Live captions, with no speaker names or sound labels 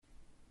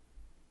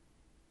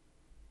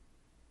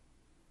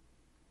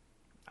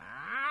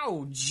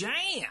Oh,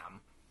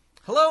 jam!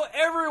 Hello,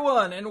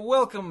 everyone, and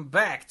welcome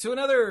back to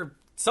another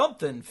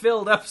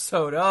something-filled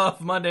episode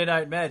of Monday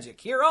Night Magic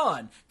here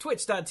on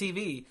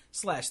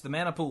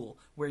twitch.tv/themanapool,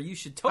 where you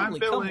should totally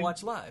come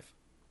watch live.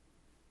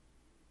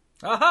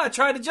 Aha,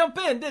 tried to jump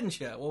in, didn't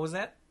you? What was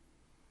that?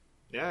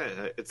 Yeah,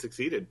 it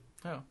succeeded.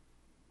 Oh.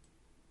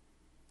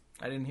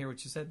 I didn't hear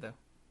what you said, though.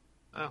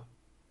 Oh.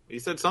 You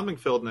said something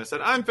filled, and I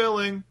said, I'm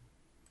filling.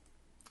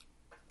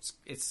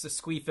 It's a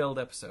squee-filled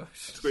episode.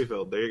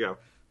 Squee-filled, there you go.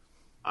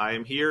 I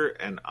am here,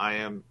 and I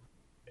am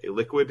a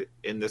liquid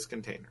in this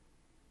container.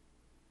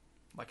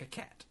 Like a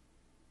cat.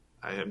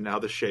 I am now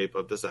the shape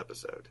of this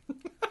episode.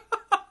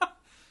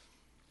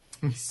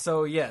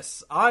 So,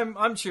 yes, I'm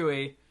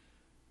Chewy.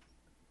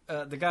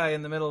 The guy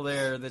in the middle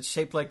there that's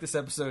shaped like this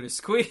episode is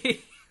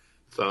Squee.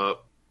 What's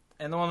up?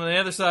 And the one on the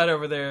other side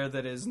over there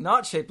that is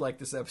not shaped like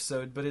this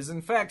episode, but is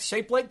in fact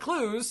shaped like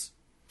Clues,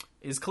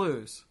 is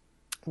Clues.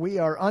 We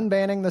are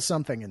unbanning the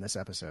something in this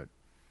episode.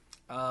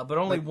 But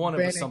only one of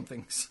the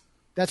somethings.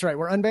 That's right.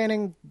 We're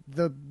unbanning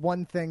the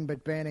one thing,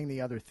 but banning the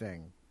other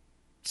thing.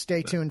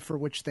 Stay tuned for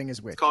which thing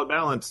is which. It's called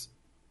balance,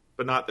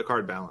 but not the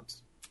card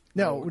balance.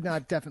 No,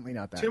 definitely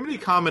not that. Too many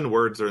common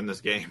words are in this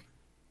game.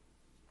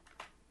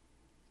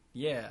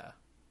 Yeah.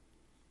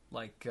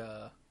 Like,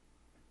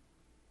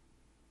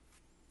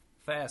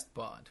 fast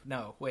bond.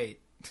 No, wait.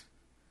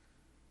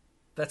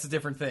 That's a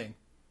different thing.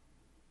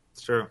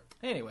 It's true.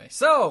 Anyway,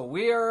 so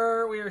we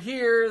are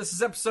here. This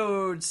is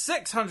episode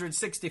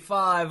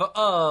 665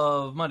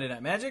 of Monday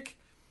Night Magic.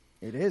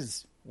 It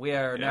is. We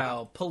are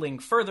now pulling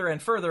further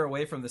and further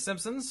away from The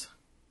Simpsons.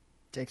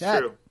 Take that.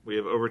 It's true. We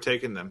have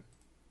overtaken them.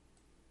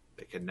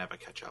 They can never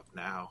catch up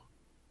now.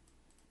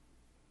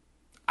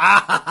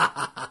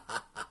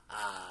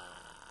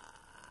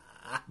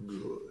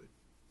 Good.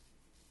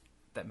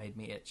 That made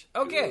me itch.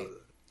 Okay. Good.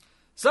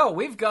 So,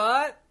 we've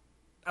got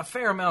a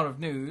fair amount of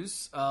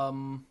news.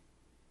 Hang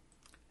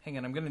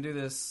on, I'm going to do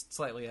this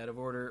slightly out of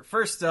order.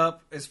 First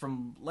up is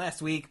from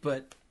last week,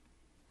 but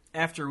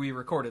after we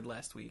recorded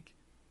last week.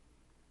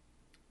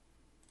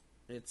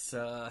 It's,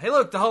 hey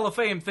look, the Hall of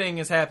Fame thing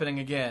is happening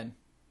again.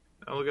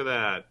 Oh, look at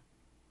that.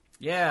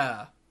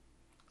 Yeah.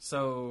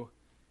 So,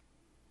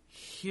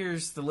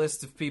 here's the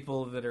list of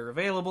people that are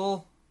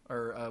available,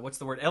 or what's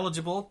the word,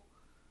 eligible.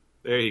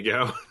 There you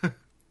go.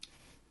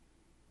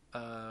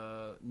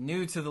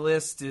 New to the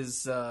list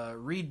is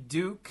Reed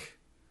Duke,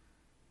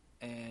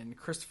 and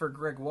Christopher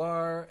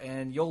Gregoire,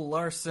 and Yoel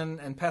Larson,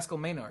 and Pascal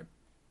Maynard.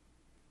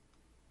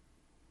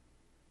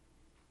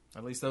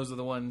 At least those are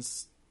the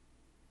ones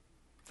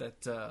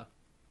that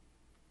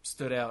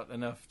stood out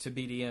enough to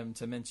BDM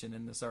to mention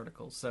in this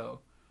article. So,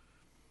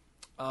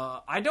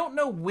 I don't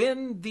know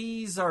when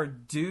these are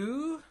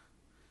due.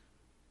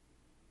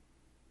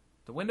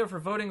 The window for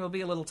voting will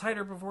be a little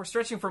tighter before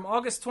stretching from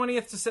August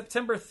 20th to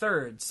September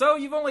 3rd. So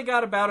you've only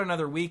got about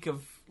another week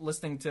of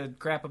listening to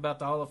crap about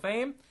the Hall of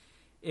Fame.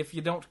 If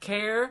you don't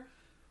care,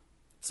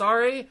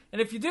 sorry.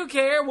 And if you do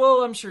care,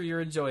 well, I'm sure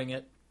you're enjoying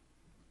it.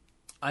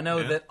 I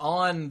know that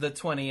on the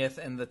 20th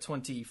and the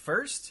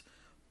 21st,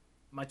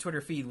 my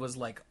Twitter feed was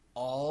like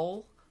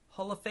all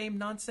Hall of Fame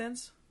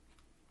nonsense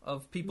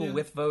of people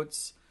with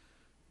votes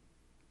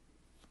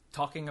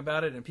talking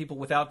about it and people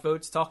without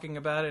votes talking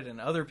about it and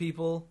other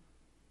people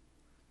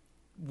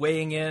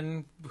weighing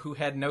in who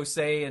had no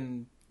say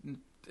and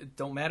it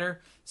don't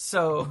matter.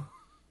 So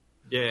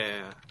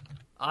yeah,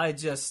 I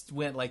just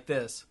went like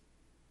this.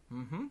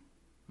 I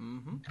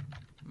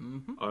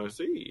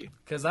see.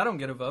 Because I don't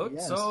get a vote,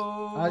 yes. So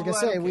I was going to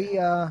say,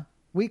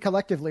 we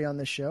collectively on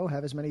this show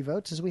have as many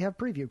votes as we have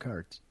preview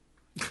cards.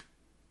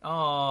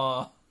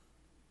 Aww.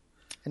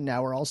 And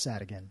now we're all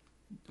sad again.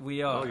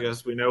 We are. Well, I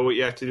guess we know what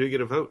you have to do to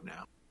get a vote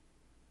now.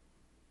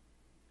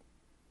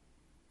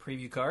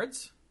 Preview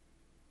cards?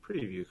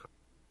 Preview cards.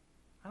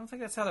 I don't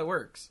think that's how that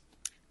works.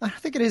 I don't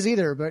think it is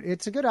either, but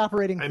it's a good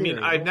operating theory. I mean,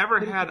 I've never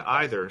had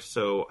either,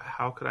 so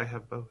how could I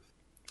have both?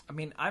 I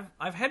mean,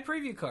 I've had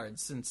preview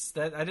cards since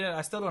that.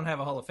 I still don't have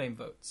a Hall of Fame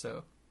vote,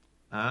 so.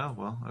 Oh,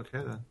 well,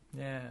 okay then.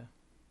 Yeah.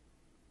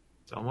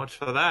 So much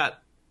for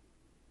that.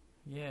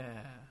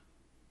 Yeah.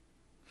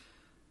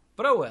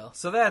 But oh well.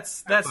 So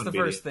that's the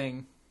first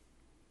thing.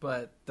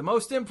 But the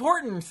most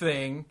important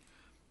thing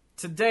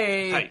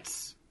today.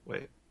 Tights.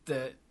 Wait.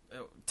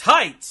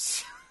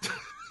 Tights.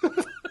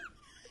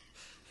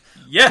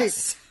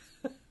 Yes.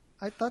 Hey,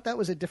 I thought that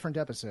was a different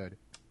episode.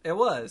 It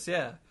was,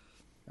 yeah.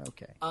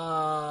 Okay.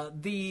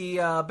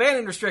 The Banned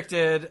and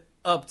Restricted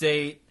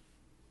update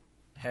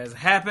has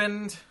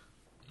happened.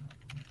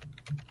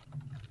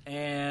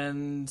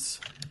 And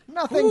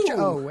nothing.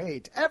 Oh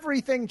wait,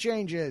 everything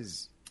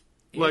changes.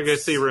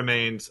 Legacy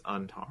remains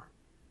unharmed.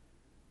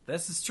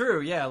 This is true.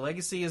 Yeah,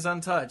 Legacy is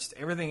untouched.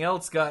 Everything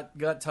else got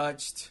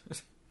touched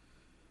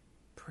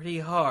pretty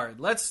hard.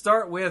 Let's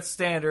start with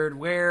Standard,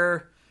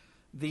 where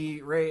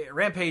the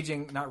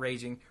rampaging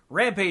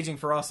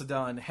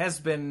Ferocidon has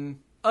been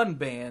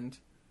unbanned,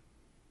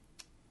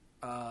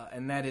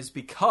 and that is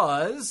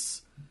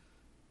because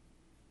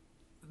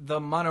the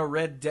mono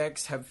red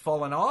decks have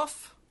fallen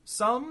off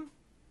some,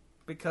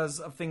 because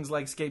of things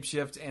like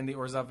Scapeshift and the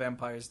Orzhov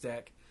Vampires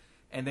deck,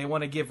 and they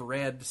want to give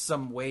red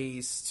some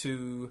ways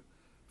to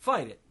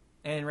fight it.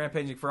 And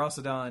Rampaging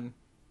Ferocidon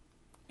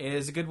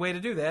is a good way to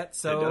do that.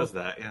 So it does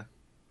that, yeah.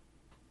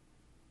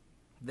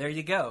 There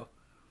you go.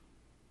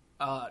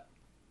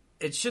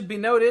 It should be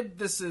noted,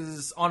 this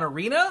is on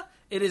Arena.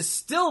 It is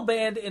still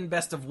banned in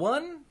Best of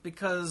One,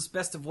 because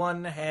Best of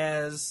One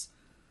has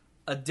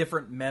a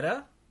different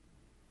meta,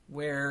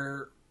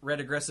 where red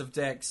aggressive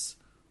decks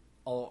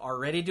are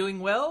already doing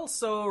well,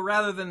 so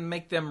rather than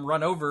make them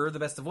run over the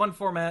Best of One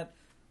format,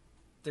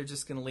 they're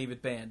just going to leave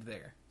it banned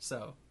there.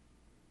 So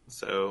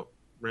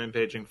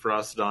Rampaging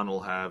Ferocidon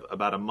will have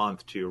about a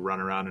month to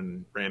run around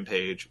and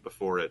rampage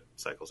before it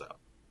cycles out.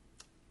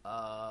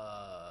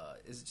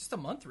 Is it just a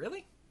month,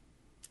 really?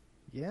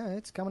 Yeah,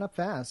 it's coming up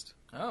fast.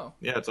 Oh.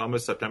 Yeah, it's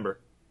almost September.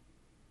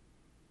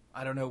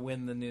 I don't know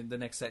when the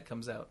next set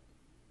comes out.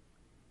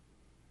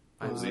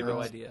 I have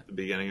zero idea. The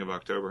beginning of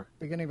October.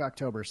 Beginning of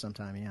October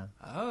sometime, yeah.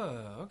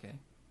 Oh, okay.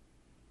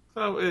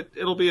 So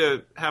it'll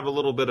be have a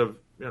little bit of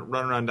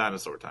run around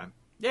dinosaur time.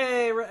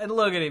 Yay, and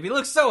look at him. He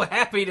looks so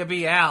happy to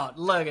be out.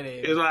 Look at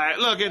him. He's like,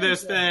 look at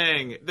this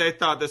thing. They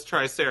thought this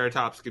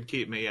Triceratops could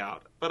keep me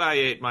out, but I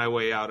ate my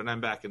way out and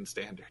I'm back in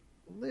standard.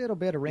 A little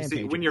bit of rampage.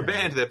 See, when you're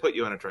banned, they put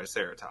you in a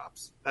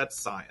Triceratops. That's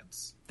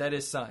science. That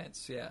is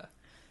science, yeah.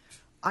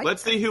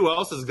 Let's see who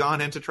else has gone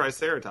into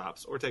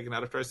Triceratops or taken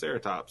out of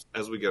Triceratops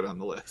as we go down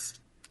the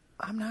list.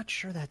 I'm not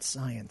sure that's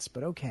science,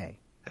 but okay.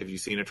 Have you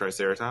seen a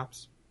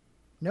Triceratops?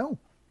 No.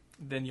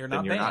 Then you're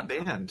not not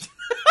banned.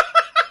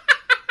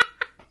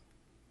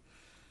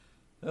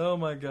 Oh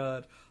my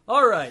god.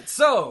 All right,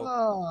 so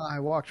I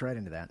walked right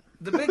into that.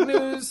 the big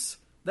news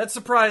that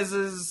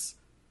surprises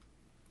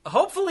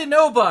hopefully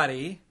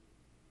nobody.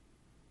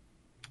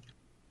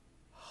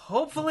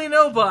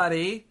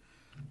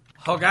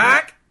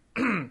 Hogak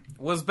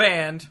was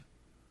banned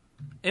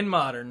in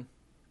Modern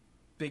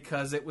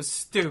because it was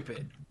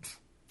stupid.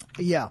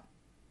 Yeah.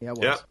 Yeah, it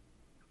was. Yep.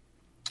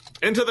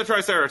 Into the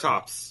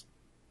Triceratops.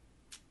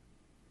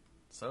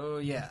 So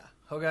yeah,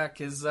 Hogak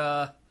is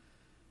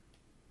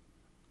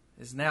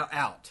now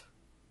out.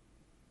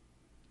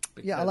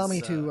 Yeah, allow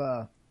me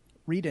to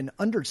read an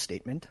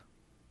understatement.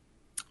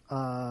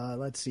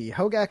 Let's see.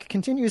 Hogak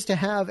continues to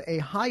have a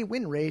high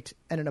win rate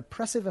and an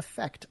oppressive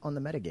effect on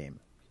the metagame.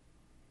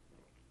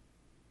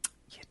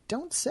 You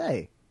don't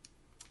say.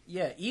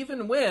 Yeah,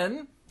 even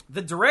when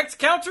the direct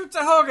counter to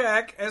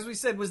Hogak, as we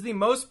said, was the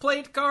most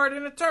played card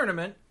in a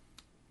tournament,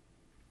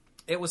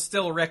 it was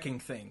still wrecking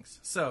things.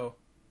 So,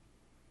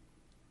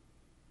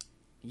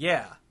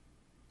 yeah.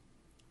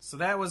 So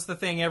that was the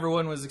thing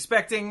everyone was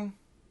expecting,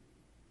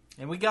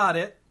 and we got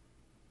it.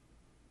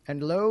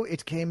 And lo,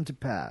 it came to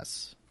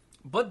pass.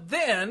 But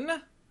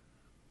then,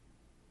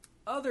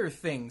 other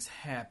things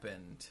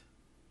happened.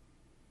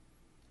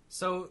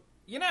 So,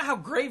 you know how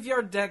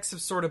graveyard decks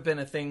have sort of been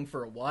a thing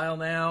for a while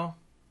now?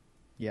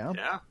 Yeah?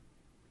 Yeah.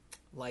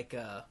 Like,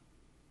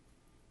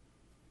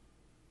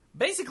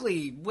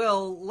 basically,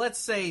 well, let's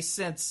say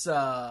since,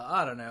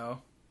 I don't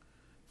know,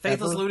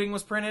 Faithless Looting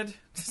was printed.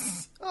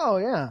 Oh,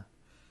 yeah.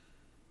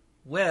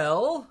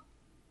 Well,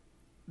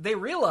 they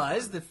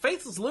realized that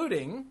Faithless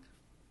Looting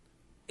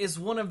is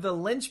one of the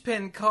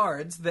linchpin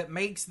cards that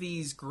makes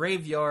these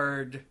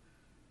graveyard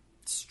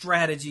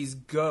strategies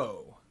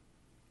go.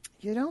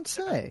 You don't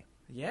say.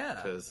 Yeah.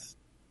 Because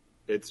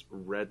it's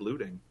red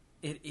looting.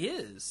 It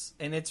is.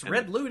 And it's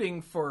red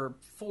looting for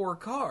 4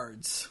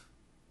 cards.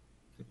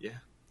 Yeah.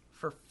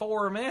 For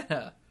 4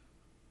 mana.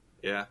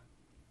 Yeah.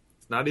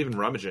 It's not even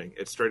rummaging.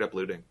 It's straight up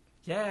looting.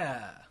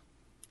 Yeah.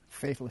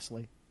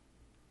 Faithlessly.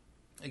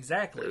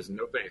 Exactly. There's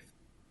no faith.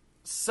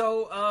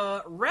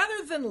 So,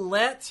 rather than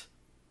let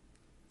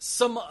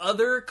some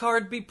other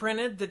card be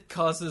printed that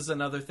causes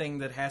another thing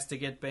that has to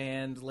get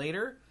banned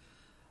later,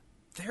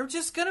 they're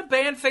just gonna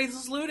ban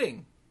Faithless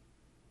Looting.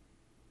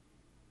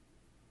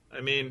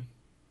 I mean,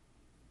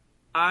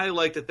 I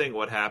like to think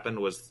what happened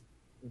was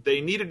they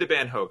needed to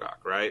ban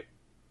Hogak, right?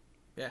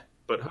 Yeah.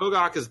 But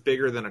Hogak is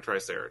bigger than a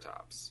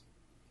Triceratops.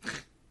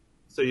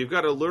 So you've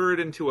got to lure it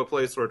into a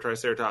place where a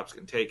Triceratops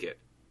can take it.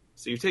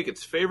 So you take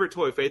its favorite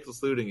toy,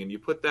 Faithless Looting, and you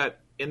put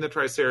that in the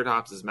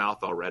Triceratops'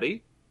 mouth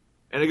already.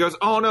 And it goes,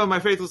 oh no, my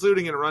Faithless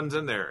Looting, and it runs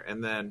in there.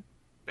 And then,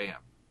 bam,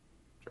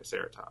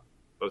 Triceratops.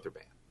 Both are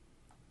banned.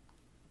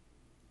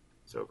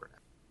 It's over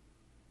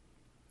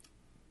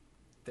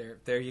now.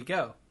 There you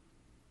go.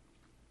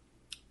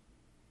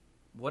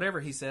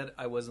 Whatever he said,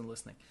 I wasn't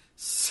listening.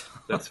 So,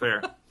 That's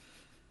fair.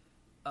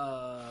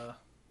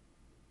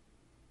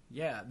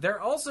 yeah,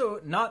 they're also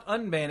not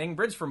unbanning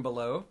Bridge from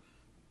Below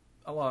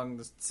along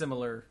the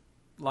similar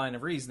line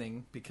of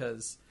reasoning,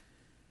 because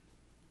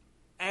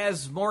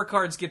as more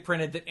cards get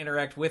printed that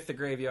interact with the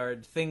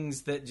graveyard,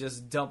 things that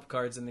just dump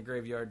cards in the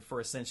graveyard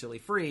for essentially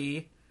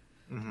free,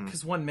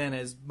 because 1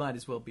 mana might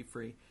as well be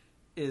free,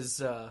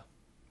 is, well,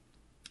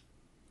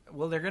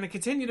 they're going to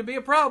continue to be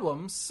a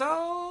problem,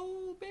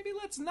 so maybe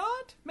let's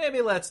not?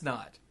 Maybe let's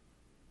not.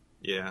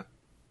 Yeah.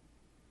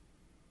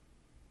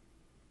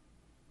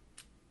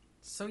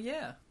 So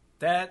yeah,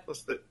 that...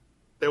 Plus,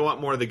 They want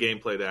more of the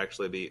gameplay to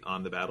actually be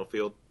on the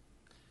battlefield.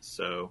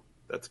 So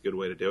that's a good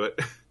way to do it.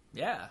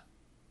 Yeah.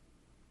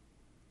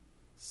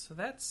 So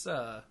that's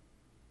a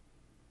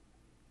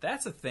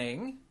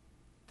thing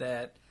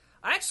that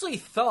I actually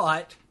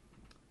thought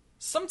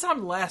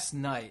sometime last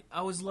night.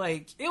 I was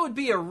like, it would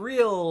be a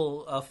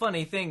real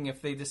funny thing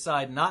if they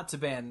decide not to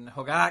ban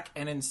Hogak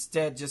and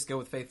instead just go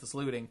with Faithless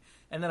Looting.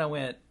 And then I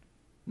went,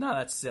 no,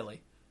 that's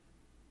silly.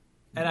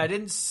 And I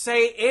didn't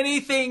say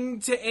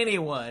anything to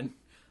anyone.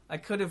 I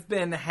could have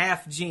been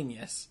half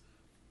genius.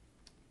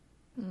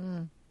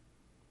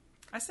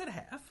 I said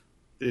half.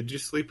 Did you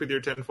sleep with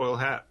your tinfoil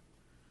hat?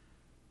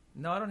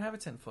 No, I don't have a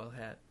tinfoil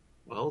hat.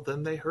 Well,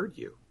 then they heard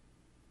you.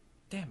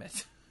 Damn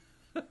it.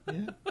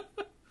 Yeah.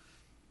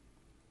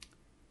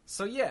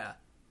 So yeah,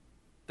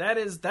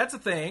 that's a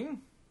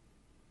thing.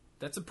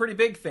 That's a pretty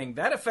big thing.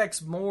 That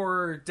affects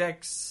more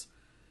decks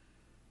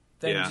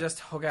than just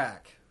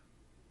Hogak.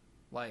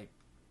 Like,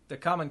 the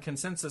common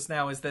consensus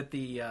now is that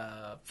the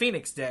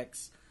Phoenix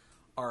decks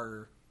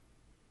are,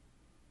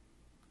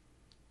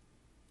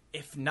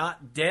 if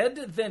not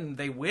dead, then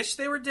they wish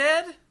they were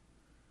dead.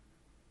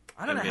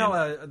 I don't know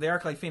how the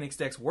Arclight Phoenix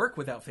decks work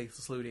without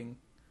Faithless Looting.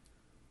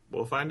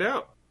 We'll find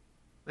out.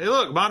 Hey,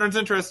 look, Modern's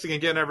interesting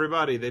again,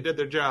 everybody. They did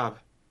their job.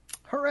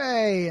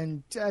 Hooray!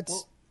 And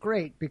that's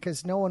great,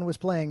 because no one was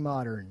playing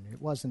Modern.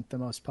 It wasn't the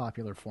most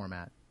popular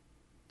format.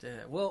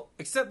 Well,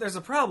 except there's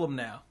a problem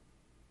now.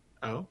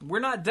 Oh? We're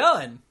not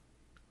done.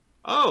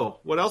 Oh,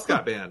 what else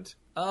got banned?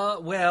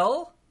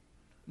 Well,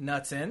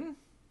 Nuttin.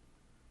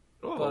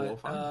 Oh,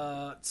 But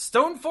well,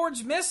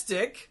 Stoneforge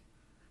Mystic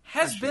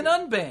has been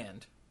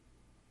unbanned.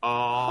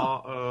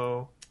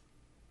 Oh.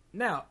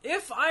 Now,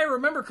 if I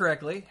remember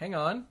correctly, hang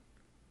on.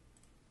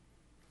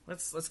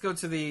 Let's go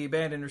to the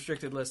banned and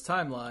restricted list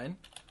timeline.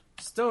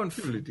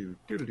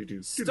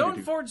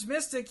 Stoneforge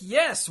Mystic,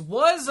 yes,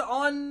 was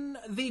on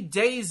the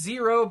day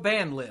 0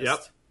 ban list. Yep.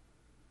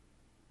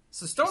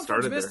 So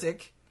Stoneforge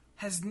Mystic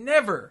has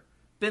never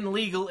been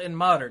legal in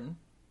Modern.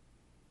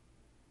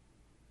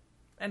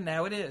 And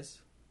now it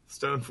is.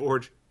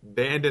 Stoneforge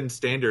banned in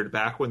Standard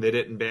back when they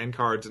didn't ban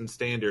cards in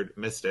Standard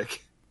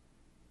Mystic.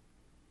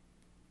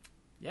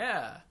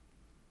 Yeah.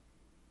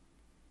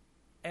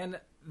 And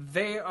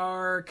they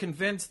are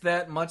convinced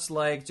that, much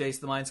like Jace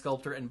the Mind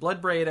Sculptor and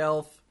Bloodbraid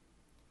Elf,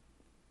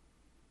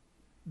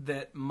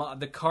 that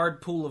the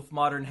card pool of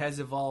Modern has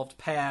evolved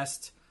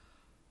past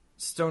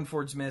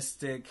Stoneforge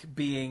Mystic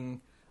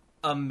being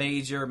a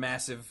major,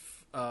 massive,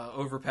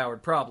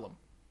 overpowered problem.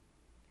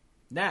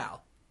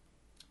 Now,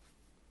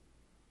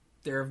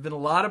 there have been a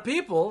lot of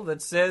people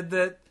that said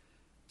that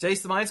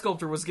Jace the Mind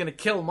Sculptor was going to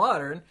kill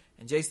Modern,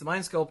 and Jace the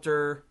Mind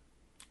Sculptor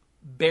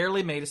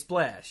barely made a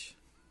splash.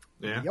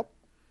 Yeah. Yep.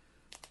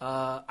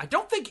 I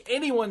don't think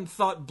anyone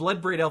thought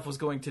Bloodbraid Elf was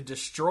going to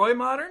destroy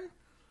Modern,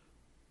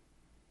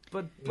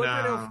 but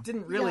Bloodbraid Elf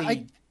didn't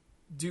really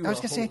do a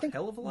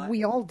hell of a lot.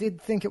 We all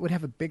did think it would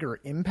have a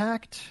bigger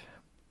impact,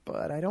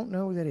 but I don't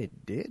know that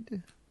it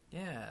did.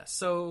 Yeah,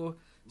 so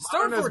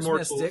Modern has Stoneforge more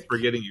Mystic tools for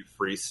getting you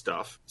free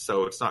stuff,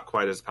 so it's not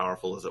quite as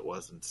powerful as it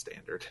was in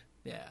Standard.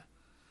 Yeah.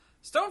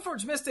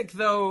 Stoneforge Mystic,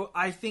 though,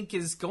 I think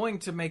is going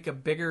to make a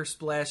bigger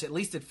splash, at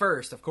least at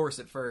first,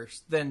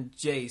 than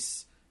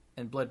Jace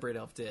and Bloodbraid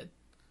Elf did.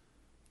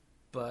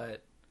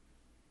 But,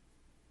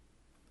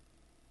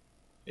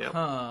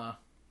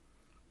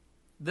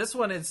 this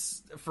one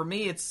is, for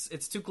me,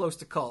 it's too close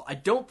to call. I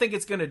don't think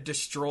it's going to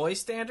destroy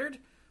Standard.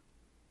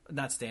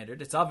 Not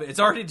Standard. It's obvious. It's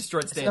already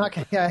destroyed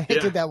Standard. I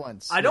did that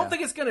once. I don't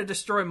think it's going to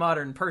destroy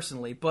Modern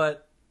personally,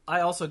 but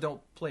I also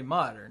don't play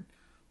Modern.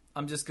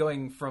 I'm just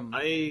going from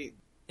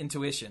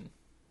intuition.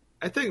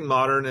 I think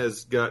Modern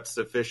has got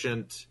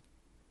sufficient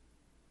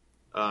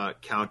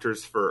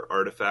counters for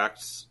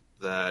artifacts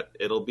that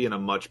it'll be in a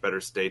much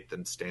better state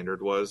than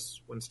Standard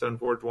was when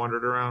Stoneforge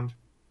wandered around.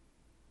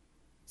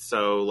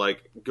 So,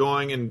 like,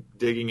 going and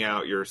digging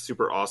out your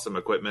super awesome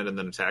equipment and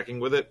then attacking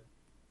with it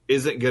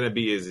isn't going to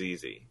be as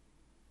easy.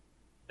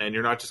 And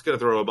you're not just going to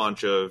throw a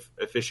bunch of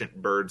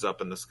efficient birds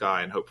up in the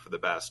sky and hope for the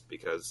best,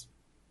 because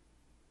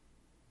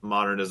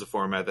Modern is a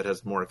format that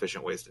has more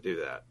efficient ways to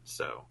do that.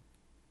 So,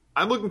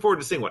 I'm looking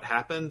forward to seeing what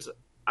happens.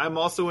 I'm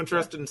also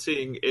interested in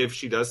seeing, if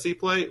she does see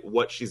play,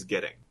 what she's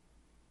getting.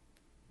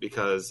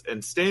 Because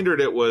in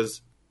Standard it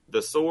was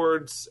the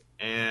swords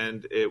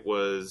and it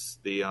was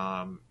the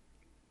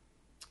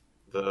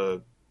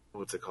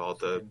what's it called?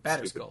 The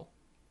Batterskull.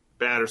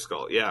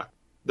 Batterskull, yeah.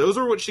 Those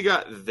are what she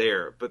got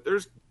there, but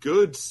there's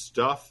good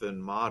stuff in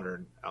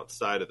Modern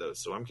outside of those,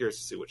 so I'm curious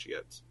to see what she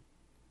gets.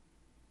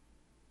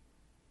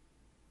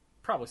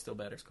 Probably still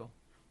Batterskull.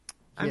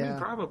 I mean,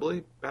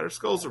 probably.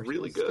 Batterskull's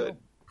really good.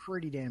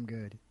 Pretty damn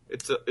good.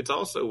 It's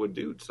also a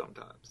dude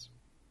sometimes.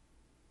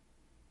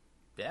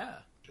 Yeah.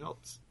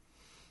 Else.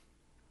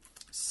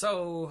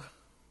 So,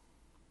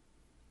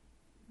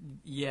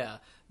 yeah,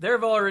 there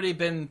have already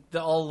been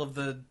all of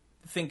the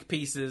think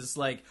pieces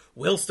like,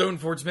 will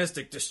Stoneforge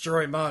Mystic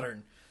destroy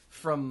Modern,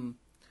 from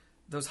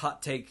those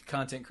hot take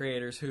content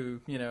creators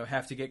who,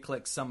 have to get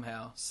clicks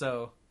somehow.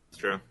 So, it's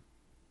true.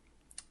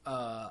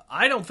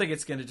 I don't think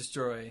it's going to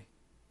destroy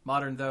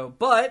Modern, though.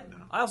 But No.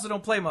 I also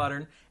don't play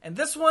Modern. And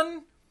this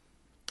one,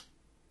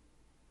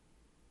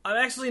 I'm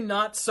actually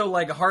not so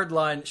like a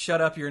hardline,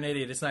 shut up, you're an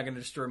idiot, it's not going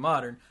to destroy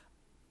Modern.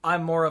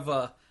 I'm more of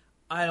a,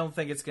 I don't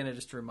think it's going to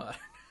destroy Modern.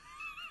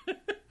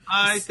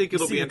 I think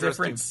it'll see be the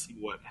interesting to difference? see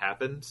what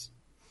happens.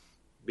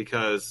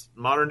 Because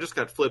Modern just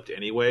got flipped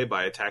anyway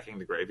by attacking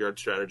the graveyard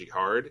strategy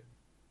hard.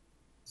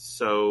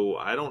 So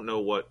I don't know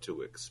what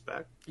to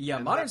expect. Yeah,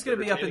 And Modern's that's going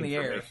to be up in the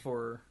entertaining air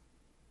for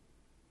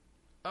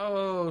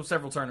me. for,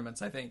 several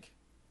tournaments, I think.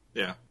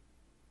 Yeah.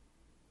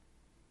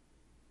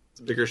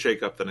 It's a bigger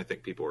shakeup than I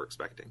think people were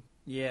expecting.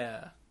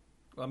 Yeah.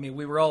 Well, I mean,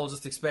 we were all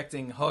just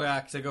expecting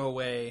Hogak to go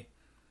away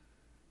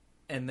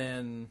and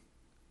then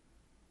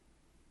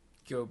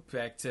go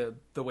back to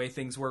the way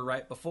things were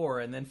right before,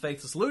 and then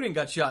Faithless Looting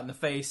got shot in the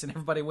face, and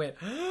everybody went,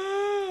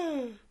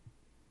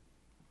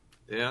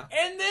 Yeah.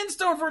 and then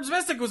Stoneforge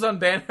Mystic was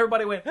unbanned,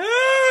 everybody went,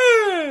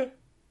 I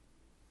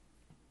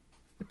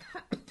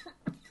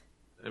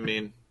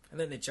mean, and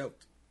then they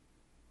choked.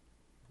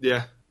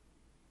 yeah.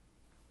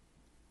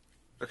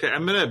 Okay,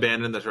 I'm going to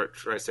abandon the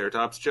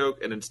Triceratops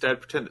joke and instead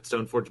pretend that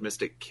Stoneforge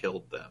Mystic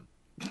killed them.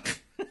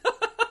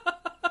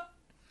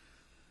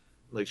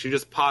 Like, she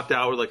just popped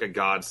out with, like, a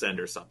godsend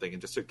or something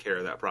and just took care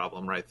of that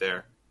problem right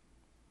there.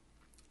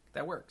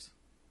 That works.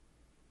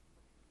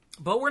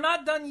 But we're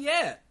not done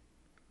yet.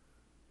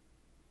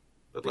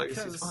 But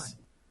Legacy's fine.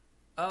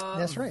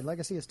 That's right.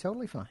 Legacy is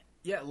totally fine.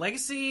 Yeah,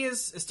 Legacy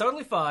is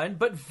totally fine,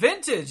 but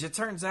Vintage, it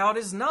turns out,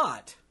 is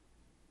not.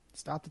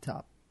 Stop the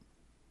top.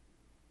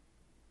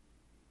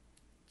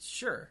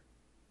 Sure.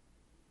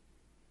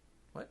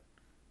 What?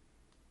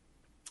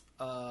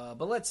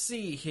 But let's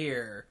see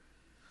here.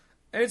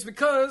 And it's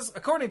because,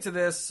 according to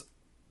this,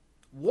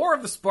 War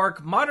of the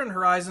Spark, Modern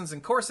Horizons,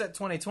 and Core Set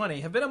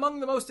 2020 have been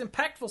among the most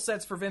impactful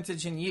sets for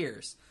Vintage in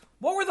years.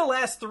 What were the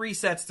last 3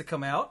 sets to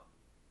come out?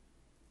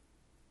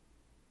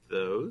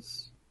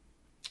 Those?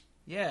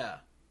 Yeah.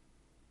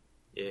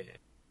 Yeah.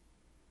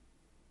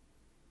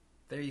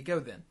 There you go,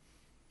 then.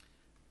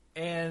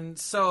 And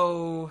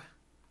so,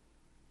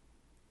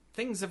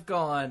 things have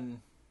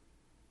gone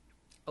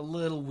a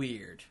little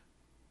weird.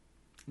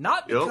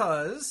 Not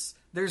because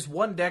there's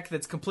one deck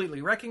that's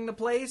completely wrecking the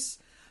place.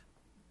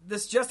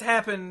 This just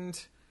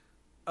happened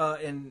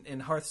in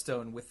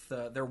Hearthstone with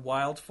their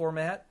Wild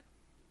format.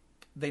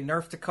 They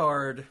nerfed a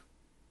card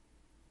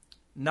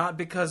not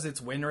because its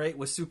win rate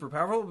was super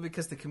powerful, but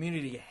because the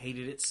community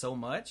hated it so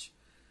much.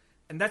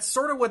 And that's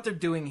sort of what they're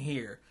doing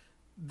here.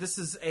 This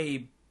is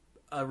a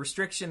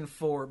restriction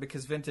for,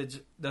 because Vintage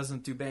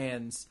doesn't do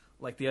bans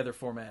like the other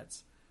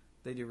formats.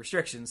 They do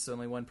restrictions, so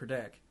only 1 per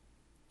deck.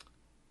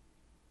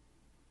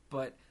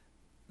 But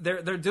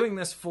they're doing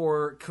this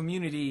for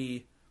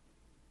community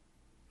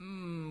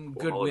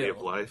goodwill. Quality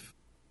of life.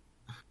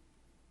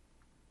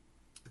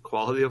 The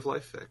quality of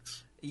life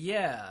fix.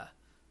 Yeah.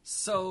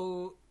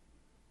 So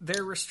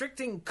they're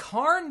restricting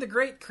Karn the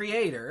Great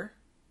Creator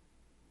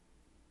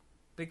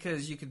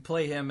because you could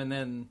play him and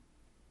then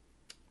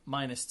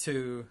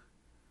 -2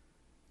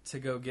 to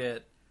go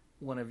get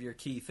one of your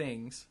key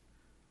things.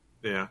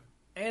 Yeah.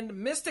 And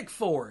Mystic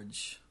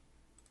Forge,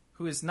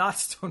 who is not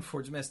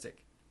Stoneforge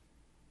Mystic.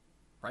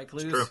 Right,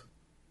 Clues? True.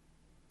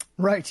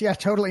 Right, yeah,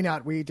 totally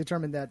not. We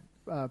determined that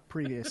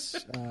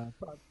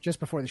just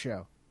before the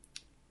show.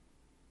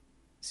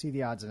 See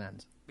the odds and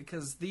ends.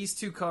 Because these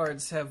 2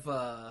 cards have,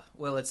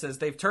 it says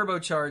they've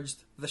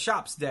turbocharged the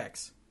shop's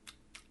decks.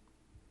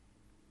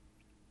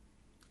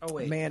 Oh,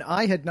 wait. Man,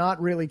 I had not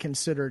really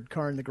considered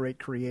Karn the Great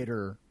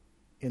Creator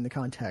in the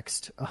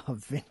context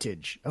of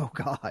Vintage. Oh,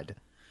 God.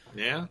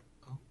 Yeah.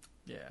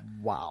 Yeah.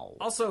 Wow.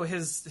 Also,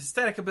 his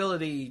static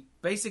ability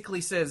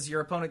basically says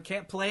your opponent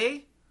can't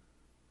play,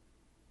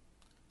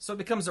 so it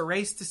becomes a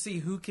race to see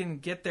who can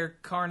get their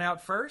Karn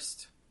out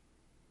first.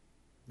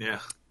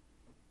 Yeah.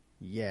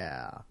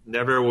 Yeah.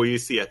 Never will you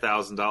see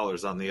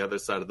 $1,000 on the other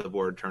side of the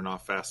board turn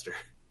off faster.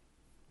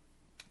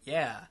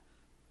 Yeah.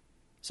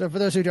 So for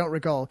those who don't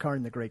recall,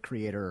 Karn the Great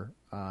Creator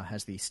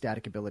has the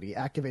static ability.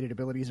 Activated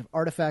abilities of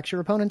artifacts your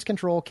opponent's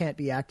control can't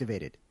be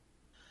activated.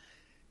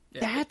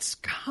 Yeah. That's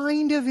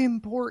kind of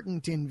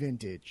important in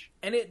Vintage.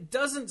 And it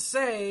doesn't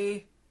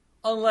say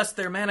unless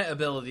they're mana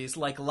abilities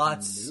like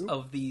lots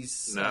of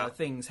these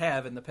things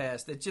have in the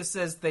past. It just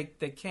says they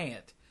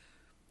can't.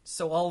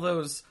 So all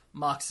those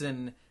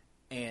Moxen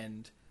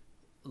and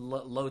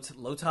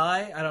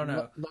Lotai, I don't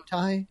know.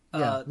 Lotai?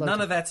 Yeah,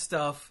 none of that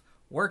stuff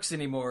works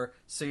anymore,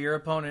 so your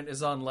opponent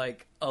is on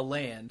like a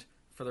land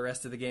for the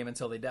rest of the game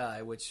until they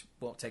die, which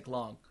won't take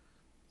long.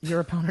 Your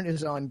opponent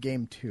is on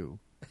game 2.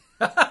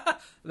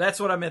 That's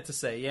what I meant to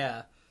say,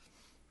 yeah.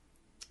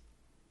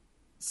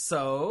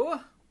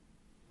 So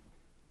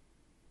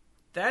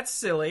that's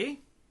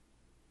silly.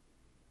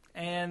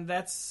 And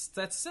that's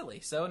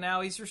silly. So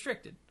now he's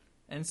restricted.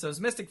 And so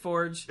is Mystic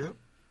Forge. Yep.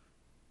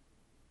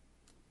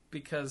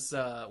 Because,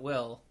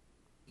 the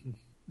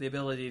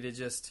ability to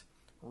just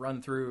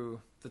run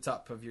through the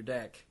top of your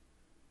deck.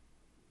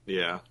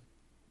 Yeah.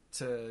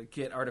 To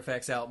get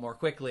artifacts out more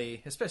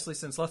quickly, especially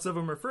since lots of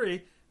them are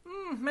free.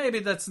 Maybe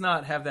let's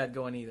not have that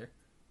going either.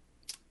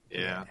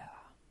 Yeah.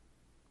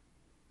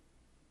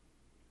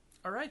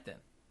 All right, then.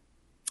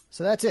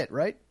 So that's it,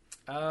 right?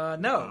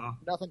 No.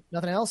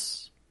 Nothing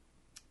else?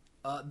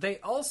 They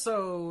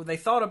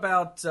thought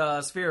about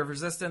Sphere of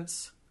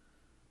Resistance,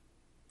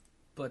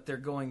 but they're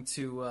going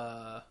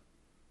to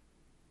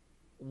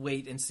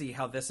wait and see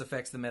how this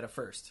affects the meta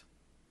first.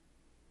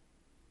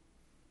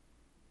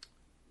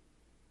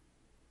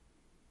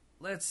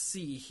 Let's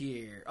see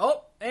here.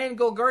 Oh, and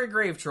Golgari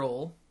Grave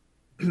Troll.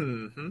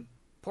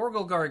 Poor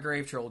Golgari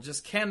Grave Troll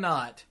just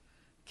cannot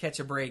catch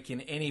a break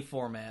in any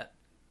format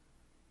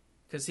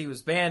because he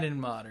was banned in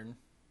Modern.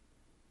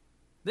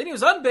 Then he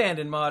was unbanned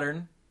in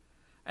Modern,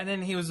 and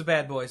then he was a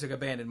bad boy, so got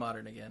banned in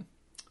Modern again.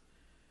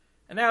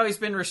 And now he's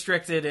been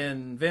restricted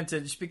in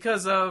Vintage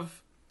because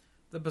of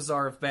the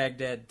Bazaar of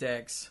Baghdad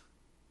decks.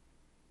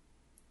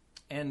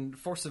 And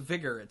Force of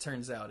Vigor, it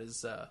turns out,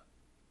 is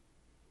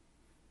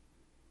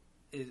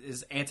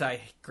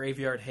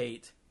anti-Graveyard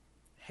Hate.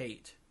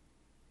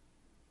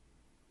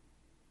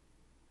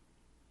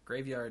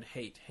 Graveyard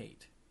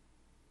Hate.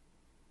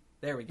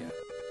 There we go.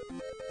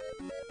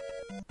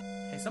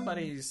 Hey,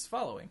 somebody's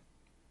following.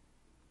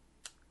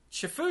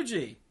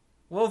 Shifuji.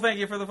 Well, thank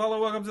you for the follow.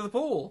 Welcome to the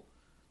pool.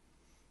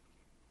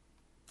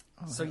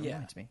 Oh, so that yeah,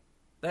 reminds me.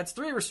 that's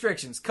 3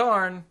 restrictions.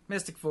 Karn,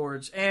 Mystic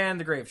Forge, and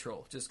the Grave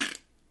Troll. Just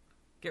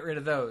get rid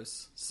of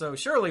those. So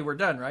surely we're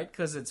done, right?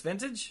 Because it's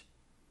Vintage?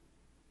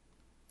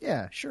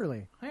 Yeah,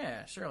 surely.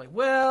 Yeah, surely.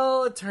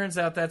 Well, it turns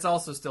out that's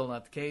also still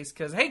not the case,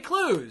 because, hey,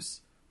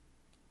 Clues!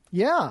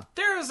 Yeah.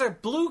 There is a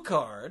blue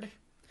card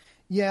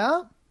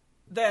Yeah?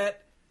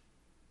 that,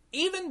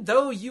 even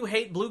though you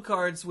hate blue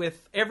cards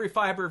with every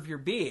fiber of your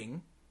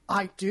being,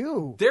 I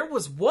do. there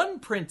was one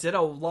printed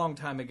a long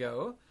time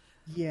ago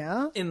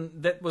Yeah?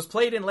 that was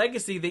played in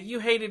Legacy that you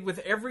hated with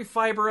every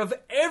fiber of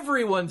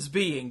everyone's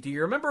being. Do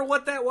you remember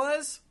what that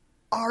was?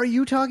 Are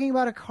you talking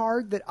about a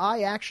card that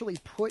I actually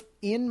put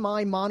in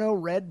my mono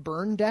red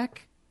burn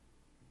deck?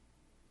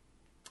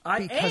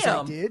 Because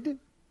I did?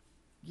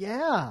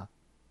 Yeah.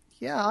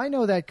 Yeah, I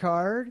know that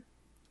card.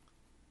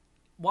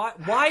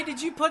 Why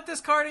did you put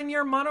this card in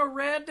your mono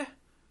red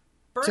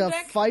burn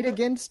deck? Fight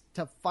against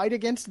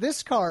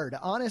this card,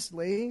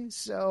 honestly.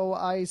 So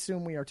I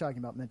assume we are talking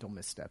about Mental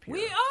Misstep here.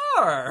 We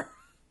are!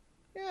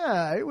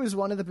 Yeah, it was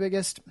one of the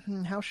biggest,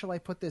 how shall I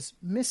put this,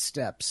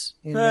 missteps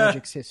in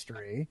Magic's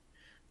history.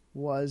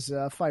 Was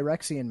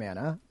Phyrexian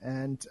mana,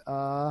 and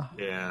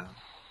yeah,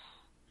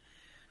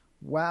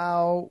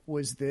 wow,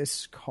 was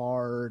this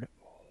card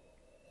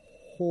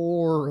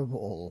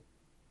horrible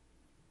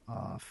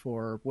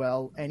for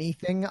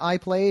anything I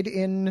played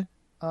in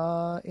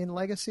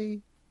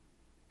Legacy.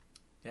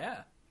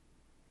 Yeah,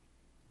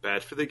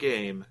 bad for the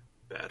game,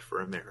 bad for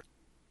America,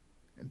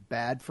 and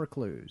bad for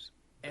Clues.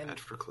 Bad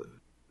for Clues.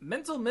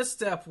 Mental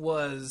Misstep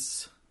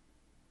was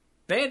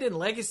banned in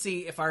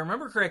Legacy, if I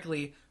remember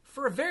correctly,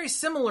 for a very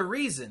similar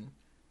reason.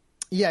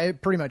 Yeah,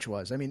 it pretty much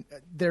was. I mean,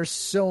 there's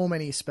so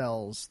many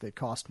spells that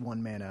cost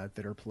 1 mana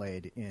that are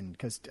played in...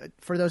 Because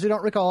for those who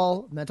don't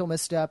recall, Mental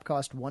Misstep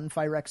cost 1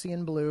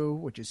 Phyrexian blue,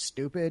 which is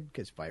stupid,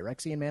 because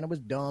Phyrexian mana was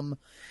dumb.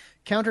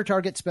 Counter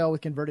target spell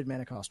with converted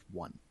mana cost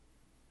 1.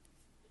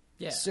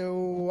 Yeah.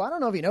 So, I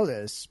don't know if you know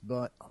this,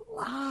 but a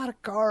lot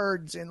of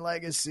cards in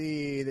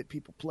Legacy that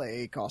people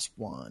play cost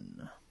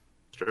 1.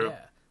 True.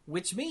 Yeah.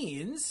 Which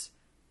means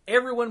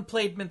everyone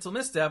played Mental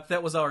Misstep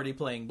that was already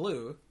playing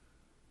blue.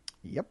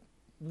 Yep.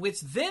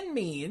 Which then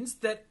means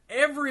that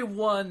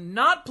everyone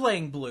not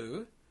playing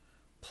blue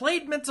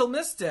played Mental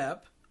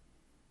Misstep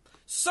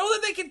so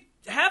that they could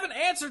have an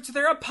answer to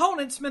their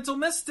opponent's Mental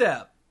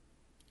Misstep.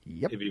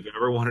 Yep. If you've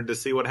ever wanted to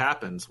see what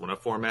happens when a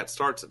format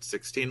starts at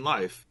 16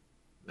 life,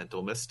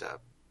 Mental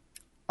Misstep.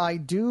 I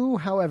do,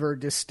 however,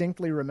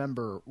 distinctly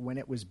remember when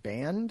it was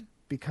banned,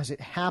 because it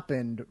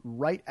happened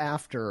right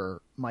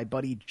after my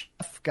buddy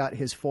Jeff got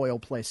his foil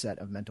playset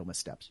of Mental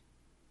Missteps.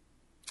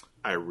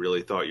 I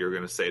really thought you were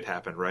going to say it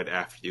happened right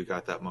after you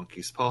got that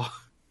monkey's paw.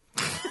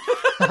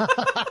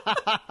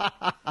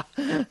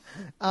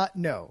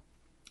 No,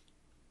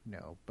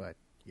 but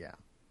yeah,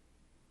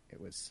 it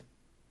was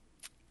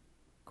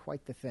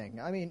quite the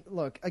thing. I mean,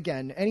 look,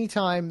 again,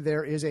 anytime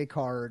there is a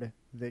card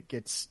that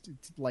gets,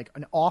 like,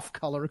 an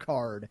off-color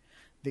card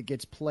that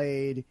gets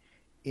played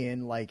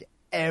in, like,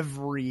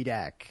 every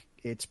deck,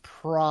 it's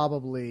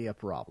probably a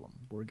problem.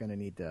 We're going to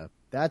need to...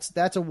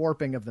 That's a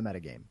warping of the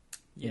metagame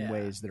in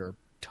ways that are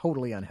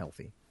totally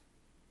unhealthy.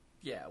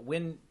 Yeah,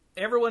 when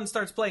everyone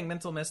starts playing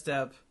Mental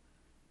Misstep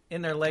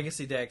in their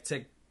Legacy deck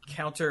to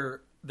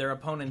counter their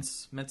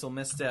opponent's Mental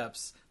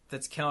Missteps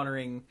that's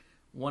countering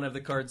one of the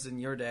cards in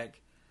your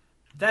deck,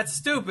 that's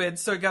stupid,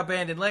 so it got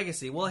banned in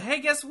Legacy. Well, hey,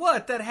 guess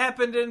what? That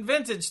happened in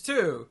Vintage,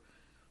 too.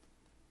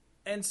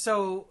 And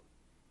so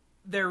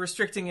they're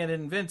restricting it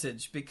in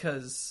Vintage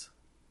because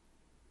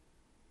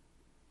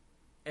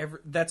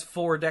that's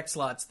 4 deck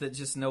slots that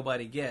just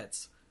nobody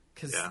gets.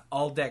 Because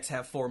all decks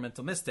have 4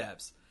 Mental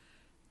Missteps.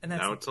 And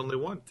now it's only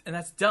 1. And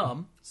that's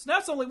dumb. So now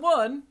it's only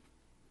 1.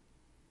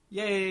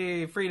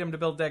 Yay, freedom to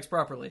build decks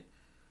properly.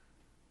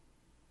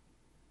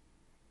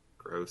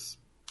 Gross.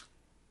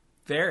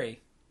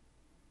 Very.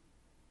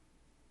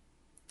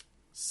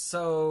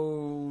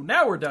 So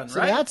now we're done, So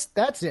right?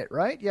 that's it,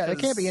 right? Yeah, there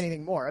can't be 'Cause-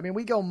 anything more. I mean,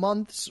 we go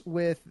months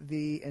with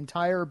the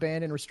entire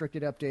banned and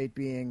restricted update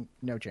being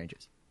no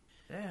changes.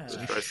 Yeah.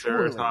 The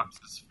Triceratops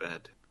is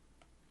fed.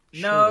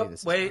 Surely No,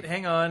 this is wait, fine.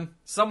 hang on.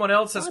 Someone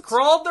else has What?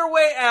 crawled their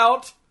way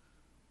out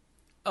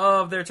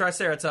of their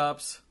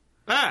Triceratops.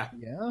 Ah!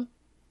 Yeah?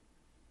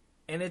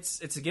 And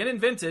it's again in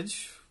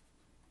vintage.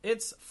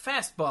 It's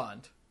Fast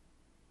Bond.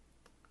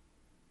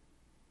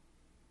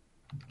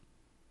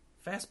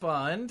 Fast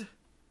Bond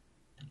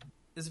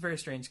is a very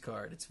strange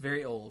card. It's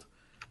very old.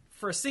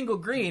 For a single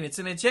green, it's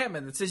an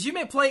enchantment that says you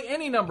may play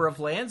any number of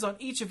lands on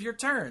each of your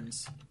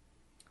turns.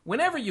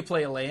 Whenever you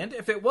play a land,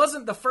 if it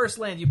wasn't the first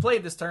land you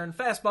played this turn,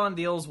 Fast Bond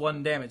deals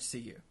 1 damage to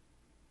you.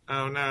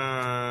 Oh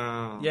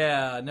no.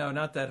 Yeah, no,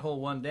 not that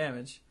whole 1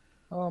 damage.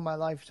 Oh, my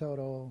life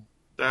total.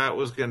 That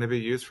was going to be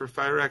used for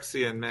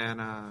Phyrexian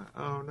mana.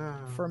 Oh no.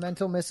 For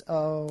mental miss.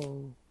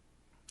 Oh.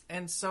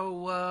 And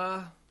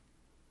so,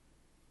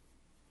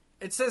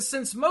 it says,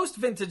 since most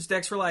vintage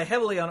decks rely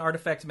heavily on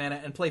artifact mana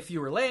and play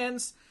fewer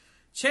lands,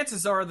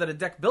 chances are that a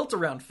deck built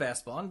around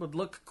Fast Bond would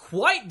look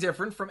quite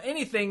different from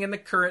anything in the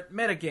current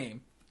metagame.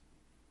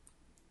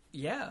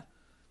 Yeah.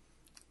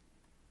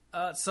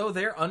 So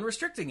they're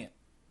unrestricting it.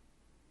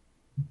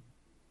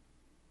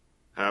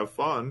 Have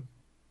fun.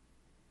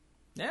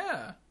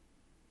 Yeah.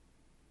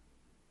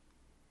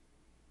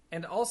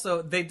 And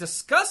also, they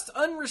discussed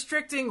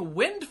unrestricting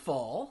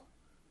Windfall,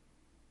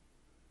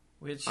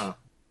 which I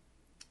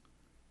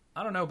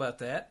don't know about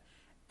that,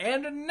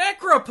 and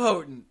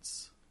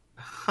Necropotence.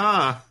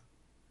 Huh.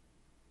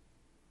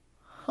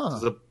 This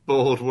is a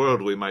bold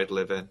world we might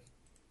live in.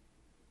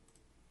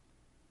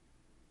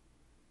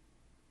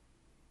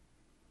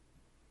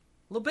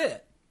 A little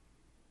bit.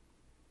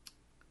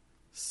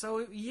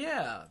 So,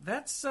 yeah,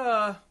 that's,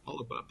 All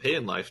about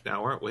paying life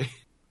now, aren't we?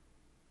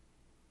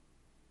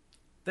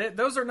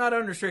 those are not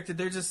unrestricted.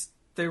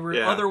 There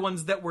were other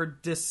ones that were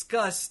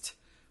discussed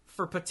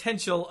for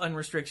potential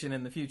unrestriction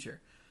in the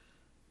future.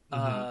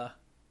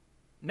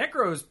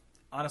 Necro's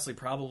honestly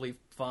probably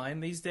fine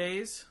these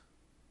days.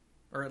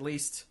 Or at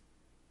least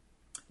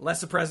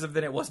less oppressive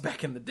than it was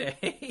back in the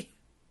day.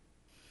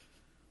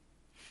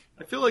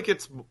 I feel like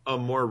it's a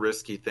more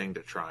risky thing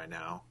to try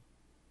now.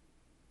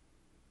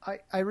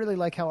 I really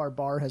like how our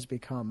bar has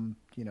become,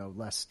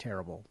 less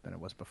terrible than it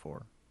was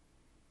before.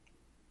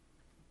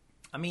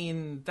 I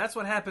mean, that's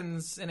what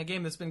happens in a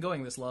game that's been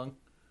going this long.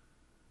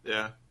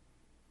 Yeah.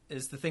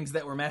 Is the things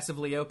that were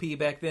massively OP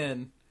back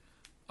then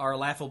are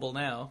laughable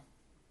now.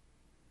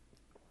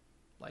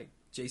 Like,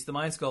 Jace the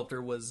Mind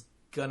Sculptor was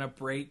gonna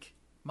break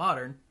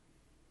Modern.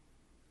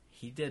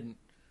 He didn't.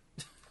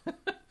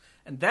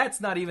 And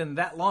that's not even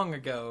that long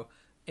ago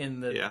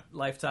in the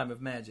lifetime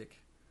of Magic.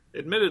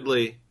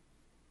 Admittedly,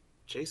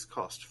 Jace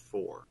cost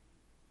 4.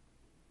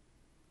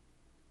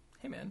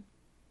 Hey man,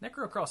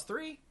 Necro cost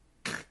 3?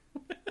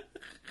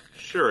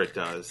 Sure it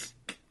does.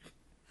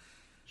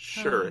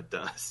 Sure it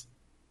does.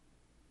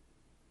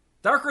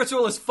 Dark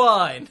Ritual is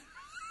fine.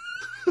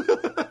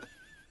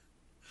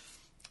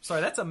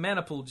 Sorry, that's a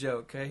mana pool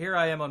joke. Here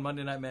I am on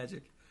Monday Night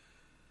Magic.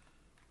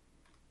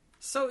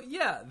 So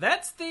yeah,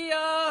 that's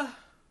the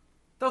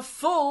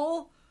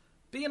full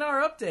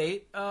BNR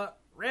update.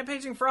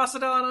 Rampaging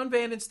Frostodon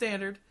unbanned in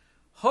Standard.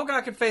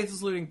 Hogak and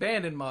Faithless Looting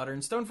banned in Modern.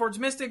 Stoneforge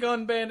Mystic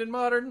unbanned in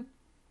Modern.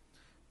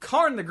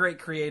 Karn the Great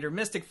Creator,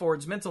 Mystic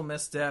Forge, Mental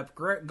Misstep,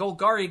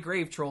 Golgari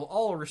Grave Troll,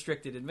 all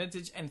restricted in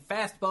Vintage, and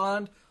Fast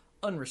Bond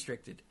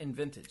unrestricted in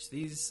Vintage.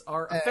 These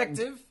are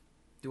effective.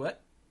 Do what?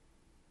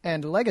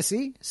 And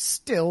Legacy,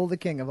 still the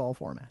king of all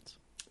formats.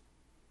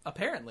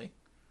 Apparently.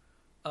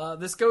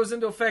 This goes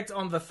into effect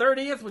on the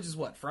 30th, which is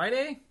what,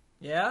 Friday?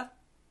 Yeah?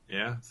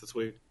 Yeah, it's this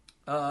week.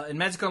 In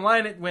Magic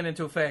Online, it went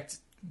into effect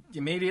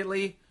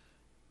immediately.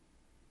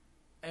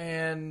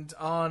 And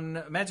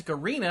on Magic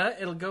Arena,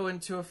 it'll go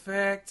into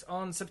effect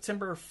on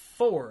September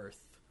 4th.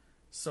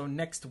 So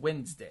next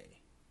Wednesday.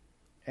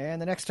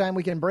 And the next time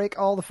we can break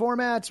all the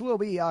formats will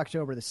be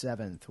October the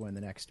 7th, when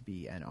the next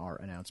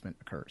BNR announcement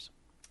occurs.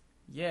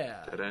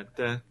 Yeah.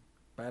 Da-da-da.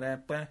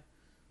 Ba-da-ba.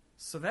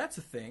 So that's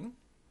a thing.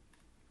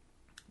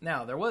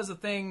 Now, there was a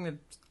thing that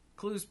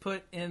Clues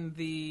put in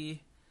the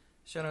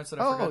show notes that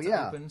I forgot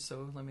to open,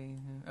 so let me...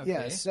 Okay.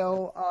 Yeah,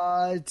 so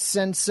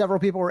since several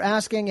people were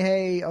asking,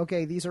 hey,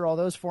 okay, these are all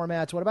those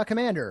formats, what about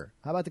Commander?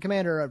 How about the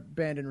Commander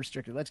banned and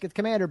restricted? Let's get the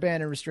Commander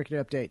banned and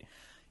restricted update.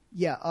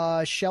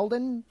 Yeah,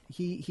 Sheldon,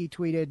 he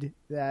tweeted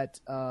that,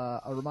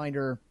 a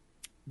reminder,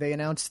 they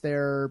announced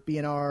their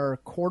BNR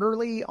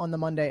quarterly on the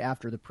Monday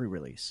after the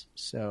pre-release.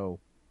 So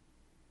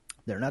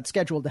they're not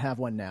scheduled to have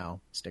one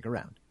now. Stick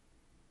around.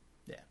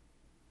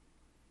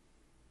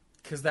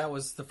 Because that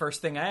was the first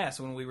thing I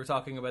asked when we were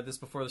talking about this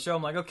before the show.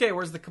 I'm like, okay,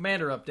 where's the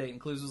Commander update? And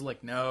Clues was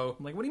like, no.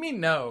 I'm like, what do you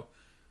mean no?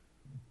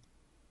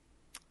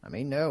 I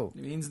mean, no.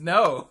 It means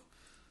no.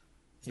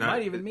 He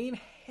might even mean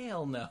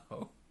hell no.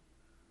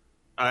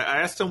 I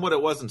asked him what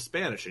it was in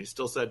Spanish, and he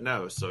still said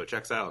no, so it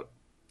checks out.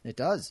 It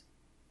does.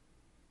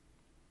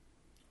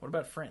 What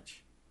about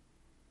French?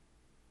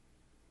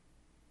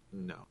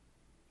 No.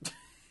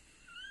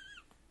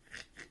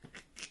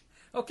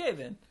 Okay,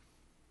 then.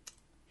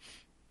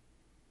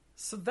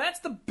 So that's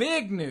the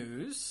big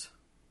news.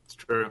 It's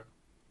true.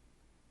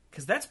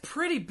 Because that's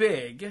pretty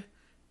big.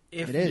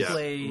 If It is. you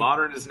play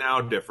Modern is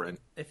now different.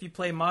 If you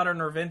play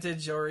Modern or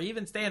Vintage or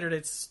even Standard,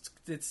 it's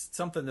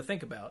something to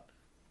think about.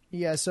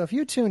 Yeah, so if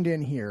you tuned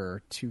in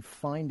here to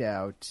find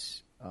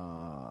out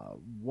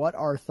what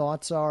our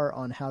thoughts are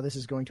on how this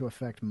is going to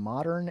affect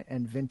Modern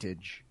and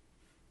Vintage,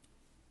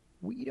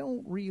 we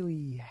don't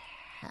really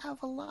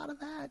have a lot of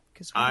that.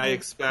 Because I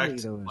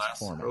expect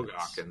less formats.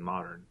 Hogak in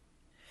Modern.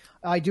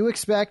 I do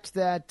expect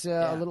that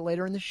a little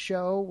later in the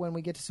show, when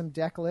we get to some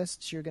deck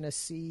lists, you're going to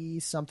see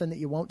something that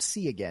you won't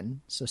see again.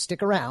 So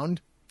stick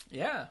around,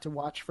 to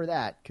watch for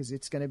that, because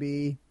it's going to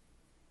be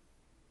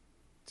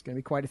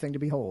quite a thing to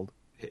behold.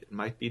 It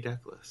might be deck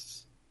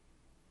lists.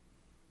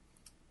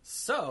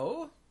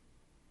 So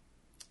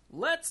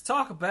let's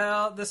talk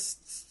about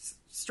this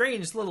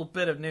strange little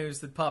bit of news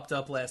that popped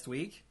up last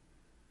week,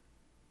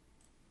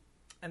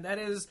 and that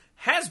is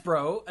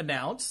Hasbro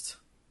announced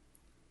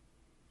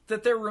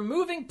that they're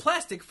removing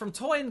plastic from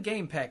toy and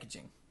game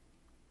packaging.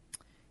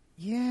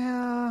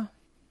 Yeah.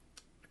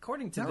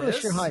 According to Not this... really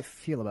sure how I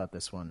feel about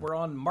this one. We're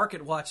on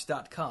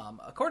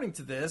MarketWatch.com. According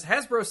to this,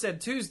 Hasbro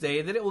said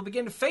Tuesday that it will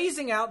begin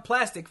phasing out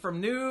plastic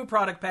from new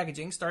product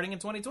packaging starting in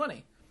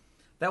 2020.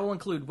 That will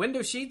include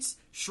window sheets,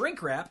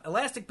 shrink wrap,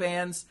 elastic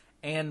bands,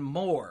 and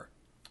more.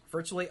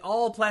 Virtually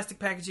all plastic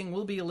packaging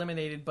will be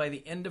eliminated by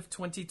the end of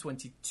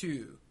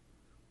 2022.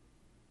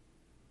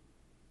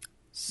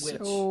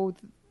 So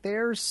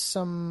there's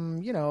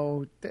some,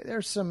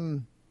 there's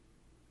some.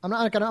 I'm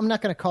not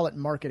gonna call it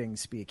marketing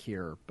speak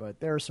here, but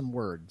there are some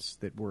words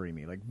that worry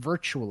me. Like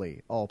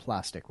virtually all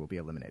plastic will be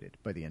eliminated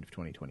by the end of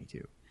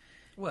 2022.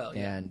 Well,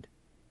 yeah. And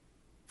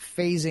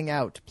phasing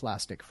out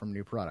plastic from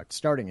new products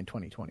starting in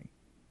 2020.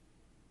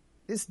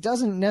 This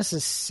doesn't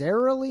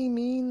necessarily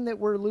mean that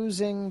we're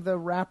losing the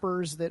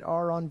wrappers that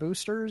are on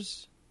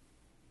boosters.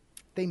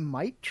 They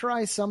might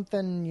try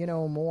something,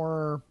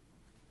 more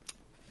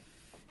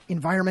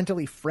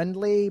environmentally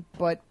friendly,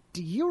 but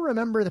do you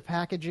remember the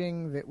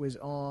packaging that was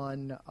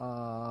on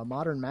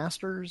Modern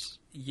Masters?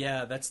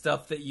 Yeah, that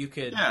stuff that you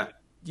could... Yeah,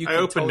 you I could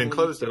opened and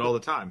closed it all the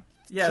time.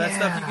 Yeah, that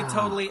stuff you could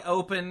totally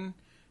open,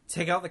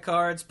 take out the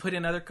cards, put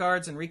in other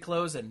cards, and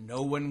reclose, and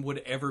no one would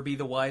ever be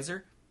the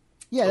wiser.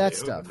 Yeah, that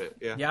stuff.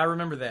 Yeah, I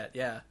remember that,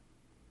 yeah.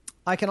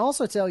 I can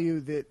also tell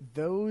you that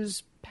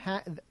those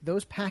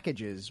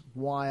packages,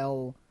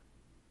 while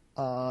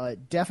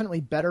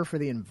definitely better for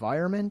the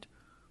environment,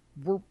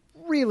 were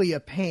really a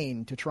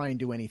pain to try and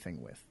do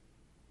anything with.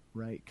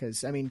 Right,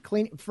 because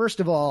first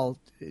of all,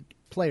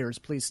 players,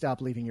 please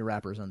stop leaving your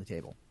wrappers on the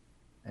table,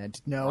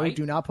 and no, right.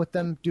 do not put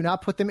them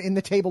in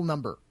the table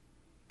number.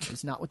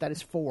 It's not what that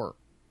is for.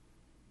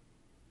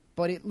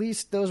 But at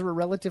least those were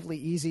relatively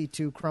easy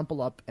to crumple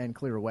up and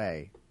clear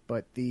away.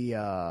 But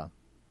those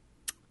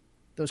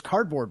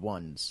cardboard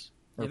ones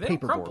or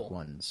paperboard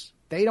ones,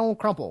 they don't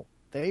crumple.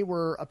 They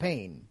were a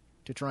pain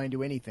to try and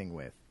do anything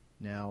with.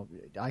 Now,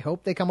 I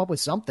hope they come up with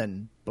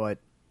something, but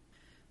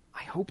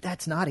I hope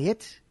that's not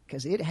it.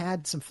 Because it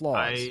had some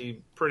flaws.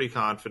 I'm pretty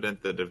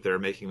confident that if they're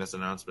making this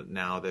announcement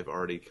now, they've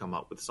already come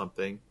up with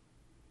something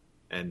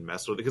and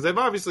messed with it. Because they've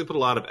obviously put a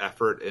lot of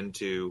effort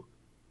into,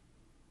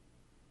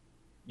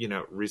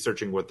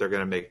 researching what they're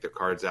going to make their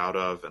cards out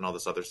of and all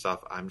this other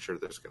stuff. I'm sure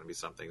there's going to be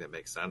something that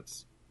makes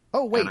sense.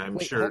 Oh, wait,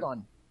 hold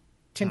on.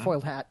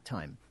 Tinfoil hat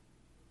time.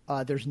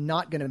 There's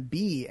not going to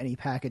be any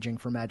packaging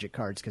for Magic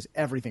cards because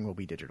everything will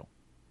be digital.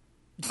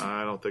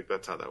 I don't think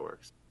that's how that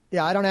works.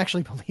 Yeah, I don't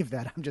actually believe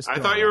that. I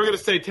thought you were going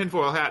to say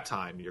tinfoil hat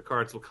time. Your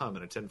cards will come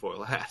in a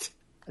tinfoil hat.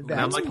 And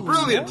I'm like,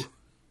 brilliant!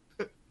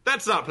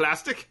 That's not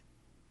plastic.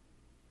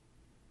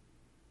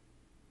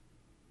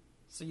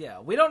 So yeah,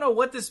 we don't know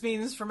what this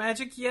means for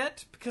Magic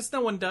yet, because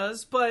no one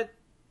does, but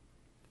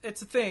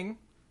it's a thing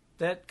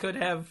that could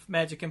have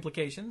Magic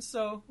implications,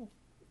 so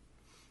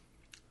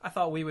I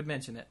thought we would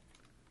mention it.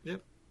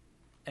 Yep.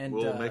 And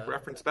we'll make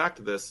reference back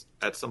to this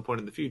at some point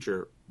in the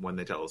future when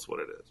they tell us what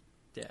it is.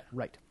 Yeah.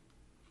 Right.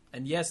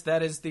 And yes,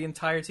 that is the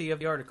entirety of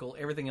the article.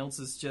 Everything else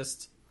is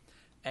just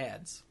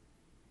ads.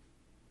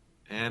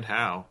 And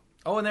how?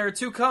 Oh, and there are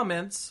two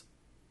comments.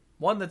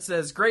 One that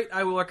says, great,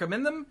 I will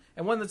recommend them.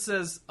 And one that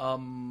says,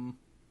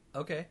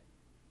 okay.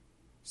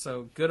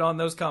 So, good on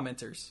those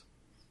commenters.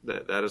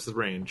 That is the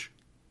range.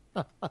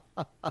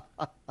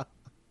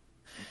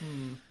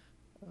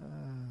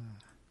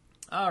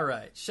 All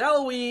right.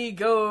 Shall we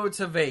go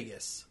to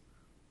Vegas?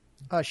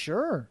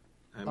 Sure.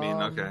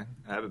 Okay.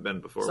 I haven't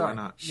been before. Sorry. Why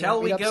not?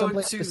 Shall we go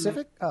to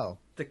specific?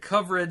 the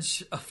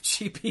coverage of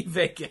GP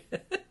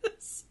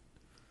Vegas?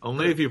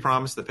 Only if you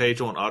promise the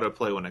page won't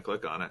autoplay when I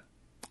click on it.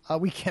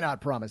 We cannot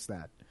promise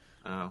that.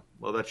 Oh,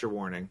 well, that's your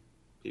warning,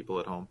 people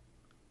at home.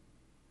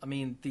 I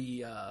mean,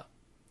 the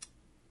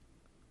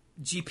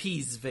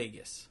GP's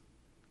Vegas.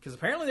 Because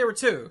apparently there were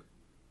two.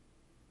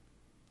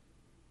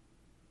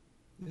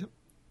 Yep.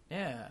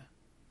 Yeah.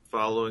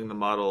 Following the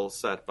model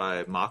set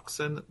by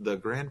Moxon, the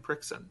Grand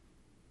Prixon.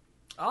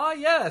 Ah,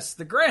 yes,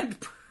 the Grand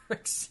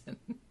Prixon.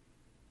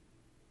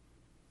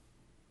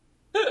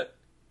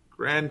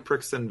 Grand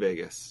Prix in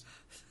Vegas.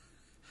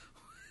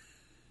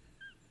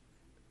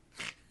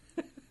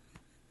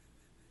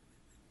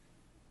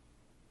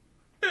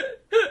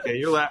 Okay,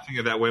 you're laughing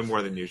at that way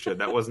more than you should.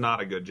 That was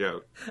not a good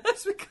joke.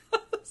 That's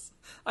because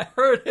I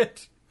heard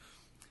it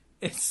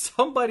in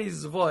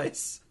somebody's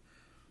voice,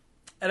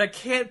 and I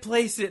can't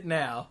place it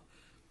now.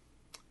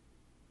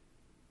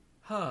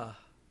 Huh.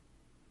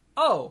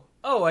 Oh,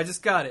 I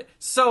just got it.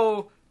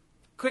 So,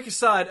 quick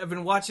aside, I've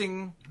been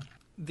watching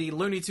the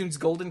Looney Tunes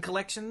Golden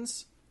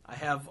Collections. I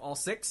have all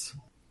 6,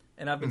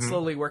 and I've been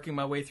slowly working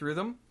my way through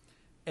them.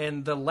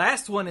 And the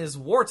last one is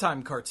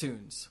wartime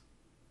cartoons.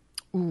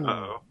 Ooh.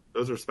 Uh-oh.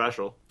 Those are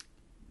special.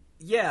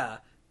 Yeah.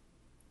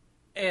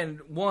 And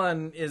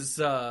one is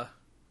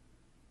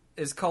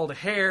called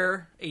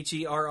Hair,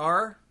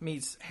 Herr,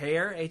 meets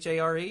Hare,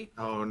 Hare.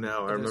 Oh,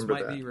 no, I remember This that.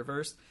 might be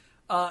reversed.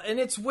 And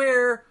it's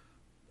where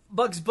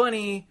Bugs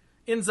Bunny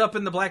ends up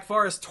in the Black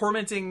Forest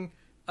tormenting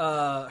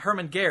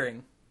Herman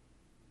Goering.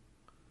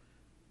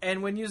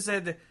 And when you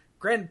said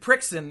Grand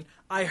Prixen,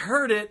 I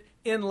heard it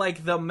in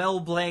like the Mel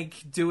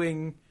Blanc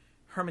doing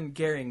Herman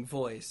Goering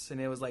voice,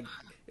 and it was like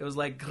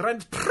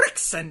Grand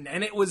Prixen,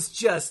 and it was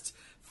just,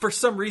 for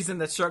some reason,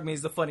 that struck me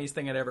as the funniest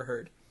thing I'd ever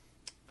heard.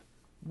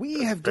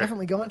 We have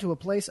definitely gone to a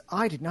place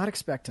I did not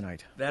expect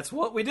tonight. That's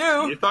what we do.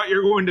 You thought you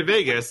were going to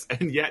Vegas,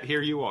 and yet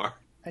here you are.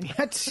 And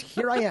yet,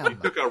 here I am. You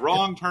took a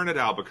wrong turn at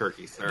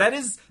Albuquerque, sir.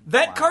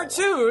 That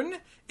cartoon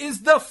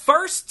is the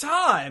first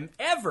time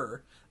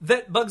ever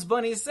that Bugs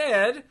Bunny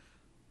said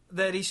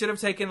that he should have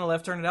taken a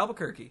left turn at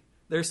Albuquerque.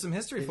 There's some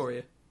history for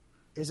you.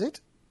 Is it?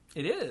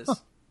 It is. Huh.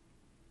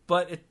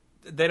 But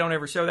they don't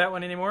ever show that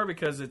one anymore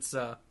because it's...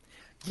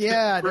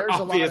 Yeah, there's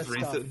a lot of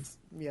reasons. stuff.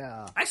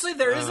 Yeah. Actually,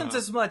 there isn't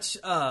as much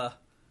of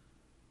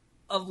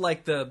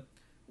like the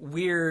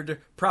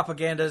weird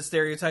propaganda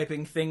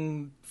stereotyping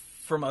thing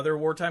from other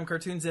wartime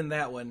cartoons in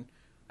that one.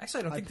 Actually,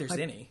 I don't think there's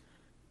any.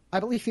 I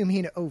believe you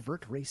mean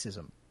overt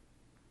racism.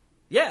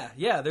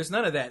 Yeah, there's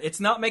none of that. It's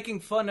not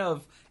making fun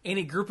of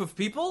any group of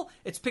people.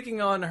 It's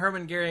picking on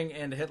Hermann Goering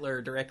and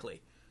Hitler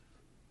directly.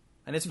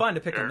 And it's fine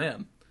to pick on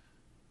them.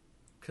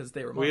 Because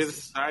they were monsters. We as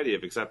a society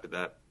have accepted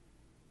that.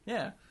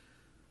 Yeah.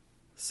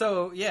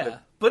 So, yeah.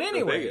 But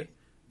anyway,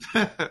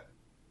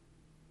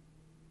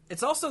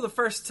 it's also the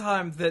first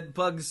time that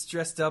Bugs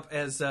dressed up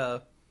as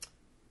the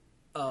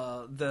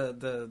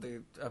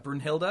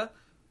Brunhilde.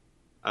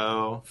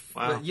 Oh,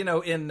 wow. You know,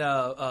 in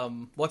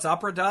What's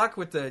Opera Doc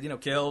with the,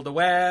 kill the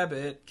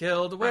wabbit,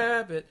 kill the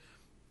wabbit.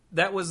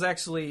 That was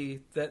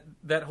actually,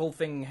 that whole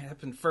thing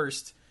happened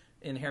first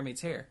in Hair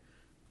Meets Hair.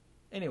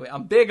 Anyway,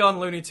 I'm big on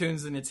Looney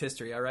Tunes and its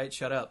history, all right?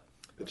 Shut up.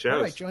 It shows.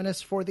 All right, join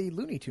us for the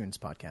Looney Tunes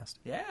podcast.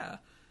 Yeah.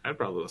 I'd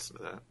probably listen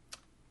to that.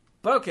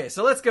 But okay,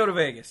 so let's go to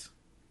Vegas.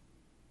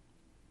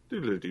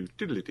 Doodly-doo,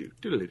 doodly-doo,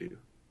 doodly-doo.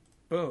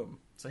 Boom.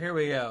 So here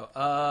we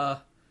go.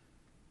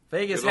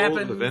 Vegas Good old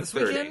happened Event this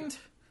 30. weekend.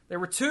 There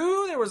were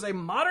 2. There was a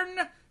modern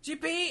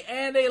GP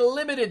and a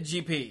limited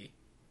GP.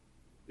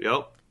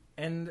 Yep.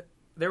 And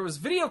there was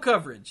video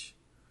coverage.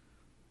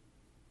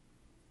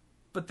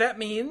 But that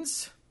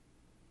means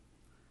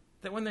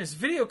that when there's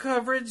video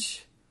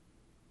coverage,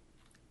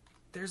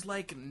 there's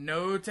like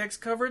no text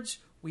coverage.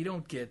 We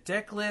don't get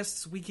deck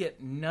lists. We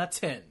get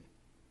nothing.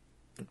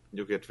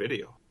 You'll get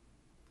video.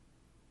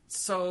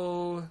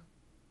 So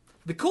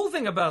the cool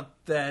thing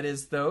about that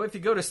is, though, if you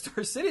go to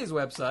Star City's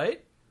website,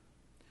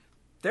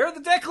 there are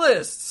the deck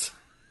lists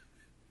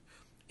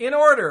in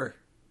order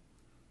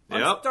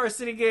on Star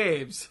City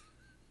Games.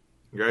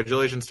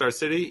 Congratulations, Star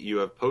City. You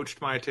have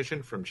poached my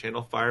attention from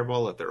Channel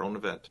Fireball at their own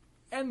event.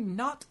 And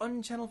not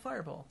on Channel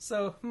Fireball.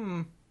 So,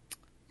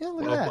 Yeah,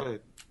 look Well at that. played.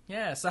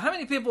 Yeah, so how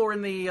many people were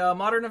in the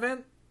modern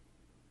event?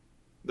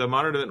 The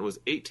modern event was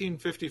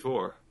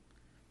 1854.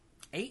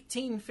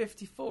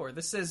 1854.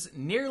 This says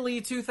nearly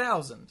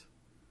 2,000.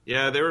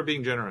 Yeah, they were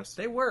being generous.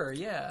 They were,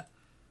 yeah.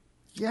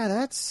 Yeah,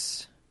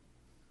 that's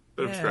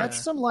Bit of Yeah. stretch.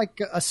 some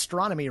like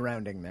astronomy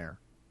rounding there.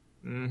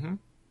 Mm-hmm.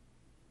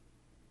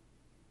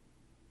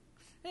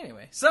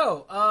 Anyway,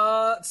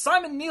 so,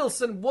 Simon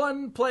Nielsen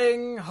won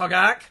playing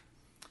Hogak,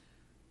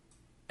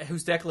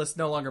 whose deck list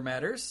no longer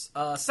matters.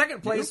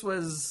 Second place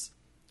was...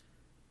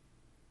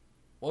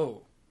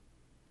 Whoa.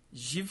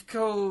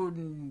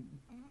 Zhivko...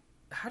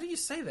 How do you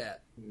say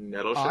that?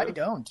 Nettleshow. I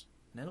don't.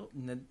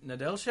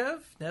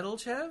 Nedelchev?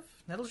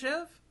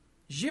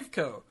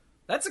 Zhivko.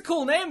 That's a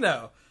cool name,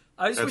 though.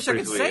 I just wish I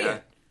could say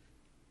it.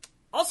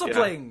 Also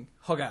playing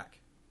Hogak.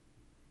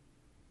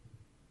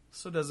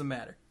 So it doesn't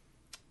matter.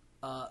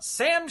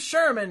 Sam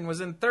Sherman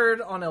was in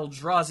third on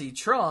Eldrazi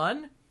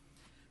Tron.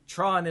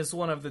 Tron is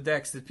one of the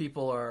decks that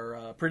people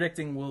are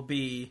predicting will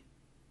be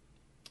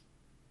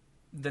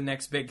the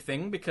next big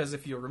thing, because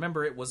if you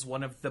remember, it was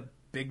one of the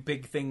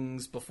big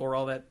things before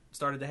all that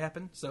started to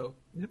happen. So,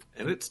 Yep.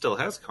 And it still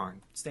has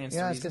Karn. stands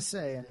Yeah, to I was reason. going to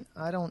say, and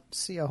I don't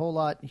see a whole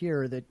lot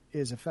here that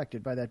is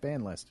affected by that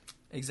ban list.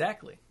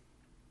 Exactly.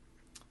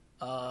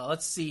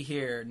 Let's see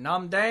here.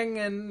 Nam Dang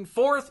in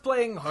fourth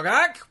playing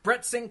Hogak.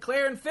 Brett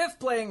Sinclair in fifth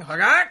playing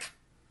Hogak.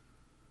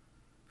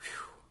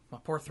 Whew, my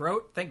poor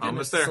throat. Thank goodness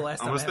Almost this is there. the last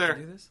time Almost I have there.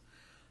 to do this.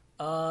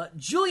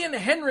 Julian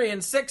Henry in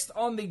 6th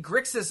on the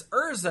Grixis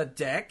Urza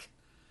deck.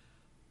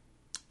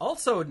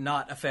 Also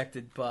not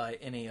affected by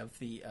any of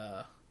the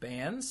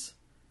bans.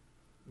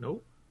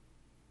 Nope.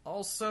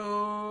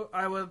 Also,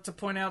 I want to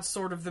point out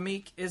Sword of the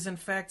Meek is in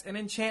fact an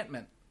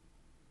enchantment.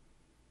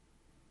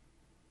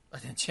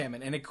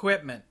 An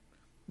equipment.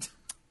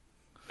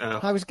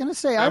 I was going to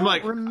say, I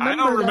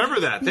don't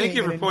remember that. Thank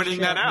you for pointing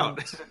that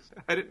out.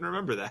 I didn't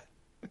remember that.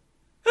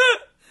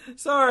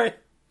 Sorry.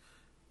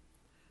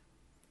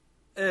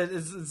 I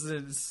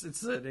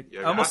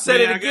almost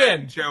said it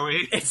again.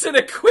 Joey. It's an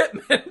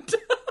equipment.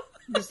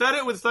 You said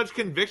it with such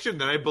conviction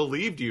that I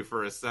believed you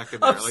for a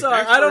second. I'm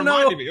sorry. I don't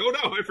know. Me. Oh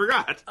no, I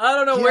forgot. I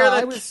don't know where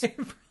that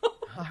came from.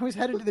 I was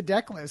headed to the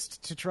deck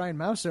list to try and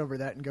mouse over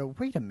that and go,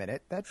 wait a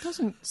minute, that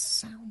doesn't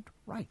sound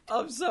right.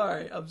 I'm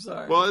sorry.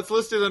 Well, it's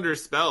listed under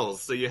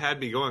spells, so you had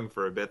me going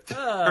for a bit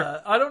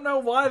there. I don't know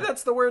why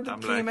that's the word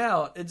that came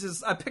out. It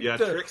just I picked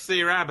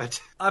Trixie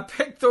Rabbit. I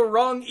picked the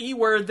wrong E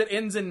word that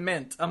ends in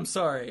ment. I'm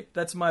sorry.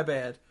 That's my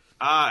bad.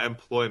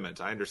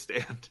 Employment. I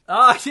understand.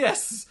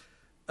 Yes.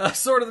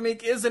 Sword of the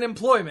Meek is an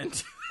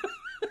employment.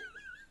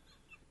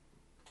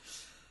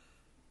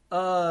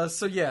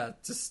 So yeah,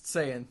 just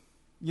saying.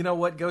 You know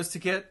what goes to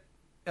get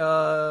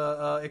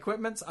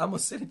equipments? I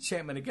almost said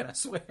enchantment again, I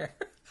swear.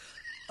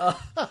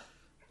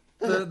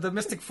 The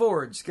Mystic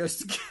Forge goes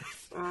to get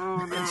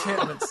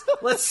enchantments.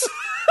 Let's.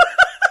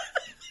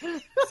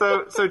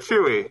 So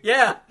Chewy.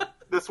 Yeah.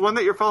 This one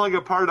that you're falling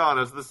apart on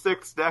is the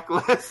 6th deck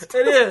list.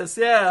 It is,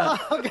 yeah.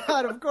 Oh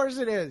God, of course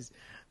it is.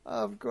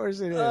 Of course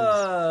it is.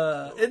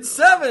 In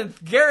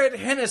 7th, Garrett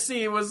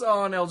Hennessy was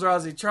on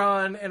Eldrazi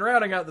Tron, and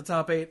rounding out the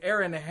top 8,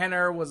 Aaron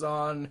Henner was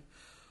on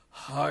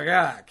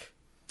Hogak.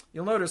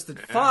 You'll notice that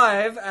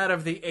 5 out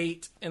of the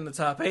 8 in the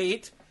top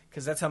 8,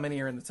 because that's how many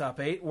are in the top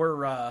 8,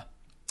 were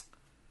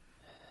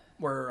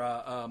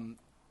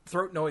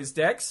throat noise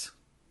decks.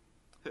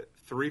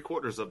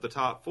 3/4 of the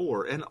top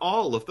 4 in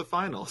all of the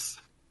finals.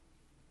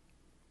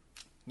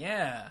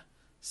 Yeah.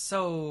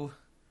 So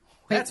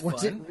was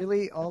fun. it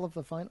really all of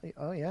the final?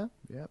 Oh yeah,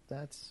 yep.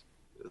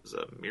 It was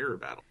a mirror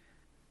battle.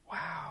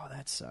 Wow,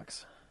 that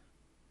sucks.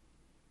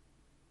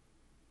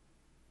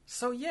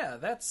 So yeah,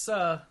 that's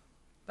the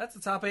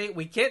top 8.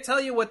 We can't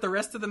tell you what the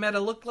rest of the meta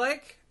looked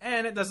like,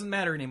 and it doesn't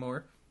matter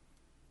anymore.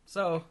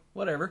 So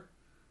whatever.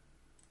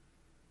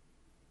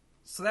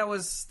 So that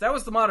was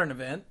the modern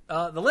event.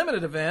 The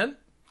limited event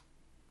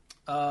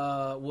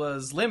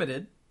was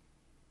limited.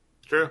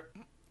 True.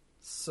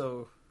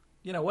 So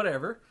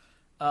whatever.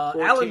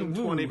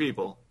 1420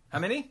 people. How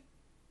many?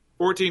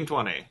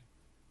 1420.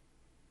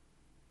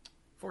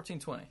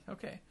 1420.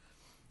 Okay.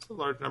 That's a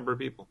large number of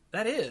people.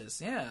 That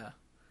is, yeah.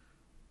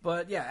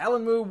 But yeah,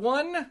 Alan Moo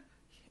won.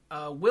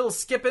 Will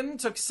Skippin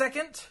took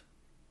 2nd.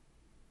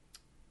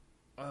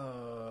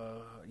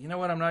 You know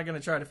what? I'm not going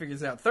to try to figure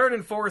this out. 3rd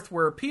and 4th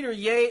were Peter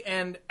Ye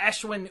and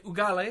Ashwin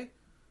Ugale.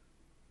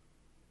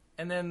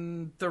 And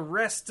then the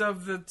rest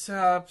of the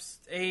top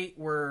 8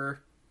 were...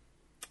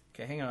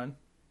 Okay, hang on.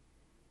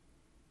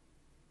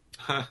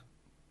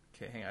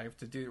 Okay, hang on. I have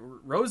to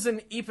do... Rosen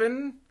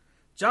Epen,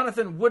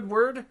 Jonathan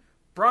Woodward,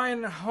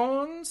 Brian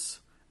Hones,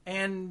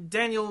 and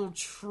Daniel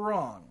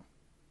Trong.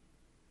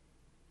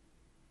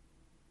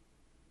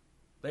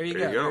 There you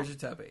go. There's your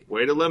top 8.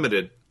 Way to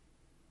limited.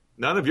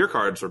 None of your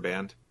cards were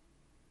banned.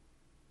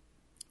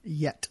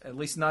 Yet. At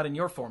least not in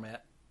your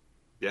format.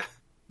 Yeah.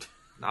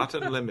 Not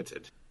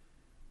unlimited.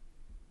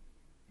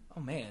 Oh,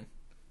 man.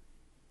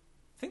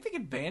 Think they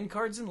could ban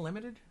cards in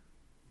limited?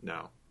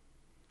 No.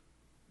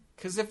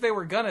 Because if they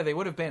were gonna, they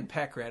would have banned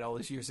Pack Rat all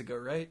those years ago,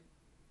 right?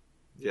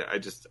 Yeah, I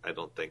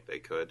don't think they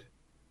could.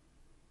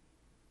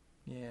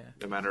 Yeah.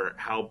 No matter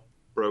how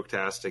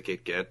broke-tastic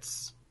it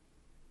gets,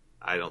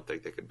 I don't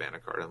think they could ban a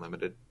card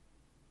unlimited.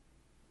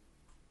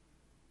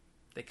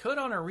 They could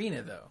on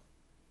Arena, though.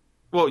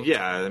 Well,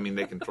 yeah, I mean,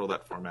 they control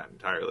that format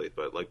entirely,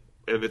 but, like,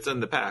 if it's in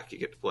the pack, you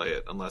get to play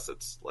it, unless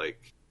it's,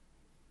 like,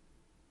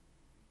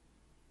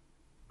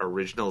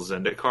 original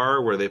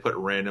Zendikar, where they put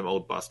random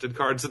old busted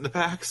cards in the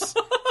packs.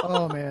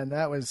 Oh, man,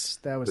 that was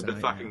With the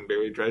fucking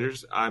buried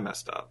treasures. I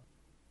messed up.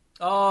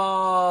 Oh,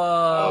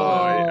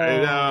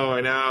 I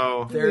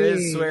know. There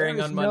is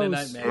swearing on Monday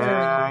Night Magic.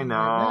 Yeah, I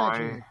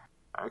know.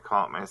 I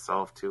caught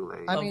myself too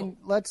late. I mean,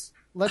 let's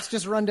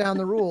just run down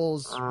the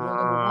rules. Rule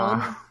number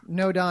 1,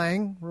 no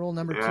dying. Rule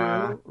number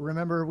 2,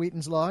 remember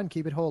Wheaton's Law and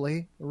keep it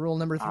holy. Rule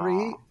number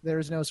 3, there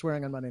is no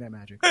swearing on Monday Night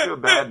Magic. I feel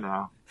bad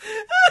now.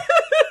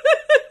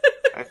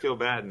 I feel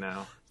bad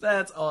now.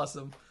 That's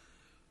awesome.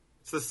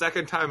 It's the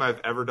second time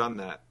I've ever done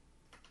that.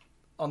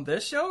 On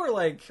this show or,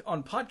 like,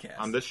 on podcast?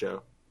 On this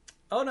show.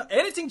 Oh, no.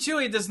 Editing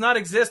Chewy does not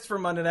exist for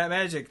Monday Night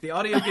Magic. The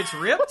audio gets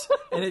ripped,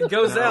 and it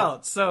goes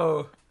out,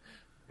 so...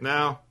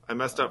 No, I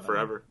messed up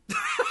forever.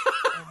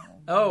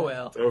 Oh,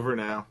 well. It's over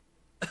now.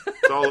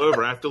 It's all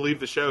over. I have to leave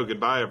the show.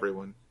 Goodbye,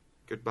 everyone.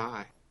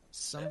 Goodbye.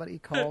 Somebody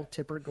call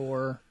Tipper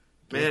Gore.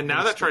 Man,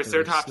 now that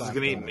Triceratops is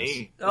going to eat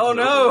me. Oh,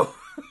 no.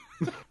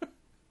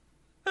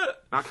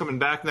 Not coming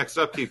back next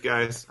upkeep,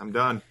 guys. I'm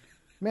done.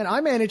 Man,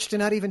 I managed to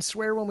not even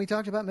swear when we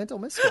talked about Mental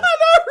Misstep. I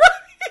know,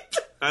 right?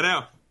 I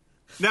know.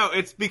 No,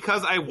 it's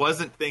because I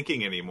wasn't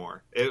thinking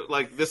anymore.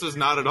 This was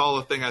not at all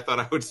a thing I thought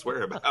I would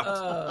swear about.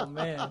 Oh,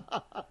 man.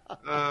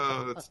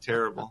 Oh, that's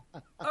terrible.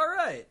 All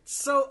right.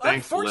 So,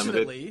 Thanks,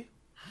 unfortunately, Limited.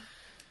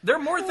 there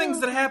are more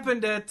things that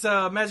happened at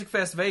Magic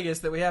Fest Vegas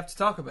that we have to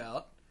talk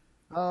about.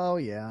 Oh,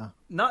 yeah.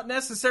 Not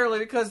necessarily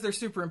because they're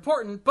super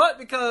important, but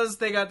because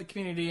they got the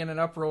community in an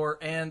uproar,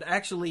 and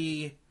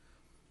actually,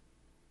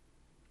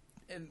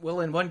 in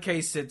one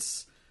case,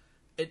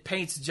 it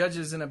paints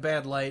judges in a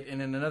bad light,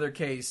 and in another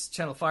case,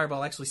 Channel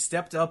Fireball actually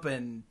stepped up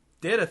and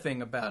did a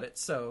thing about it.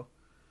 So,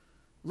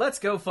 let's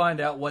go find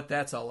out what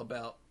that's all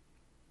about.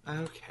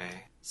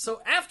 Okay.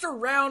 So, after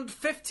round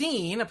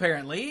 15,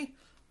 apparently,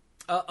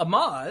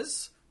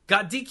 Amaz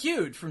got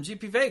DQ'd from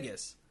GP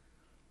Vegas.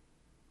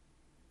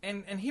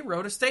 And he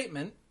wrote a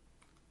statement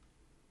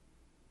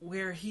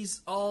where he's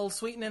all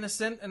sweet and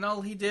innocent, and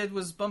all he did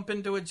was bump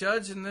into a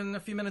judge, and then a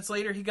few minutes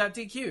later he got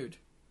DQ'd.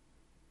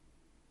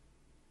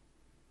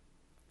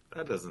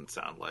 That doesn't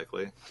sound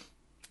likely.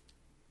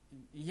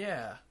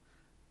 Yeah.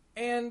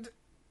 And,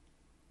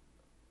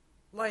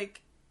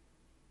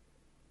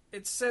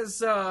 it says,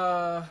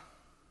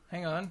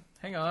 hang on.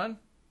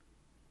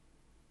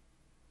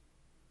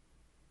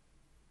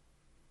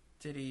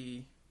 Did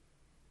he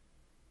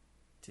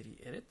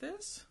edit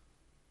this?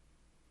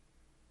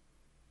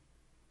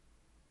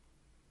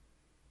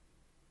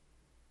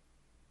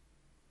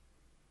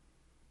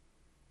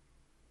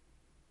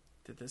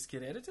 Did this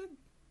get edited?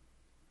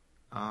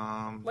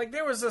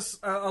 There was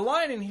a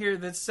line in here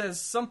that says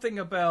something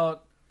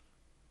about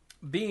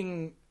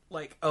being,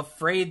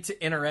 afraid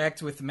to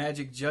interact with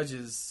Magic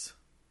judges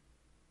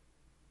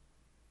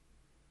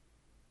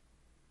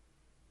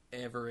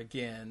ever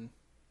again.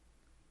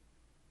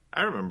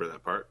 I remember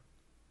that part.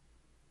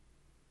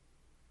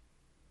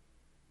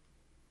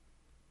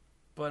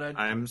 But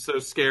I'm so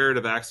scared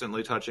of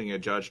accidentally touching a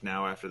judge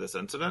now after this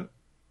incident.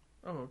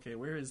 Oh, okay.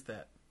 Where is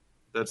that?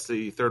 That's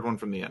the third one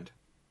from the end.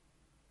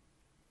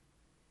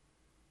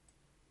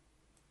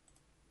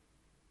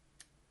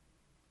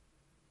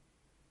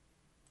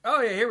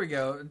 Oh, yeah, here we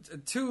go.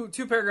 Two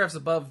paragraphs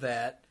above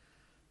that.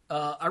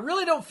 I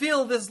really don't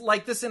feel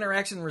this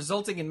interaction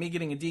resulting in me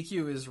getting a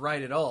DQ is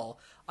right at all.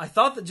 I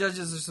thought the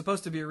judges are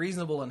supposed to be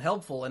reasonable and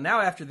helpful, and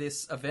now after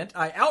this event,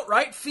 I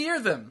outright fear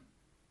them.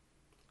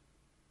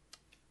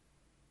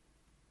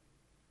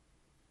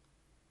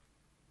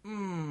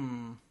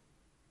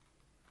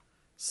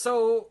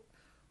 So,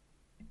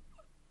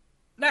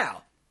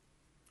 now,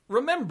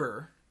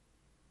 remember,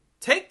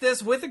 take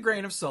this with a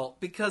grain of salt,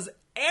 because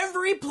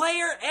every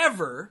player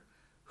ever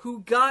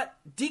who got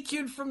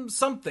DQ'd from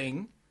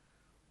something,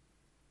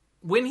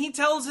 when he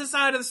tells his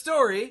side of the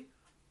story,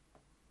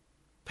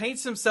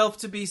 paints himself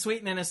to be sweet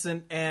and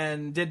innocent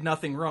and did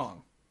nothing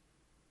wrong.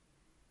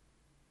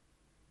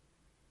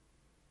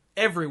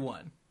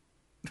 Everyone.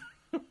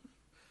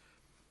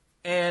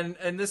 And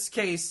in this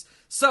case,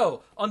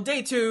 so on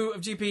day 2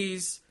 of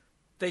GPs,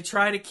 they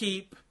try to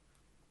keep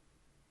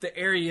the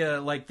area,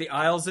 the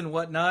aisles and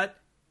whatnot,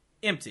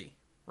 empty.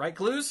 Right,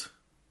 Clues?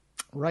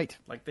 Right.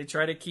 They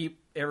try to keep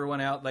everyone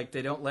out.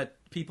 They don't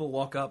let people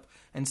walk up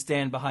and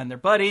stand behind their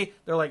buddy.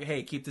 They're like,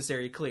 hey, keep this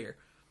area clear.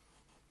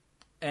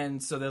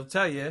 And so they'll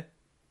tell you,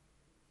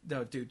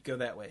 no, dude, go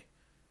that way.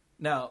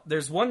 Now,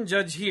 there's one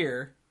judge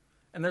here,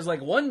 and there's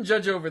one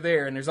judge over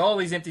there, and there's all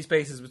these empty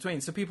spaces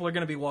between. So people are going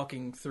to be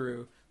walking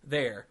through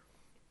there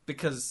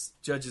because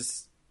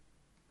judges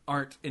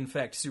aren't, in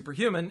fact,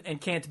 superhuman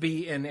and can't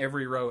be in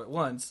every row at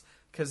once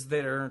because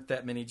there aren't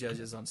that many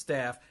judges on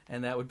staff,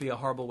 and that would be a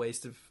horrible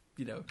waste of,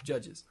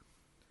 judges.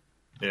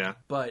 Yeah.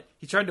 But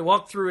he tried to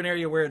walk through an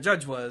area where a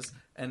judge was,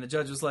 and the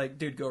judge was like,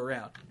 dude, go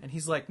around. And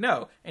he's like,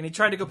 no. And he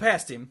tried to go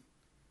past him,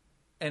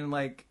 and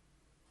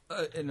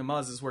in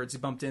Amaz's words, he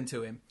bumped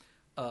into him.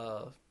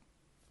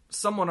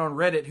 Someone on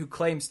Reddit who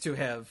claims to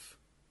have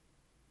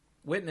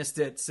witnessed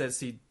it says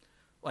he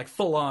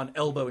full on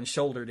elbow and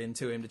shouldered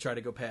into him to try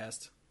to go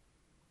past.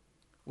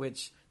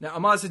 Which, now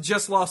Amaz had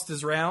just lost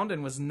his round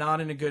and was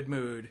not in a good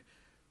mood.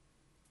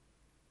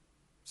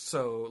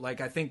 So,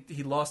 I think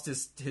he lost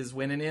his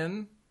winning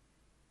in.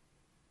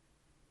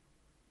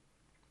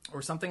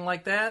 Or something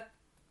like that.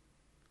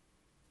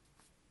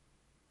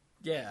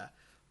 Yeah.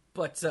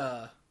 But,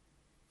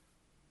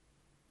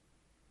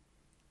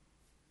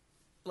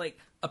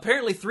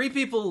 apparently 3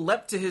 people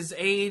leapt to his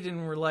aid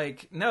and were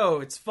like,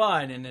 no, it's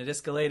fine. And it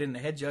escalated and the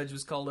head judge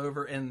was called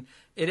over and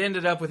it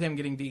ended up with him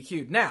getting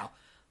DQ'd. Now,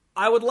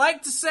 I would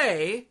like to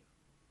say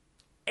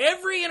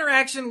every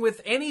interaction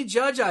with any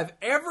judge I've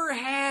ever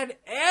had,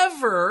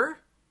 ever,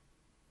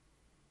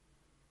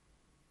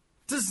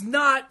 does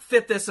not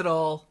fit this at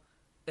all,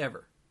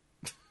 ever.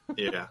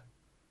 Yeah.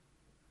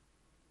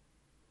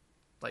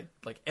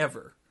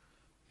 Ever.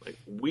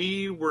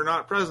 We were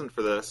not present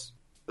for this.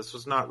 This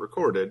was not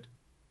recorded.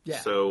 Yeah.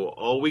 So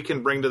all we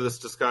can bring to this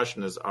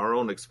discussion is our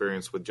own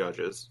experience with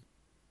judges.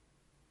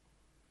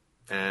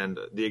 And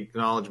the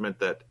acknowledgement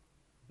that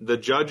the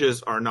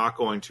judges are not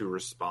going to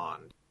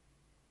respond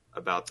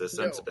about this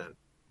incident.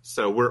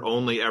 So we're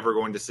only ever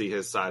going to see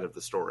his side of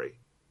the story,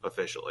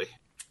 officially.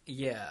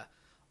 Yeah.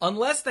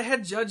 Unless the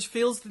head judge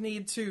feels the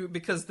need to,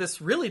 because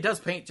this really does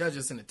paint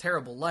judges in a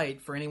terrible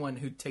light for anyone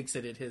who takes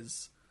it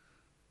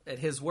at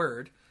his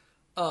word.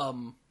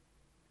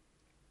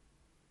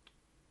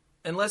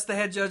 Unless the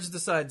head judge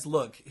decides,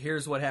 look,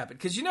 here's what happened.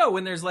 Because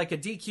when there's like a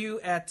DQ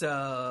at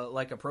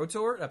like a Pro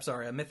Tour,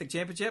 a Mythic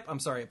Championship,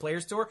 a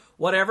Players Tour,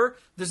 whatever,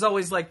 there's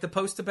always like the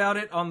post about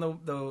it on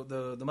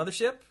the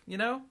mothership,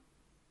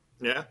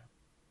 Yeah.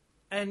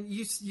 And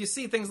you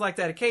see things like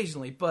that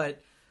occasionally,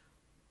 but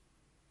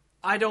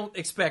I don't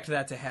expect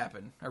that to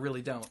happen. I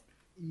really don't.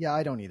 Yeah,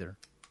 I don't either.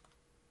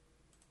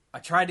 I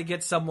tried to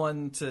get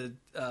someone to,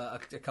 a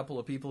couple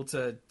of people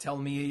to tell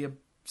me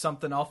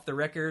something off the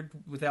record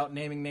without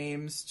naming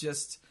names,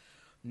 just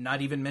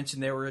not even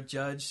mention they were a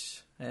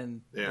judge,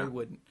 and they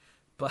wouldn't.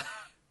 But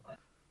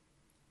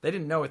they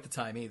didn't know at the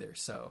time either,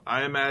 so.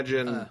 I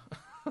imagine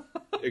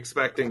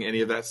expecting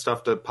any of that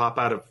stuff to pop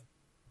out of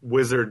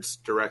Wizards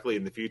directly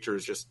in the future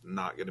is just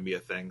not going to be a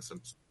thing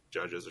since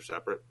judges are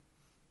separate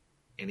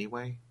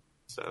anyway.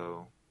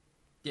 So.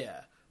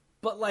 Yeah.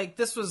 But, like,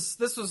 this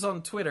was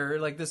on Twitter.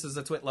 Like, this is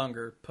a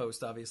Twitlonger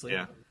post, obviously.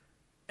 Yeah.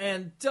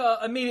 And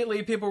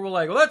immediately people were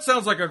like, well, that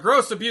sounds like a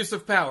gross abuse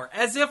of power.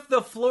 As if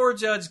the floor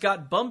judge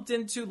got bumped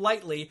into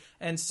lightly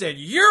and said,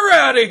 you're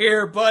out of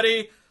here,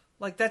 buddy.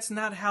 Like, that's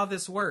not how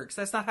this works.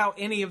 That's not how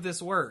any of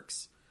this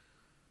works.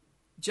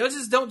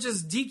 Judges don't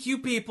just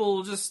DQ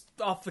people just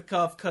off the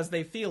cuff because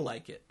they feel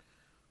like it.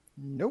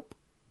 Nope.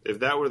 If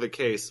that were the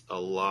case, a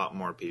lot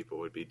more people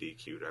would be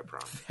DQ'd, I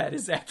promise. That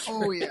is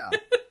accurate. Oh, yeah.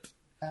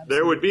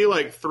 There would be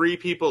like 3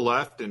 people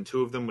left, and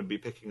 2 of them would be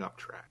picking up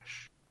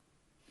trash.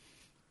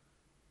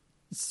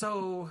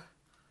 So,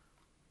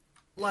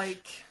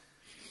 like...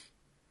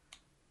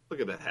 Look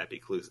at that happy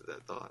clues to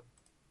that thought.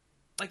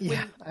 Like yeah,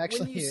 when,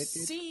 actually, when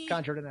it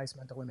conjured a nice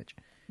mental image.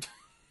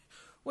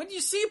 When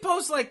you see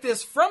posts like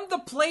this from the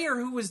player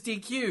who was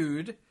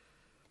DQ'd,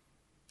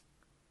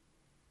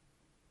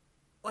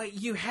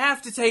 like, you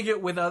have to take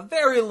it with a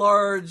very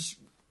large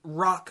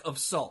rock of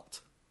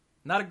salt.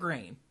 Not a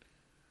grain.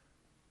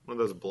 One of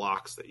those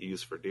blocks that you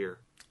use for deer.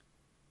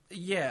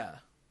 Yeah.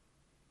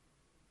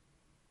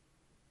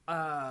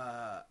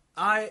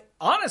 I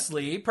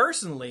honestly,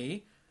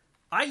 personally,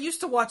 I used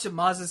to watch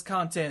Amaz's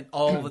content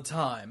all the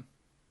time.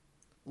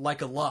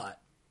 Like a lot.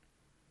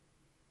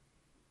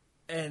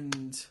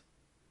 And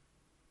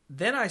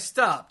then I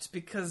stopped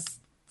because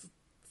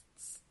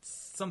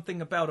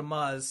something about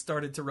Amaz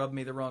started to rub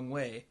me the wrong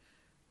way.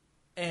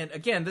 And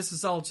again, this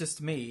is all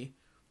just me,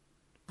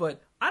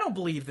 but I don't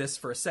believe this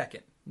for a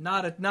second.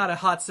 Not a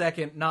hot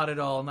second, not at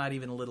all, not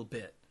even a little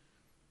bit.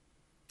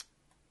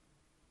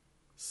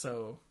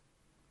 So,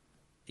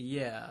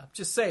 yeah,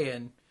 just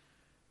saying,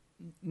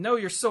 know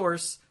your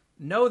source.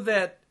 Know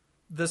that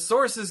the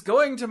source is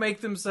going to make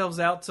themselves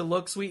out to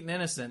look sweet and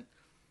innocent.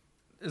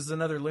 There's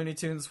another Looney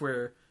Tunes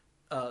where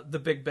the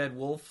Big Bad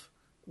Wolf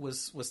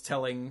was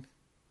telling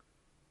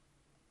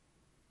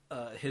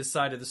his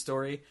side of the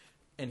story,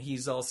 and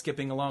he's all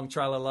skipping along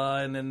tra-la-la,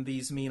 and then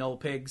these mean old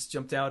pigs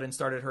jumped out and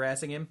started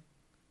harassing him.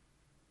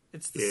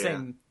 It's the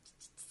same,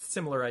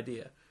 similar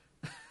idea.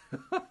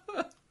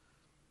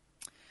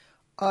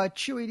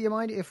 Chewy, do you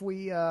mind if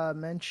we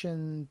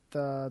mention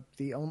the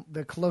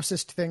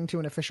closest thing to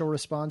an official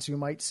response you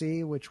might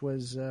see, which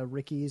was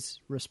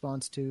Ricky's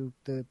response to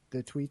the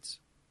tweets?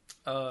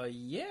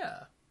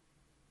 Yeah.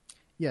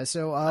 Yeah,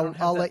 so I don't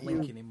have I'll that let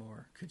link you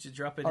anymore. Could you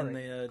drop it All in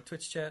right. the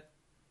Twitch chat?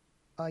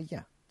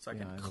 Yeah. So I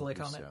can click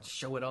on it,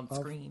 show it on the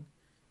screen.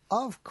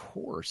 Of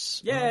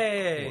course.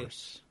 Yay! Of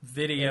course.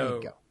 Video. There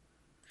you go.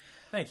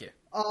 Thank you.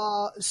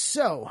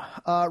 So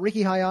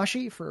Ricky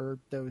Hayashi, for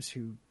those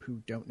who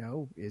don't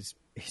know, is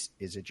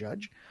a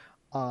judge,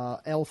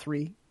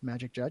 L3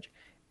 Magic judge,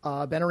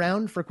 been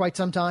around for quite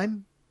some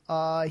time.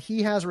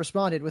 He has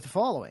responded with the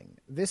following: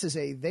 "This is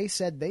a they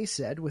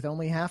said with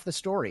only half the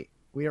story.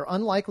 We are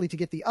unlikely to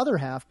get the other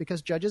half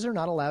because judges are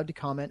not allowed to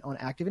comment on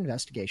active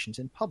investigations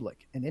in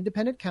public. An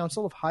independent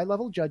council of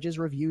high-level judges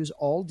reviews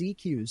all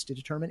DQs to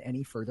determine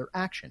any further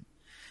action.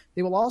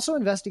 They will also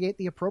investigate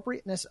the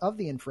appropriateness of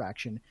the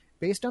infraction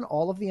based on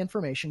all of the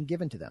information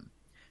given to them.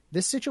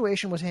 This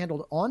situation was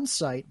handled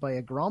on-site by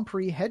a Grand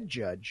Prix head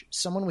judge,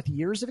 someone with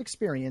years of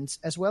experience,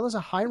 as well as a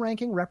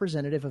high-ranking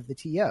representative of the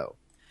TO.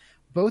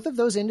 Both of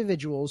those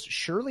individuals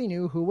surely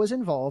knew who was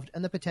involved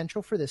and the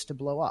potential for this to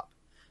blow up.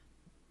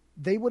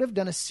 They would have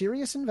done a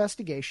serious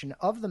investigation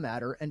of the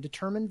matter and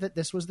determined that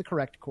this was the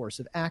correct course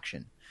of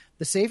action.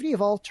 The safety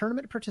of all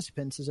tournament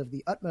participants is of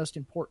the utmost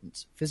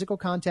importance. Physical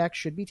contact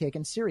should be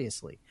taken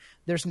seriously.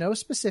 There's no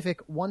specific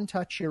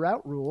one-touch you're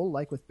out rule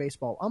like with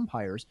baseball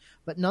umpires,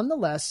 but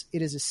nonetheless,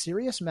 it is a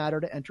serious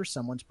matter to enter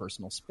someone's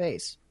personal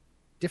space.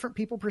 Different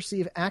people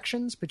perceive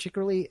actions,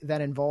 particularly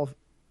that involving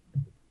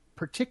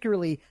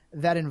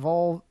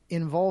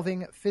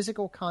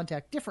physical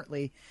contact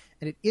differently,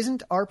 and it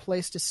isn't our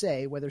place to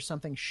say whether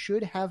something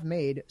should have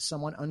made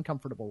someone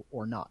uncomfortable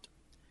or not."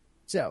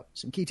 So,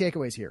 some key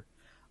takeaways here.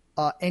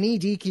 Any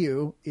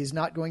DQ is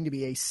not going to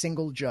be a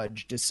single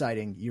judge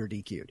deciding you're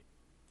DQ'd.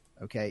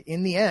 Okay,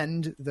 in the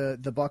end,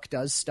 the buck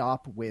does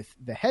stop with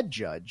the head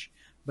judge,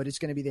 but it's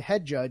going to be the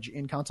head judge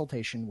in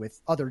consultation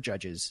with other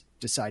judges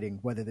deciding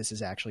whether this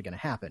is actually going to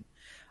happen.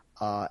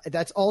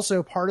 That's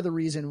also part of the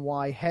reason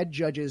why head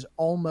judges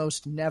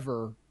almost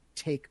never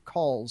take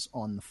calls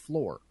on the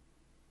floor.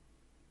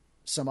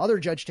 Some other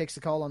judge takes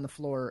the call on the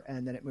floor,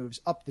 and then it moves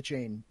up the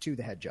chain to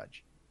the head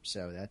judge.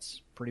 So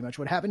that's pretty much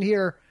what happened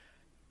here.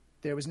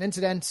 There was an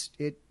incident.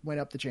 It went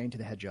up the chain to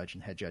the head judge,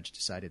 and the head judge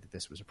decided that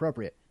this was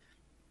appropriate.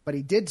 But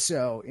he did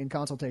so in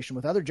consultation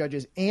with other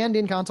judges and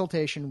in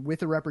consultation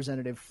with a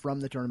representative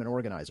from the tournament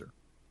organizer.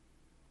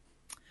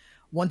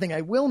 One thing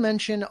I will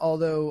mention,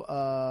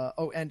 although,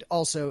 and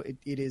also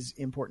it is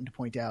important to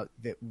point out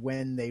that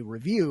when they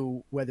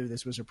review whether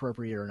this was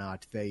appropriate or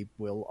not, they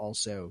will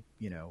also,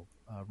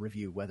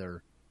 review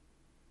whether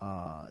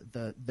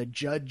the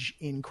judge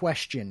in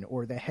question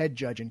or the head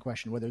judge in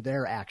question, whether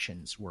their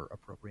actions were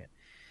appropriate.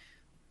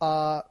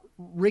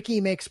 Ricky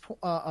makes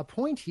a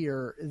point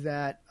here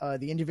that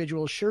the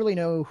individuals surely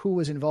know who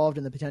was involved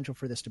in the potential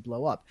for this to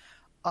blow up.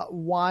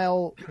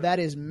 While that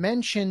is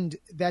mentioned,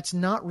 that's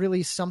not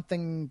really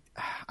something.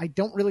 I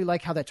don't really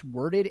like how that's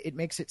worded. It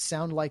makes it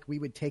sound like we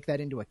would take that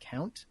into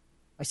account.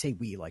 I say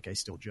we, like I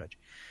still judge.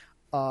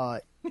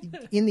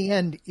 In the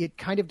end, it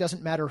kind of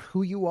doesn't matter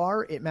who you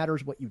are. It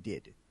matters what you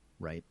did,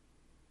 right?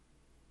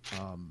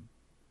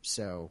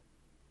 So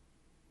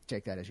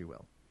take that as you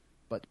will.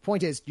 But the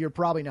point is, you're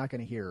probably not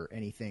going to hear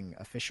anything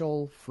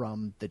official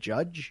from the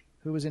judge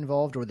who was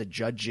involved or the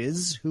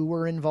judges who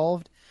were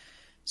involved.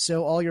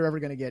 So all you're ever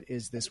going to get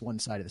is this one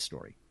side of the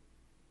story.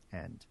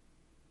 And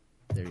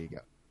there you go.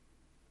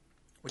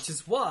 Which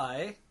is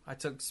why I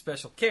took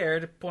special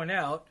care to point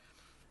out,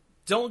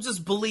 don't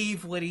just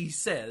believe what he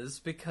says,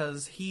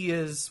 because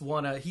he's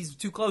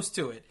too close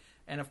to it.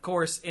 And of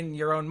course, in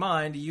your own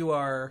mind, you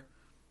are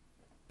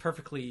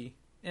perfectly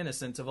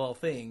innocent of all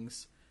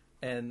things.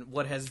 And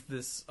what has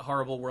this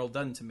horrible world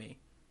done to me?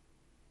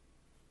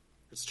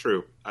 It's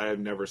true. I have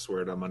never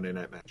sweared on Monday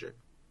Night Magic.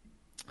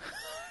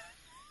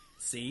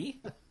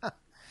 See?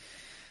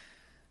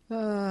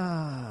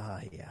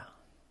 Yeah.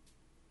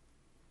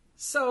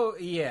 So,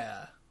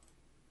 yeah.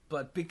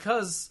 But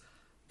because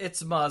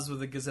it's Maz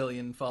with a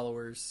gazillion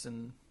followers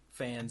and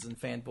fans and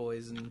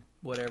fanboys and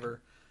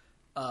whatever,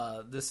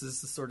 this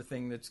is the sort of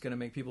thing that's going to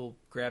make people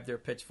grab their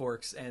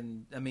pitchforks.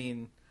 And, I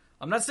mean,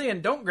 I'm not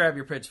saying don't grab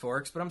your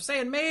pitchforks, but I'm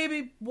saying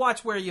maybe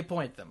watch where you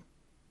point them.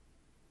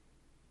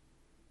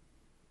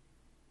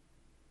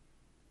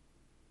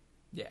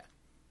 Yeah.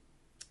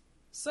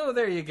 So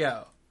there you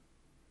go.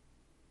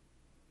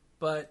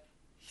 But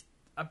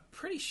I'm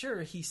pretty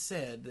sure he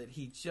said that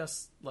he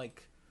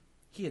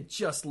had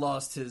just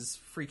lost his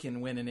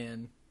freaking winning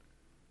in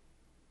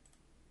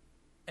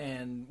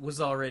and was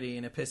already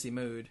in a pissy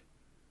mood.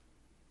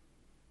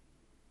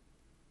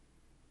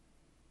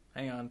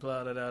 Hang on,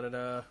 blah da da da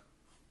da.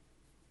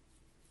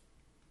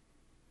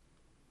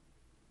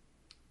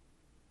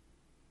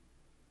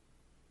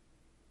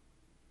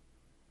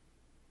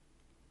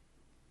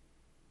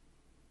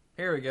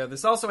 Here we go.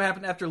 This also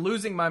happened after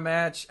losing my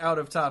match out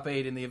of top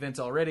 8 in the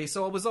event already,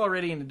 so I was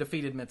already in a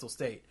defeated mental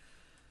state.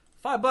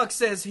 $5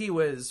 says he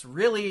was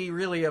really,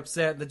 really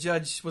upset. The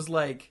judge was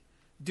like,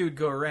 dude,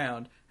 go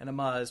around. And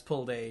Amaz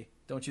pulled a,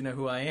 don't you know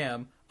who I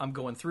am? I'm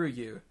going through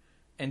you.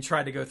 And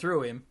tried to go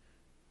through him.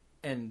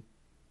 And,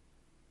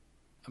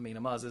 I mean,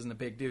 Amaz isn't a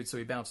big dude, so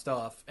he bounced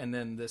off. And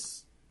then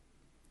this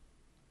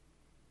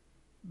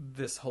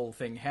whole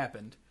thing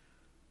happened.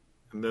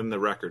 And then the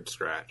record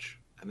scratch.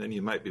 And then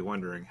you might be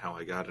wondering how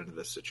I got into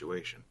this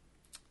situation.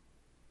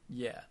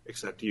 Yeah.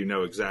 Except you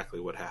know exactly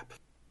what happened.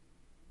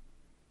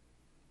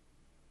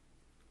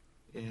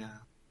 Yeah.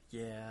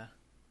 Yeah.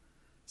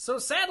 So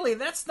sadly,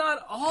 that's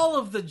not all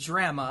of the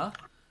drama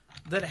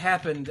that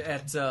happened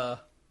at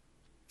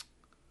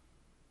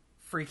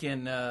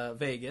freaking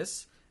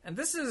Vegas. And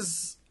this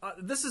is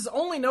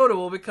only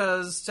notable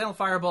because Channel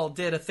Fireball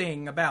did a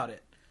thing about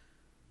it.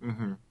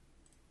 Mm-hmm.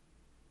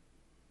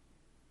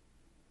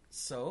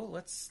 So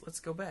let's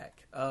go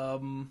back.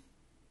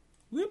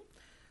 Whoop.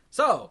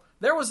 So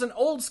there was an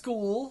old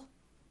school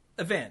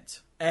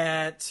event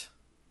at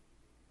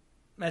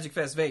Magic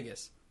Fest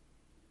Vegas.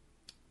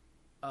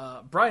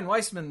 Brian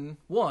Weissman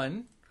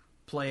won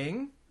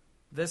playing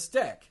this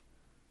deck.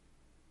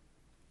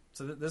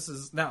 So this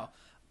is now,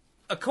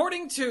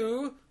 according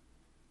to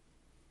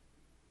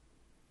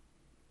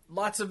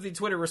lots of the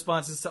Twitter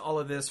responses to all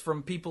of this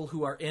from people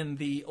who are in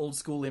the old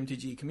school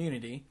MTG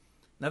community.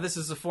 Now, this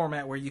is a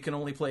format where you can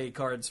only play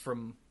cards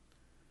from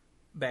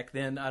back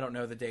then. I don't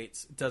know the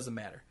dates. It doesn't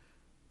matter.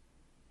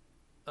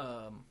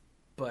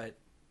 But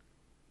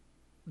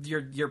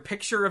your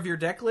picture of your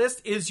deck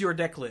list is your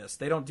deck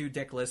list. They don't do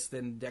deck lists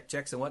and deck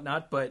checks and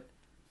whatnot, but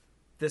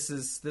this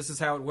is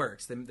how it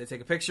works. They take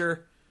a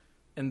picture,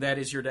 and that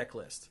is your deck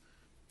list.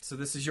 So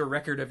this is your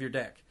record of your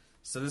deck.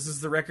 So this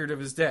is the record of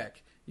his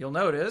deck. You'll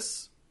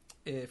notice,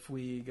 if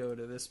we go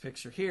to this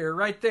picture here,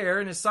 right there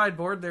in his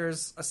sideboard,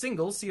 there's a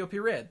single COP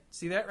red.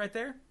 See that right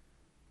there?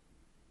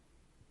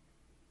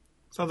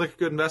 Sounds like a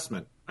good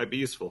investment. Might be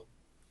useful.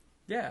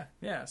 Yeah.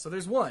 So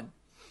there's one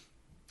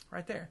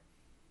right there.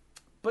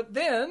 But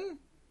then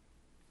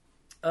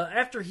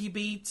After he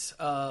beat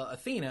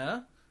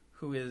Athena,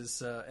 who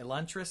is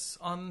Elantris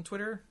on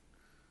Twitter,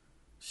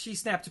 she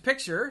snapped a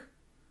picture,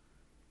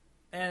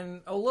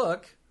 and oh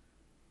look,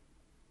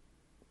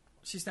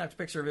 she snapped a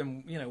picture of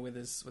him, with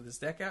his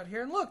deck out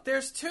here, and look,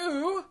 there's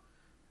 2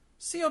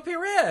 COP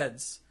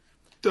Reds.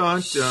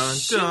 Dun, dun,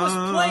 she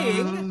was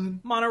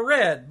playing mono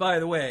red, by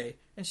the way,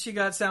 and she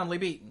got soundly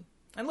beaten.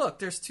 And look,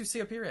 there's 2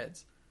 COP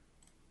Reds.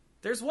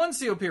 There's 1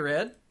 COP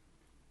Red.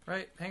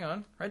 Right, hang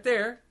on. Right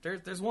there.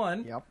 There's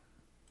 1. Yep.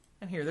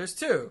 And here there's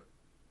 2.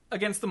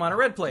 Against the mono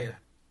red player.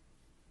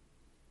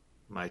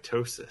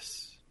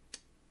 Mitosis.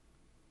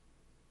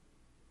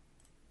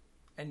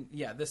 And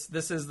yeah, this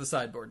is the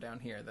sideboard down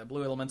here. The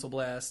blue elemental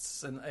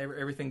blasts and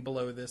everything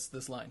below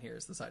this line here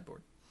is the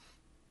sideboard.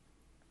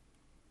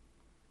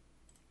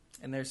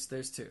 And there's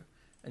 2.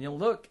 And you'll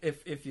look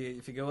if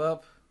you go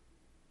up,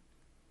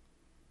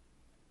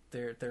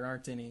 there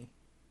aren't any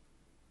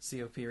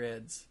COP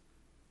Reds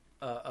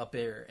up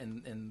there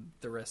in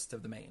the rest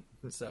of the main.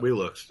 So we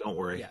looked, don't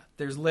worry. Yeah,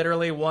 there's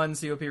literally 1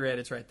 COP Red,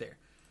 it's right there.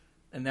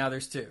 And now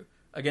there's 2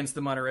 against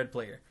the mono red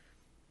player.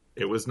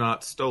 It was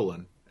not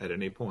stolen at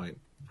any point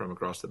from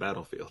across the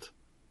battlefield.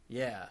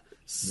 Yeah.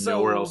 So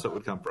nowhere else it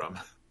would come from.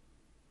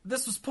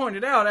 This was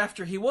pointed out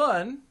after he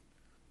won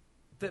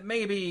that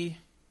maybe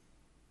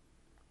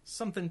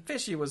something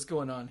fishy was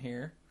going on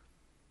here.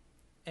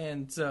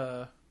 And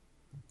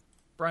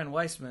Brian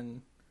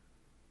Weissman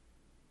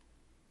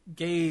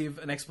gave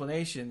an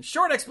explanation.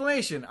 Short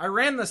explanation. I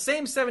ran the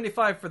same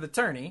 75 for the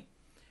tourney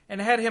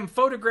and had him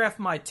photograph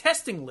my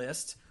testing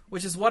list,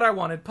 which is what I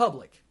wanted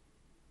public.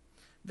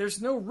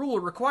 There's no rule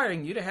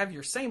requiring you to have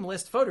your same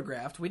list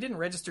photographed. We didn't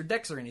register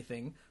decks or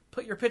anything.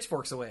 Put your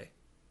pitchforks away.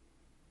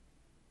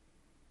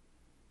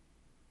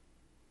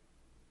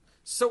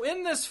 So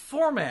in this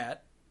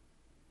format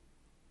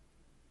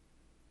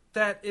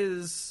that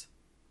is...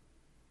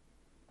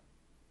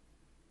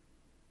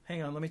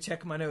 Hang on, let me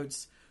check my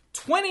notes.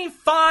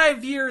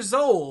 25 years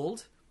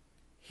old,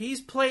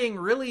 he's playing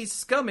really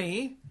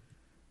scummy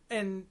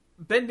and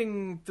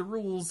bending the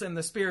rules and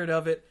the spirit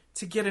of it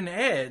to get an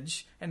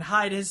edge and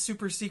hide his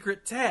super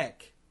secret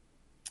tech.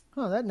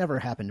 Oh, that never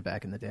happened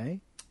back in the day.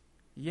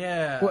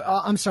 Yeah.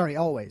 Well, I'm sorry,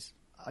 always.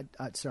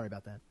 Sorry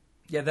about that.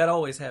 Yeah, that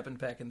always happened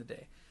back in the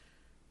day.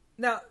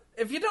 Now,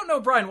 if you don't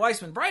know Brian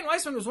Weissman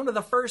was one of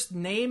the first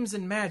names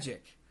in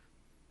Magic.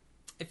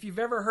 If you've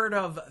ever heard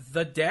of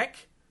The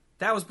Deck,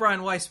 that was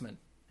Brian Weissman.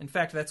 In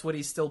fact, that's what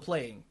he's still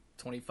playing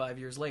 25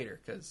 years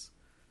later, because,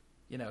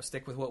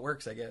 stick with what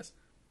works, I guess.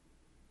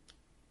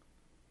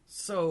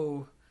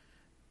 So,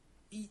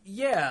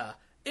 yeah,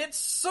 it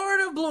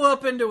sort of blew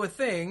up into a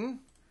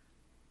thing,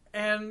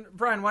 and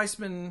Brian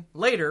Weissman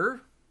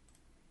later,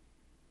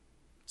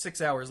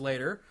 6 hours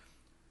later,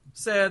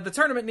 said, the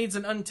tournament needs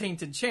an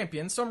untainted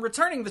champion, so I'm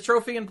returning the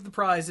trophy and the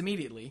prize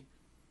immediately.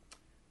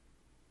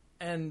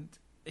 And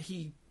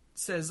he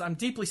says, I'm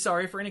deeply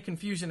sorry for any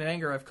confusion and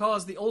anger I've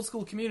caused. The old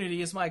school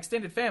community is my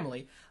extended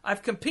family.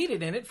 I've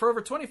competed in it for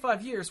over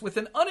 25 years with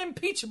an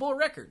unimpeachable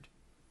record.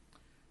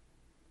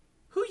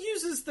 Who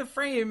uses the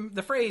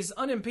phrase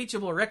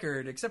unimpeachable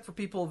record except for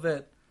people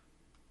that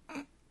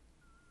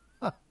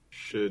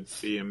should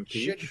be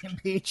impeached? Should be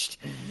impeached.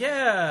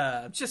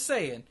 Yeah, just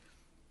saying.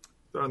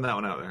 Throwing that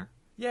one out there.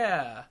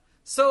 Yeah.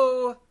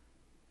 So,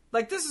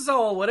 this is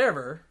all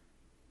whatever.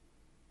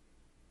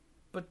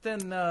 But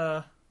then,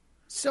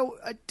 So,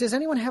 does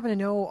anyone happen to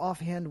know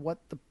offhand what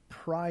the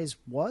prize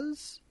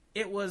was?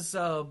 It was,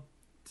 I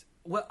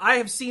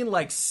have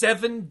seen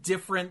 7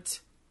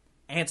 different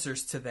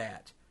answers to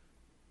that.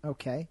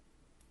 Okay.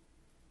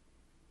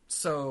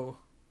 So,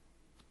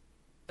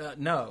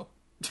 no.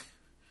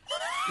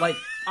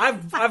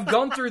 I've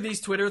gone through these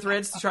Twitter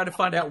threads to try to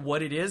find out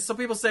what it is. Some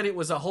people said it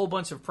was a whole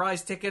bunch of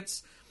prize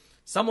tickets.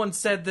 Someone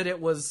said that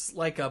it was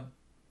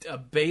a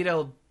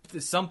beta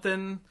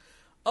something.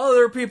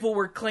 Other people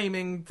were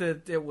claiming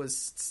that it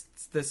was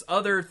this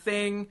other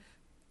thing.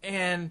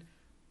 And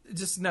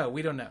just, no,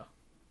 we don't know.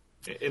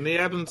 In the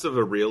absence of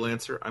a real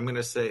answer, I'm going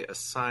to say a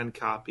signed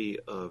copy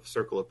of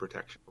Circle of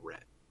Protection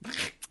Red.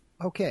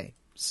 Okay,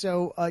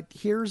 so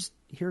here's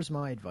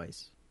my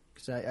advice,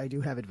 because I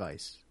do have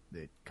advice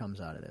that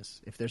comes out of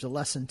this. If there's a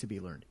lesson to be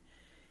learned.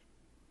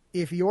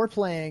 If you're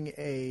playing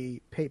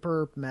a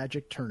paper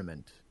Magic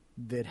tournament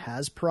that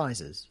has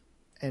prizes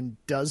and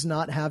does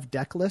not have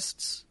deck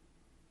lists,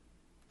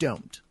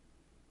 don't.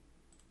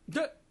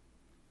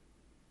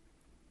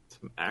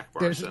 Some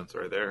Akbar sense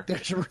right there.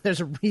 There's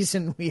a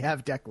reason we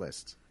have deck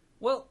lists.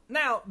 Well,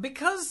 now,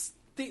 because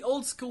the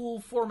old school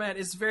format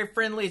is very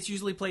friendly, it's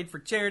usually played for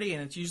charity,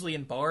 and it's usually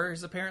in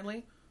bars,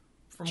 apparently,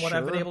 from what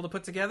I've been able to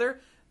put together.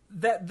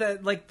 That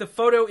the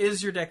photo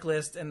is your deck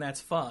list, and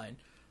that's fine.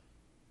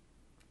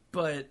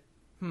 But,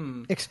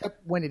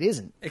 Except when it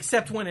isn't.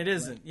 Except when it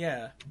isn't,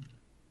 yeah.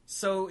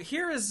 So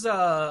here is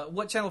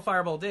what Channel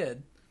Fireball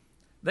did.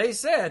 They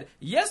said,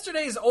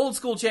 yesterday's old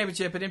school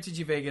championship at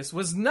MTG Vegas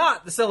was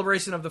not the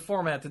celebration of the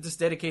format that this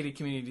dedicated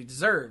community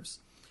deserves.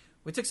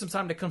 We took some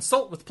time to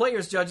consult with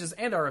players, judges,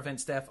 and our event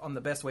staff on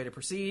the best way to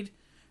proceed.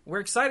 we're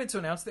excited to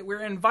announce that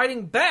we're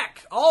inviting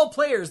back all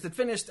players that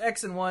finished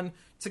X and 1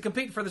 to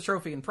compete for the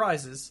trophy and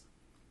prizes.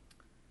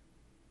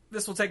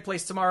 This will take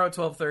place tomorrow at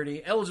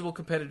 12:30. Eligible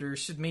competitors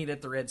should meet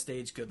at the red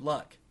stage. Good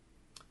luck.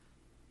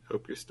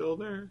 Hope you're still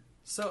there.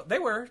 So they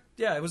were.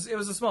 Yeah, it was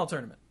a small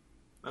tournament.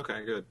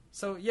 Okay, good.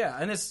 So yeah,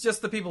 and it's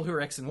just the people who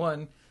are X and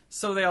 1.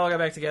 So they all got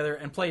back together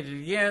and played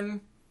it again.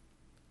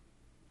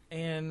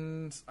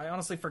 And I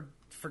honestly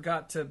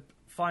forgot to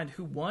find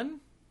who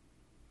won.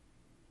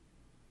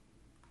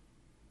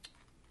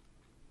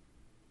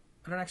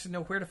 I don't actually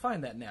know where to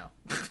find that now.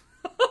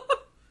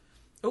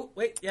 Oh,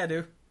 wait. Yeah, I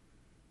do.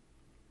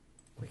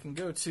 We can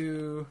go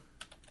to...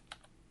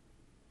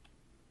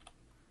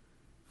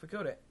 If we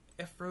go to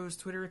F-Rose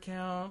Twitter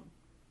account...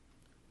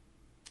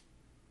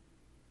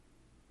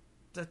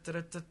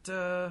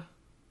 Da-da-da-da-da...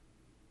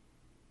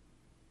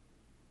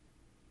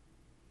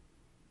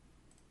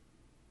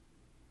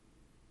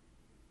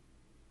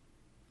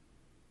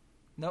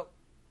 Nope.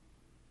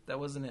 That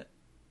wasn't it.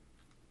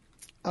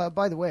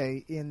 By the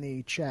way, in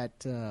the chat,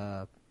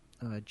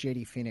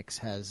 JD Phoenix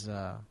has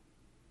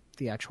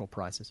the actual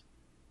prizes.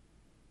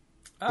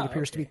 It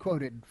appears to be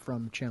quoted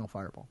from Channel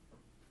Fireball.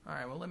 All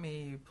right, well, let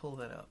me pull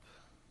that up.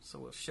 So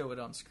we'll show it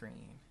on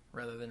screen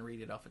rather than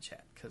read it off a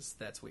chat, because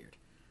that's weird.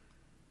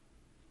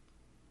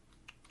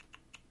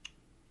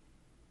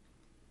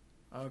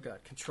 Oh,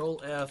 God.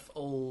 Control F,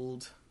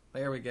 old.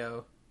 There we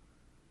go.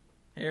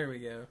 Here we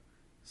go.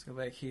 Let's go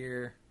back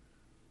here.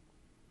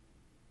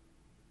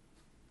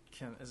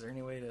 Is there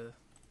any way to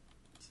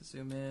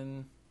zoom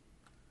in?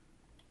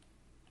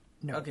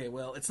 No. Okay,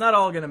 well, it's not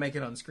all going to make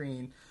it on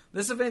screen.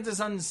 This event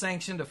is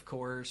unsanctioned, of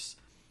course.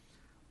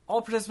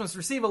 All participants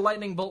receive a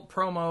Lightning Bolt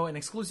promo, an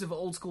exclusive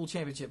Old School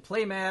Championship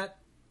playmat.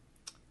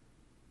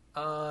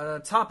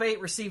 Top 8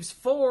 receives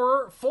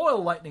 4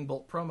 foil Lightning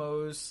Bolt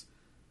promos.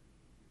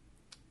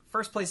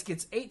 First place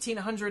gets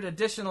 1,800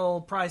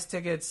 additional prize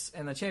tickets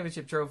and the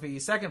championship trophy.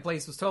 Second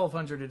place was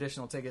 1,200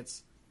 additional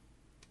tickets.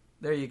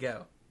 There you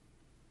go.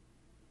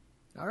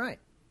 All right.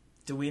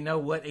 Do we know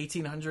what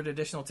 1,800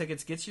 additional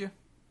tickets gets you?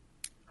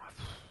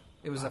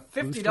 It was a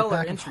 $50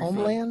 pack entry of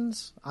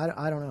Homelands? Fee.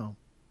 I don't know.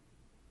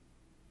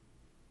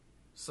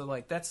 So,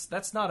 like,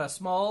 that's not a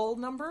small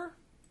number?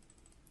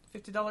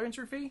 $50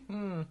 entry fee?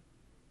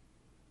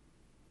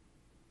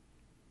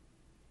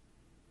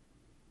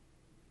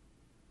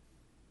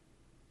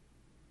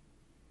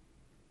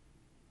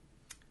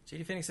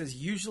 JD Phoenix says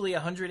usually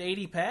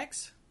 180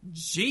 packs?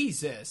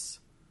 Jesus.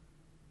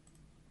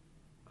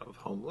 Of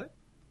Homeland?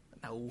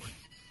 No.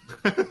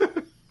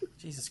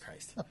 Jesus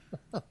Christ.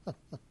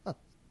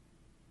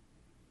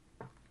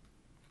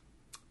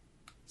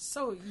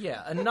 So,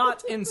 yeah, a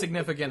not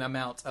insignificant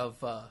amount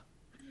of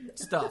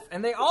stuff.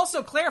 And they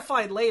also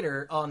clarified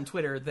later on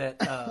Twitter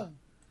that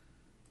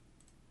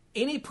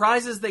any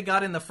prizes they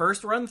got in the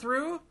first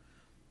run-through,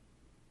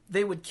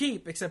 they would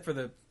keep, except for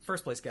the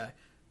first place guy,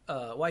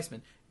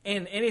 Weissman.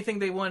 And anything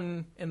they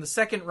won in the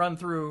second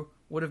run-through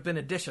would have been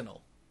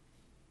additional.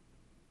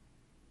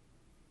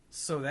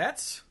 So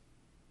that's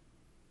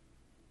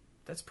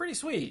pretty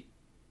sweet.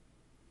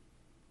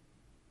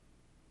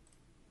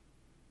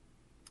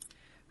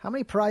 How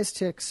many prize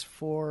ticks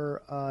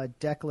for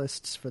deck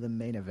lists for the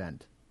main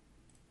event?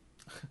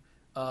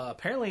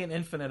 Apparently an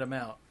infinite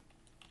amount.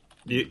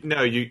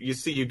 You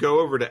see, you go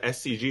over to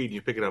SCG and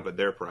you pick it up at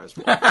their prize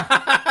pool.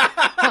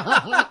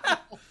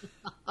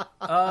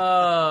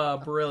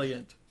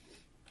 Brilliant.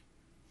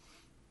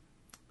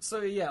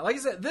 So yeah, like I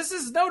said, this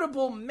is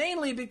notable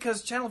mainly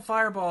because Channel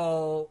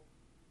Fireball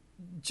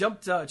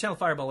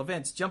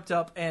events jumped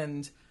up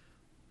and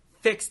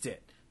fixed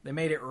it. They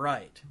made it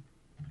right.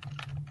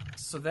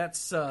 So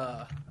that's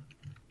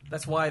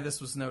why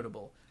this was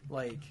notable.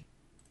 Like,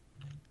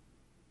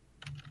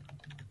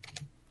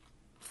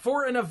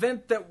 for an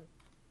event that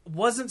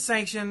wasn't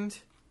sanctioned,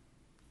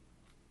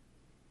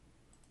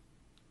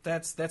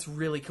 that's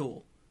really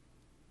cool.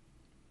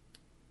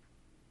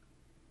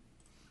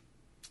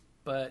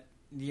 But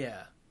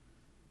yeah,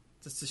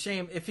 it's a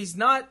shame. If he's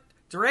not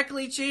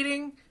directly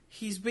cheating,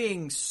 he's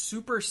being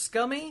super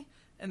scummy,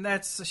 and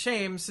that's a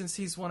shame since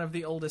he's one of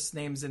the oldest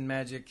names in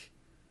Magic.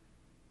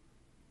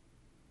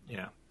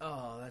 Yeah.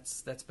 Oh,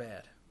 that's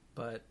bad.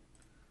 But,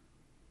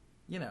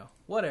 you know,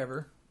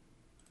 whatever.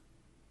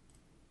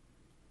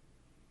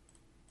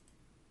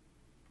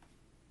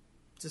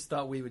 Just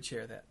thought we would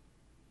share that.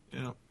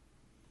 Yeah.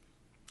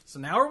 So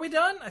now are we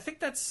done? I think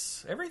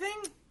that's everything?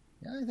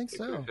 Yeah, I think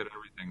so. We've hit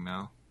everything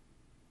now.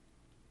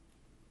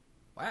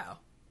 Wow.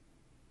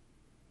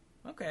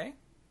 Okay.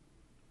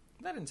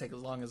 That didn't take as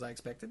long as I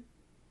expected.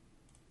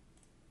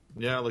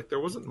 Yeah, like there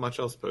wasn't much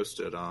else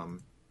posted.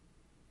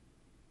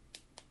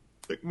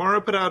 Like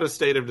Mara put out a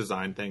state of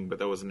design thing, but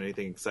there wasn't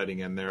anything exciting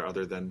in there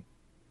other than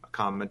a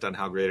comment on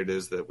how great it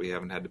is that we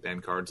haven't had to ban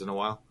cards in a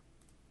while.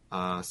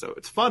 So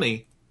it's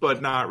funny,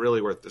 but not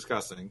really worth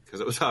discussing because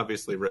it was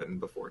obviously written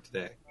before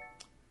today.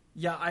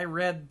 Yeah, I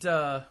read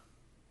that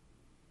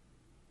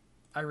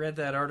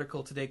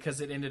article today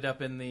because it ended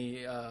up in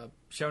the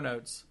show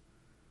notes,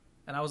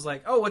 and I was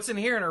like, "Oh, what's in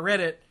here?" And I read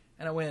it,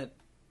 and I went,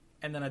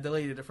 and then I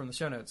deleted it from the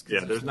show notes.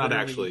 Yeah, there's not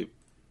actually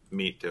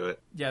meat to it.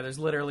 Yeah, there's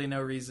literally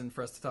no reason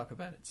for us to talk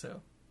about it,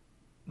 so.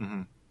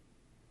 Mm-hmm.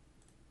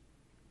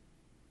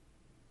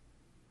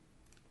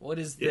 What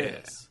is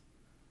this?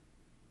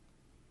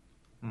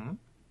 Mm-hmm.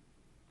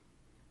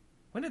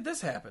 When did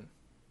this happen?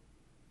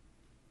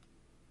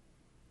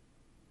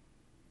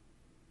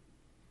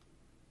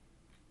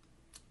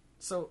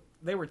 So,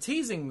 they were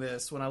teasing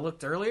this when I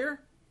looked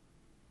earlier,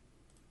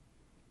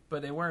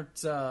 but they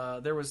weren't,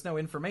 there was no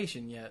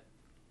information yet.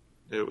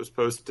 It was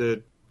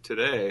posted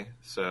today,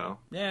 so.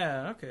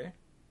 Yeah, okay.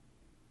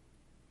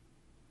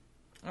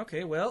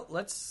 Okay, well,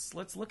 let's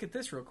look at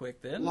this real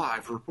quick then.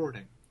 Live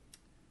reporting.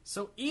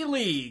 So,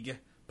 E-League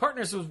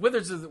partners with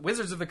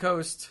Wizards of the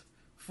Coast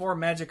for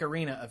Magic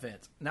Arena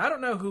event. Now, I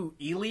don't know who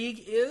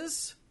E-League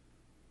is.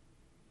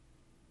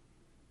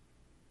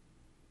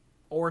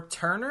 Or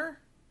Turner.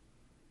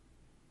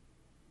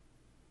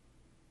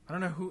 I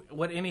don't know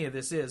what any of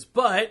this is,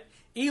 but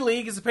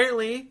E-League is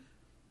apparently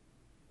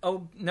a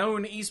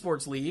known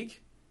esports league,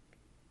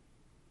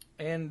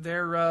 and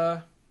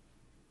they're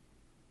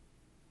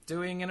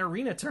doing an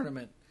arena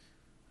tournament,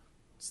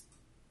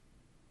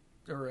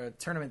 or a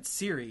tournament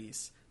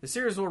series. The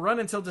series will run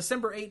until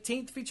December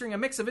 18th, featuring a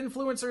mix of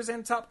influencers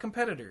and top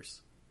competitors.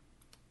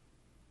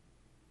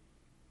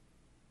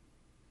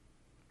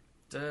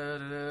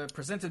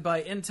 Presented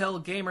by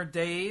Intel Gamer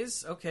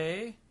Days.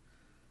 Okay.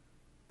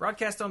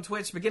 Broadcast on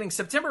Twitch beginning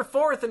September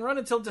 4th and run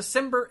until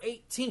December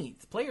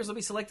 18th. Players will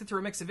be selected through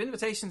a mix of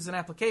invitations and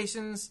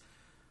applications,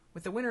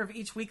 with the winner of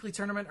each weekly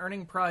tournament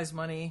earning prize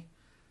money.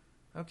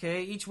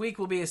 Okay, each week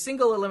will be a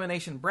single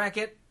elimination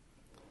bracket.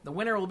 The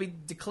winner will be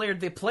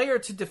declared the player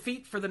to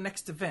defeat for the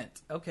next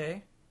event.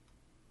 Okay.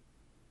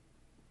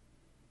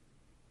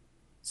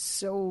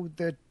 So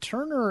the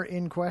Turner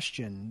in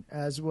question,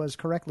 as was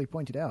correctly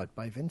pointed out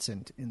by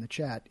Vincent in the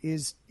chat,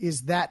 is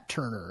that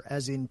Turner,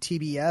 as in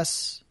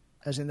TBS,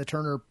 as in the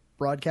Turner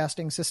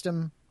Broadcasting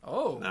System?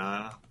 Oh.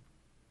 Nah.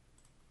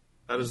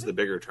 That is the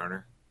bigger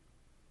Turner.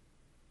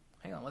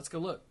 Hang on, let's go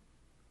look.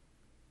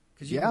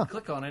 Because you can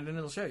click on it and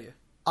it'll show you.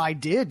 I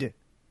did.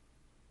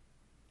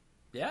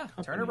 Yeah,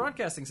 Turner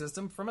Broadcasting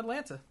System from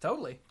Atlanta.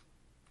 Totally.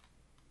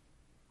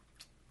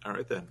 All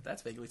right, then.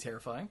 That's vaguely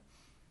terrifying.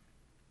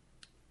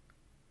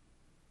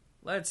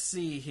 Let's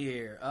see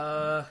here.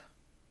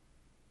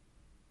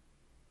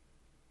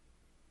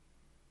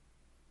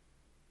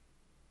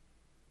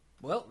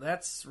 Well,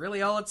 that's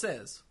really all it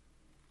says.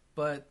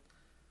 But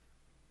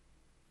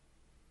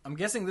I'm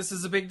guessing this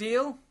is a big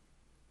deal?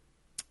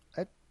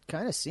 It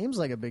kind of seems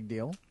like a big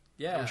deal.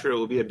 Yeah. I'm sure it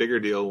will be a bigger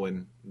deal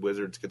when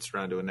Wizards gets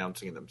around to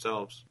announcing it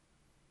themselves.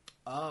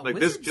 Wizards,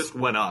 this just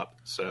went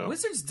up, so...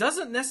 Wizards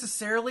doesn't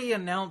necessarily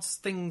announce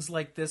things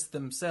like this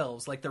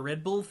themselves. Like the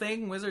Red Bull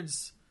thing,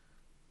 Wizards...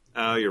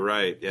 Oh, you're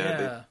right.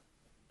 Yeah.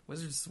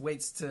 Wizards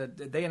waits to...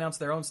 They announce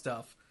their own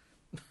stuff.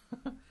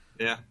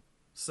 Yeah.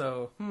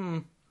 So,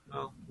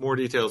 Well, more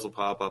details will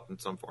pop up in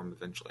some form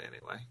eventually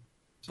anyway.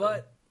 So.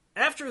 But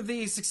after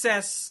the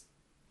success,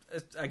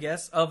 I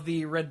guess, of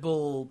the Red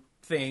Bull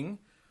thing...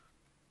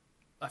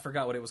 I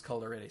forgot what it was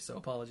called already, so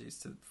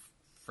apologies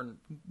for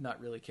not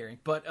really caring.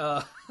 But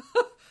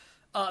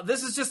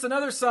this is just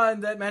another sign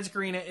that Magic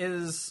Arena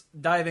is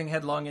diving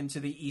headlong into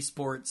the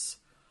esports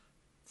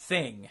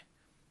thing,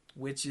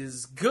 which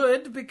is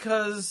good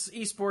because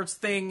esports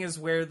thing is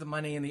where the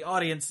money and the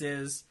audience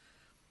is.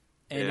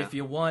 And if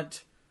you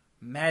want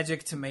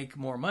Magic to make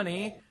more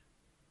money,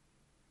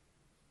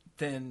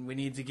 then we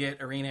need to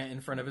get Arena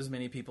in front of as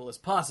many people as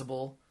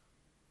possible.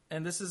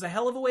 And this is a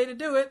hell of a way to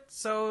do it,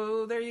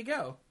 so there you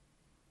go.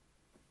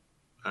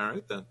 All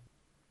right, then.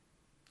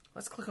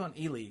 Let's click on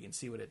E-League and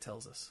see what it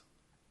tells us.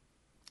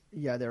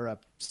 Yeah, they're a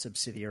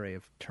subsidiary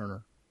of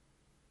Turner.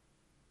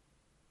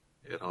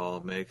 It all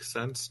makes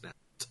sense now.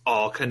 It's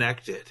all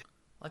connected.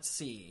 Let's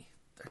see.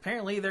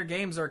 Apparently their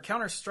games are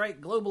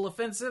Counter-Strike Global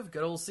Offensive,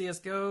 good old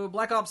CSGO,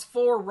 Black Ops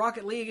 4,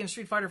 Rocket League, and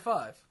Street Fighter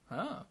 5.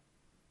 Huh.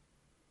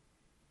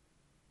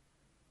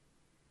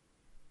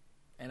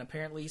 And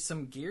apparently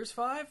some Gears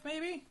 5,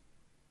 maybe?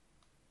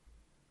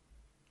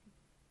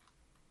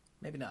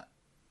 Maybe not.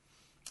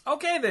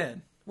 Okay,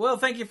 then. Well,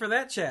 thank you for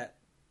that, chat.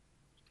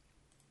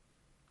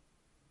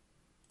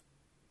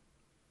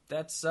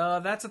 That's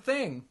a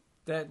thing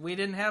that we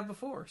didn't have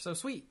before. So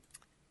sweet.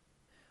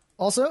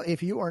 Also,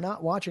 if you are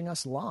not watching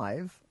us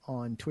live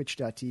on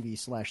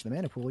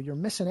twitch.tv/themanapool, you're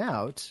missing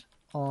out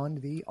on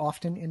the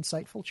often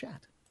insightful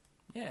chat.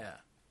 Yeah.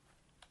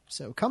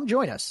 So come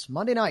join us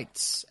Monday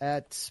nights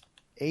at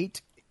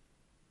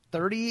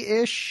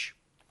 8:30-ish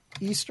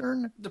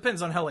Eastern.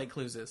 Depends on how late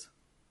Clues is.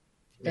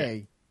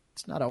 Hey,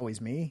 it's not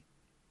always me.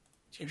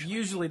 It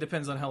usually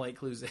depends on how late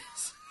Clues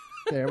is.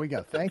 There we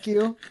go. Thank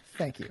you.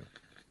 Thank you.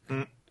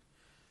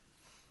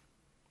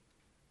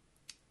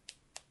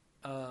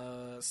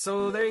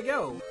 So there you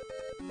go.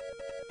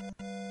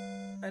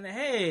 And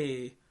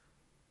hey,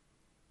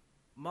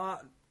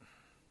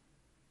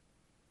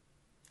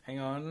 hang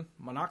on,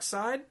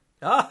 Monoxide?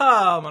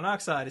 Ah,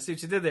 Monoxide. I see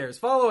what you did there. It's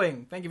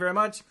following. Thank you very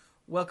much.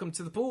 Welcome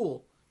to the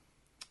pool.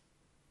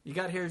 You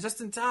got here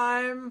just in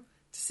time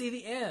to see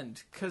the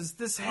end, because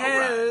this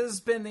has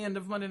been the end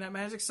of Monday Night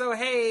Magic. So,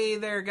 hey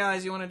there,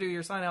 guys, you want to do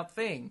your sign-out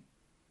thing?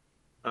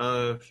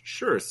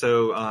 Sure.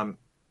 So,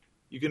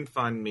 you can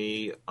find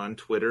me on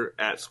Twitter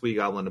at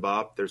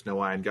SqueeGoblinDaBob. There's no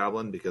I in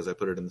Goblin because I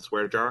put it in the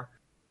swear jar.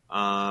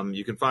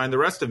 You can find the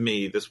rest of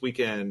me this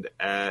weekend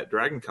at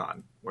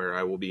DragonCon, where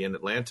I will be in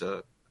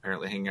Atlanta,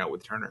 apparently hanging out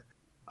with Turner.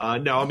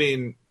 At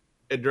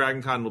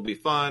DragonCon will be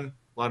fun.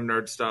 A lot of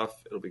nerd stuff.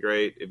 It'll be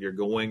great. If you're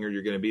going or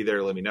you're going to be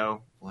there, let me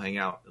know. We'll hang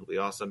out. It'll be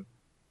awesome.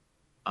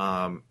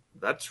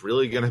 That's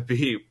really going to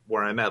be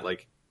where I'm at.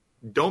 Like,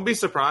 don't be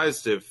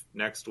surprised if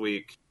next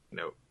week,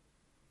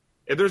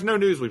 if there's no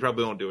news, we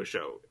probably won't do a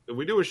show. If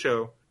we do a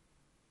show,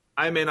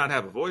 I may not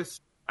have a voice.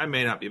 I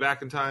may not be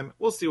back in time.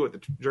 We'll see what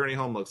the journey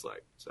home looks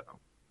like. So,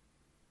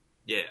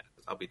 yeah,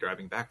 I'll be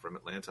driving back from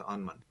Atlanta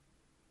on Monday.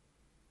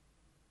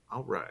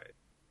 All right.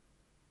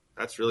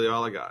 That's really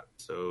all I got.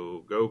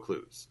 So, go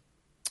Clues.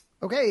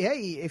 Okay,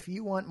 hey, if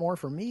you want more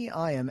from me,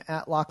 I am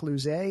at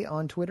Lockluze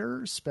on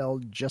Twitter,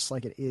 spelled just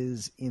like it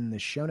is in the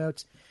show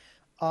notes.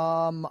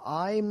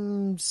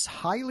 I'm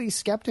highly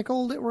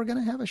skeptical that we're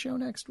going to have a show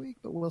next week,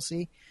 but we'll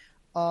see.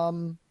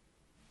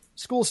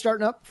 School's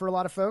starting up for a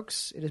lot of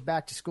folks. It is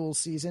back to school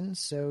season,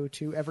 so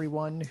to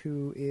everyone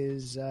who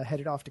is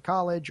headed off to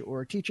college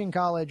or teaching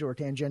college or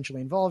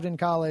tangentially involved in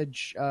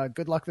college,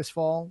 good luck this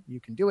fall. You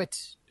can do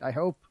it, I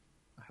hope.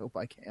 I hope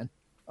I can.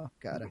 Oh,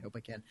 God, I hope I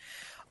can.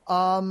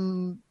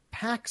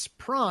 PAX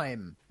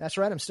Prime. That's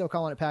right. I'm still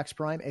calling it PAX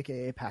Prime,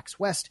 aka PAX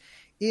West,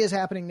 is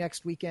happening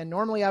next weekend.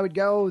 Normally I would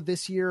go.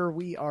 This year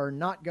we are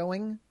not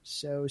going.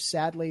 So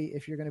sadly,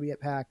 if you're going to be at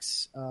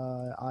PAX,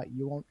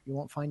 you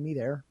won't find me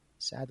there,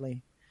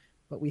 sadly.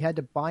 But we had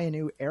to buy a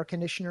new air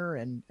conditioner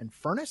and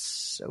furnace,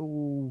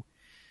 so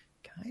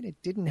kind of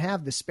didn't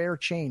have the spare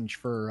change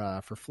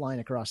for flying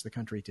across the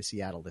country to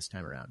Seattle this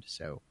time around.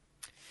 So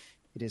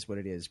it is what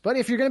it is. But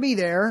if you're going to be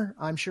there,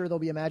 I'm sure there'll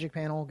be a Magic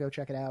panel. Go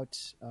check it out.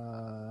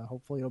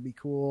 Hopefully it'll be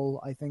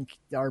cool. I think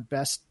our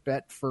best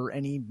bet for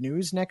any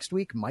news next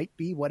week might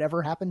be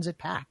whatever happens at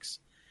PAX.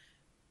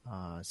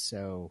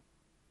 So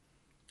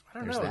I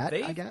don't there's know. that,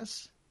 I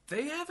guess.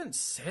 They haven't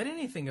said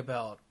anything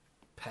about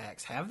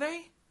PAX, have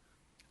they?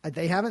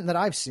 They haven't that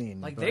I've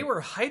seen. Like, they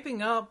were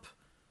hyping up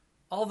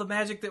all the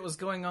Magic that was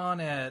going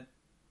on at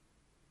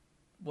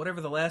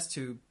whatever the last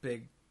two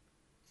big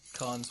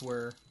cons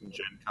were.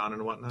 Gen Con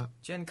and whatnot.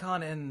 Gen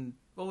Con and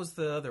what was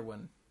the other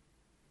one?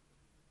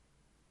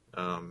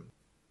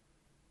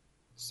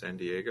 San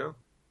Diego?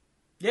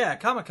 Yeah,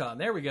 Comic-Con.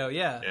 There we go,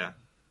 yeah. Yeah.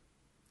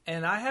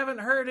 And I haven't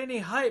heard any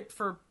hype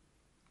for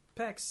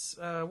PAX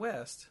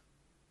West.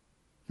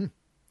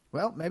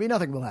 Well, maybe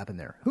nothing will happen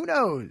there. Who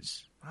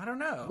knows? I don't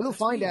know. We'll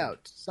find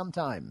out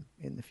sometime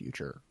in the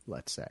future,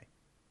 let's say.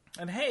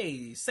 And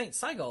hey, Saint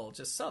Seagull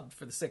just subbed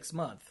for the 6th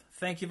month.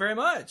 Thank you very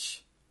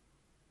much.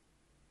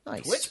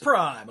 Nice. Twitch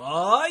Prime.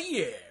 Oh,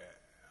 yeah.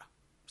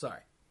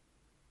 Sorry.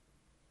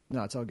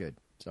 No, it's all good.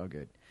 It's all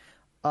good.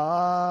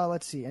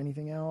 Let's see.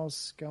 Anything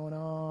else going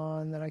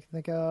on that I can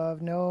think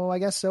of? No, I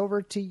guess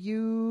over to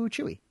you,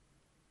 Chewy.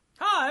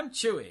 Hi, I'm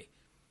Chewy.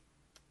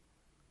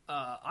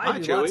 I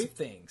do Chewy. lots of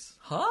things.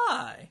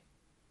 Hi.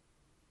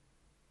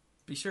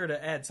 Be sure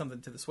to add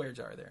something to the swear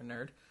jar there,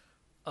 nerd.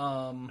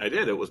 I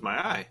did. It was my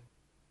eye.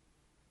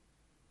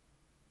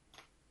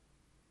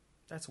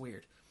 That's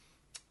weird.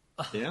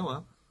 Yeah,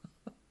 well.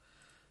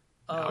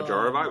 Now a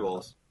jar of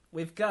eyeballs.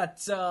 We've got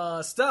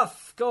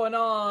stuff going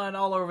on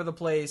all over the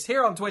place.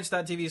 Here on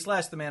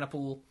twitch.tv/The Mana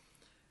Pool,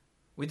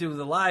 we do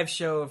the live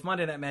show of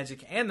Monday Night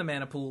Magic and the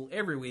Mana Pool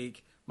every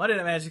week. Monday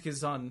Night Magic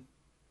is on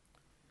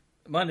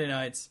Monday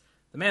nights.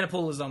 The Mana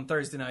Pool is on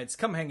Thursday nights.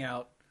 Come hang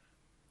out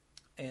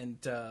and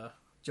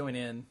join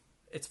in.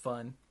 It's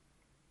fun.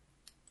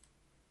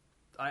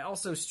 I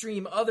also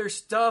stream other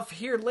stuff.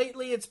 Here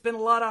lately, it's been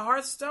a lot of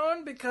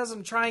Hearthstone because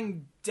I'm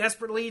trying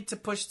desperately to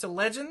push to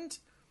Legend.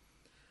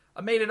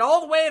 I made it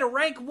all the way to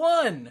rank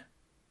 1.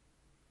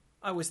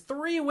 I was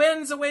 3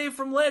 wins away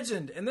from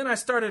Legend, and then I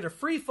started a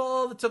free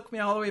fall that took me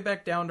all the way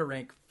back down to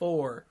rank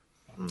 4.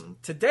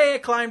 Today, I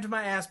climbed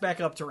my ass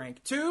back up to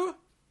rank 2.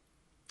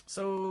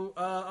 So,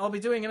 I'll be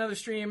doing another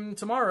stream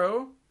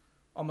tomorrow,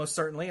 almost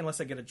certainly,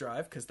 unless I get a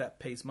drive, because that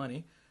pays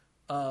money.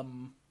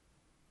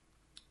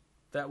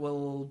 That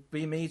will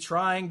be me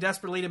trying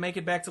desperately to make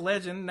it back to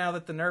Legend now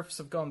that the nerfs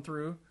have gone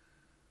through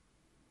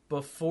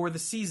before the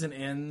season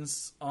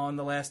ends on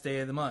the last day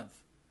of the month.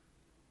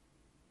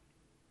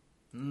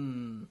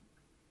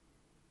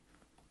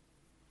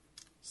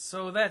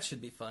 So that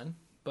should be fun.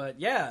 But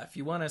yeah, if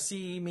you want to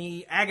see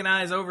me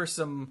agonize over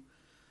some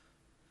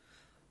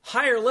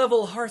higher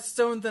level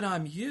Hearthstone than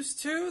I'm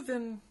used to,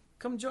 then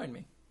come join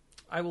me.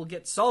 I will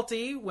get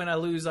salty when I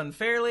lose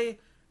unfairly,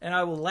 and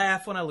I will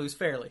laugh when I lose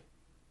fairly.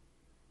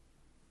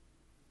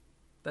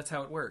 That's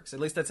how it works. At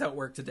least that's how it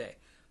worked today.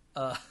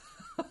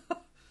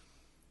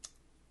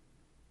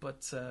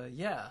 But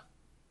yeah.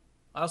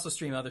 I also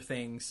stream other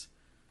things.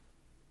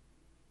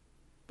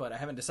 But I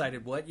haven't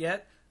decided what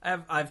yet.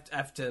 I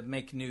have to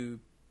make new...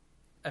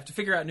 I have to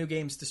figure out new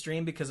games to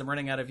stream because I'm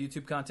running out of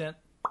YouTube content.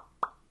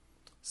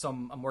 So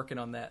I'm working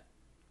on that.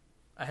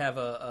 I have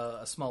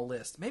a small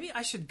list. Maybe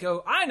I should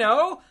go. I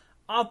know.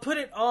 I'll put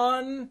it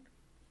on.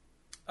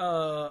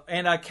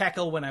 And I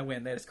cackle when I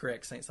win. That is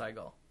correct, Saint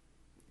Seagal.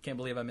 Can't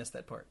believe I missed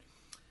that part.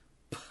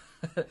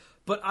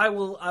 But I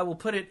will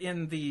put it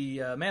in the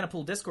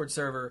Manipool Discord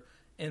server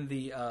in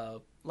the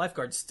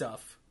lifeguard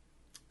stuff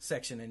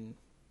section and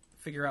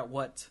figure out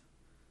what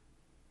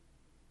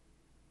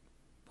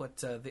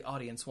the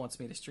audience wants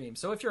me to stream.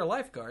 So if you're a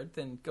lifeguard,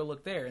 then go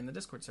look there in the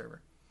Discord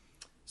server.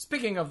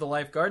 Speaking of the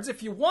lifeguards,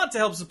 if you want to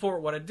help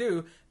support what I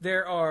do,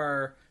 there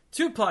are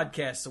 2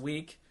 podcasts a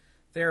week.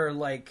 There are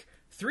like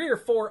 3 or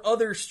 4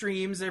 other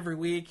streams every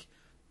week,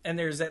 and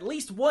there's at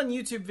least 1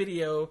 YouTube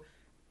video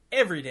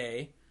every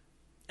day,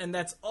 and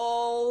that's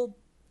all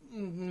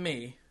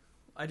me.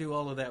 I do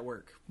all of that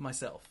work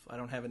myself. I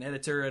don't have an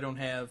editor. I don't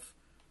have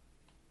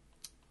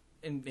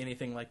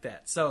anything like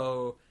that.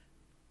 So,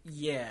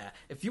 yeah,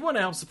 if you want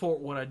to help support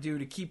what I do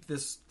to keep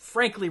this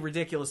frankly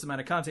ridiculous amount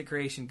of content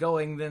creation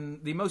going, then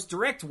the most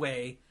direct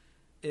way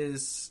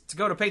is to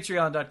go to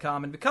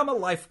patreon.com and become a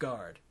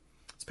lifeguard.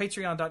 It's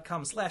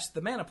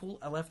patreon.com/themanipool.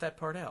 I left that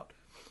part out.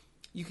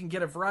 You can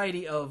get a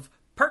variety of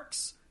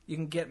perks. You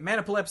can get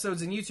Manipool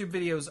episodes and YouTube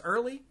videos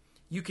early.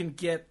 You can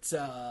get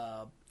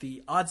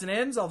the odds and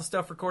ends, all the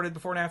stuff recorded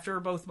before and after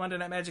both Monday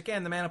Night Magic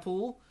and the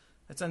Manipool.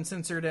 That's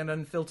uncensored and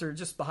unfiltered,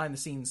 just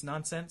behind-the-scenes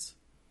nonsense.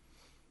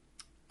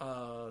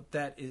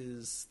 That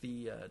is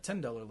the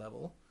 $10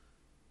 level.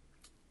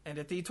 And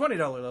at the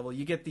 $20 level,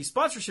 you get the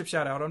sponsorship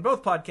shout-out on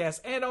both podcasts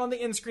and on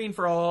the end screen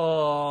for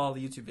all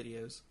the YouTube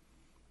videos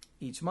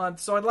each month.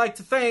 So I'd like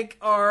to thank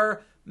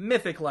our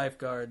mythic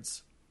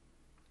lifeguards.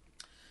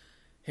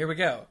 Here we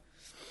go.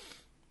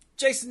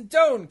 Jason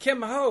Doan,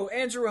 Kim Maho,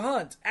 Andrew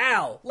Hunt,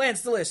 Al,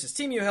 Lance Delicious,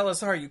 Team U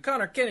Hellas Haryu,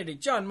 Connor Kennedy,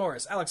 John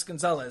Morris, Alex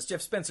Gonzalez, Jeff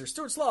Spencer,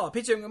 Stuart Slaw,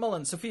 PJ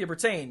McMullen, Sophia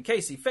Bertain,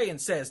 Casey, Faye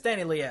Says,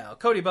 Danny Leal,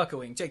 Cody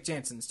Buckowing, Jake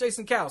Jansons,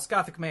 Jason Kaus,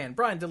 Gothic Man,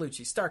 Brian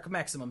DeLucci, Stark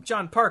Maximum,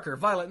 John Parker,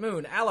 Violet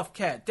Moon, Aleph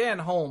Cat, Dan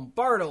Holm,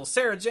 Bartle,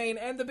 Sarah Jane,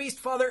 and the Beast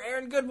Father,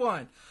 Aaron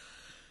Goodwine.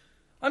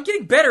 I'm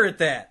getting better at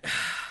that.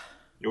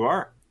 You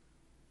are.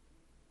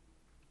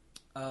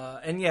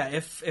 And yeah,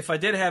 if I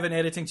did have an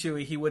editing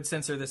Chewy, he would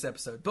censor this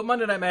episode. But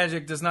Monday Night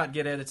Magic does not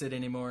get edited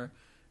anymore.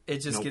 It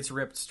just gets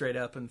ripped straight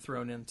up and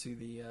thrown into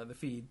the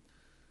feed.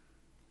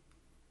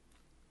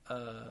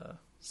 But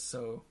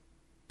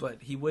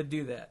he would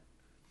do that.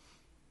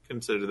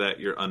 Consider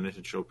that your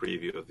unintentional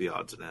preview of the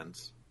odds and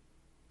ends.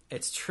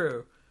 It's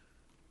true.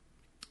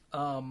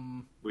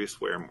 We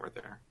swear more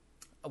there.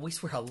 We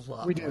swear a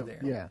lot we more do.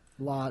 there. Yeah,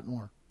 a lot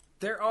more.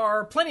 There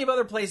are plenty of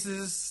other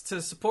places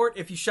to support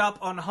if you shop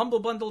on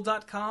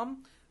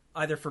humblebundle.com,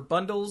 either for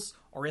bundles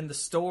or in the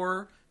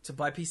store to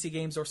buy PC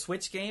games or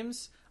Switch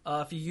games.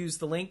 If you use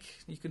the link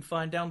you can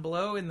find down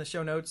below in the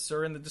show notes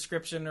or in the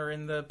description or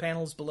in the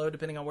panels below,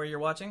 depending on where you're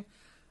watching,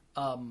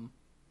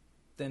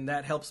 then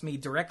that helps me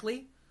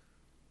directly.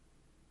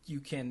 You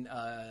can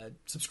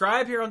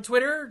subscribe here on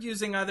Twitter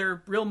using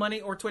either Real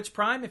Money or Twitch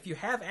Prime. If you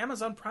have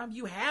Amazon Prime,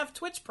 you have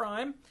Twitch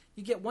Prime.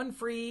 You get 1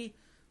 free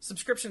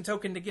subscription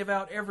token to give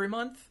out every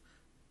month,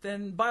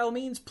 then by all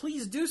means,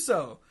 please do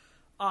so.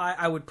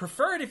 I would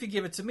prefer it if you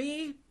give it to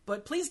me,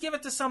 but please give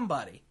it to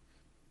somebody.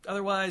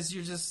 Otherwise,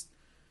 you're just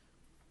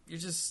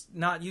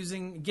not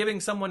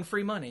giving someone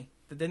free money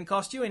that didn't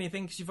cost you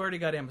anything because you've already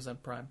got Amazon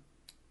Prime.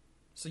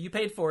 So you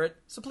paid for it,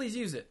 so please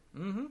use it.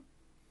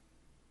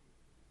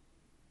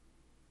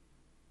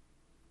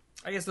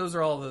 I guess those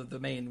are all the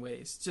main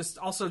ways. Just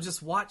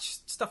watch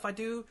stuff I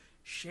do,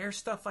 share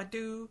stuff I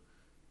do,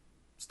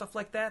 stuff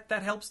like that.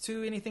 That helps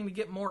too. Anything to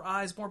get more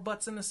eyes, more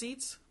butts in the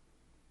seats.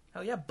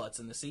 Hell yeah, butts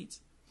in the seats.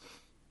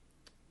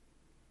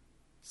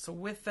 So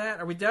with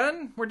that, are we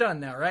done? We're done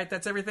now, right?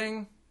 That's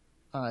everything?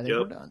 I think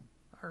we're done.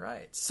 All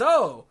right.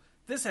 So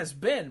this has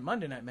been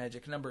Monday Night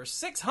Magic number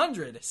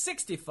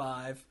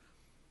 665.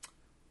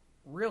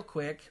 Real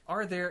quick,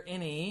 are there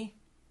any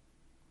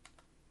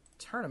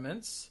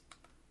tournaments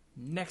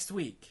next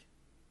week?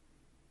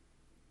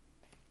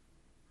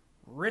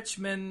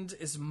 Richmond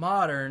is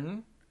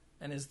Modern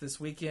and is this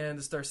weekend.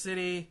 The Star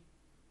City.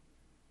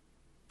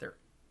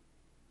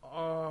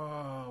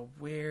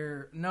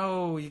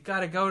 No, you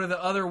gotta go to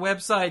the other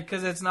website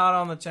because it's not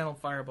on the channel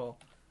Fireball.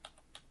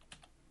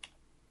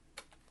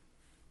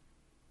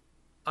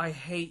 I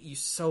hate you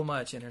so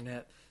much,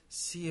 Internet.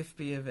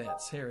 CFB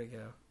events. Here we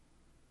go.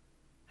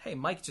 Hey,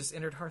 Mike just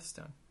entered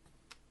Hearthstone.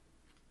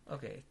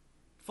 Okay.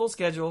 Full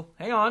schedule.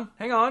 Hang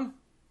on.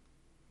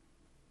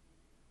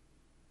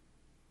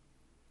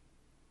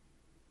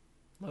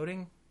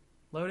 Loading.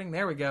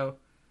 There we go.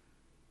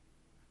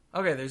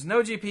 Okay, there's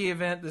no GP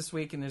event this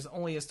week, and there's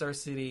only a Star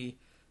City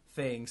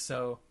thing,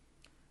 so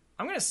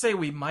I'm going to say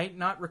we might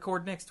not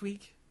record next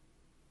week,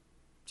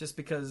 just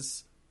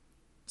because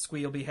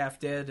Squee will be half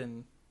dead,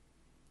 and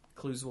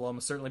Clues will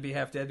almost certainly be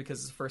half dead because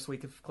it's the first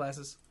week of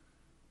classes.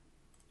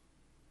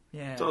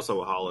 Yeah. It's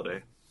also a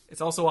holiday.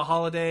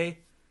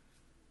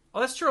 Oh,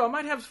 that's true. I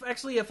might have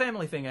actually a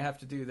family thing I have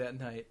to do that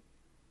night.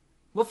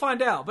 We'll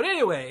find out. But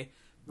anyway,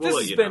 this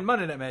has been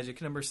Monday Night Magic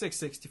number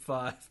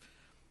 665.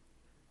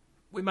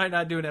 we might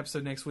not do an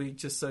episode next week,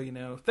 just so you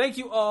know. Thank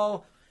you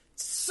all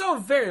so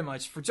very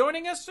much for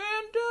joining us,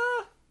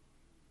 and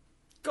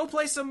go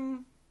play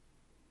some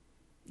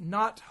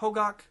not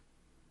Hogak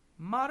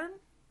Modern,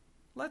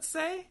 let's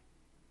say.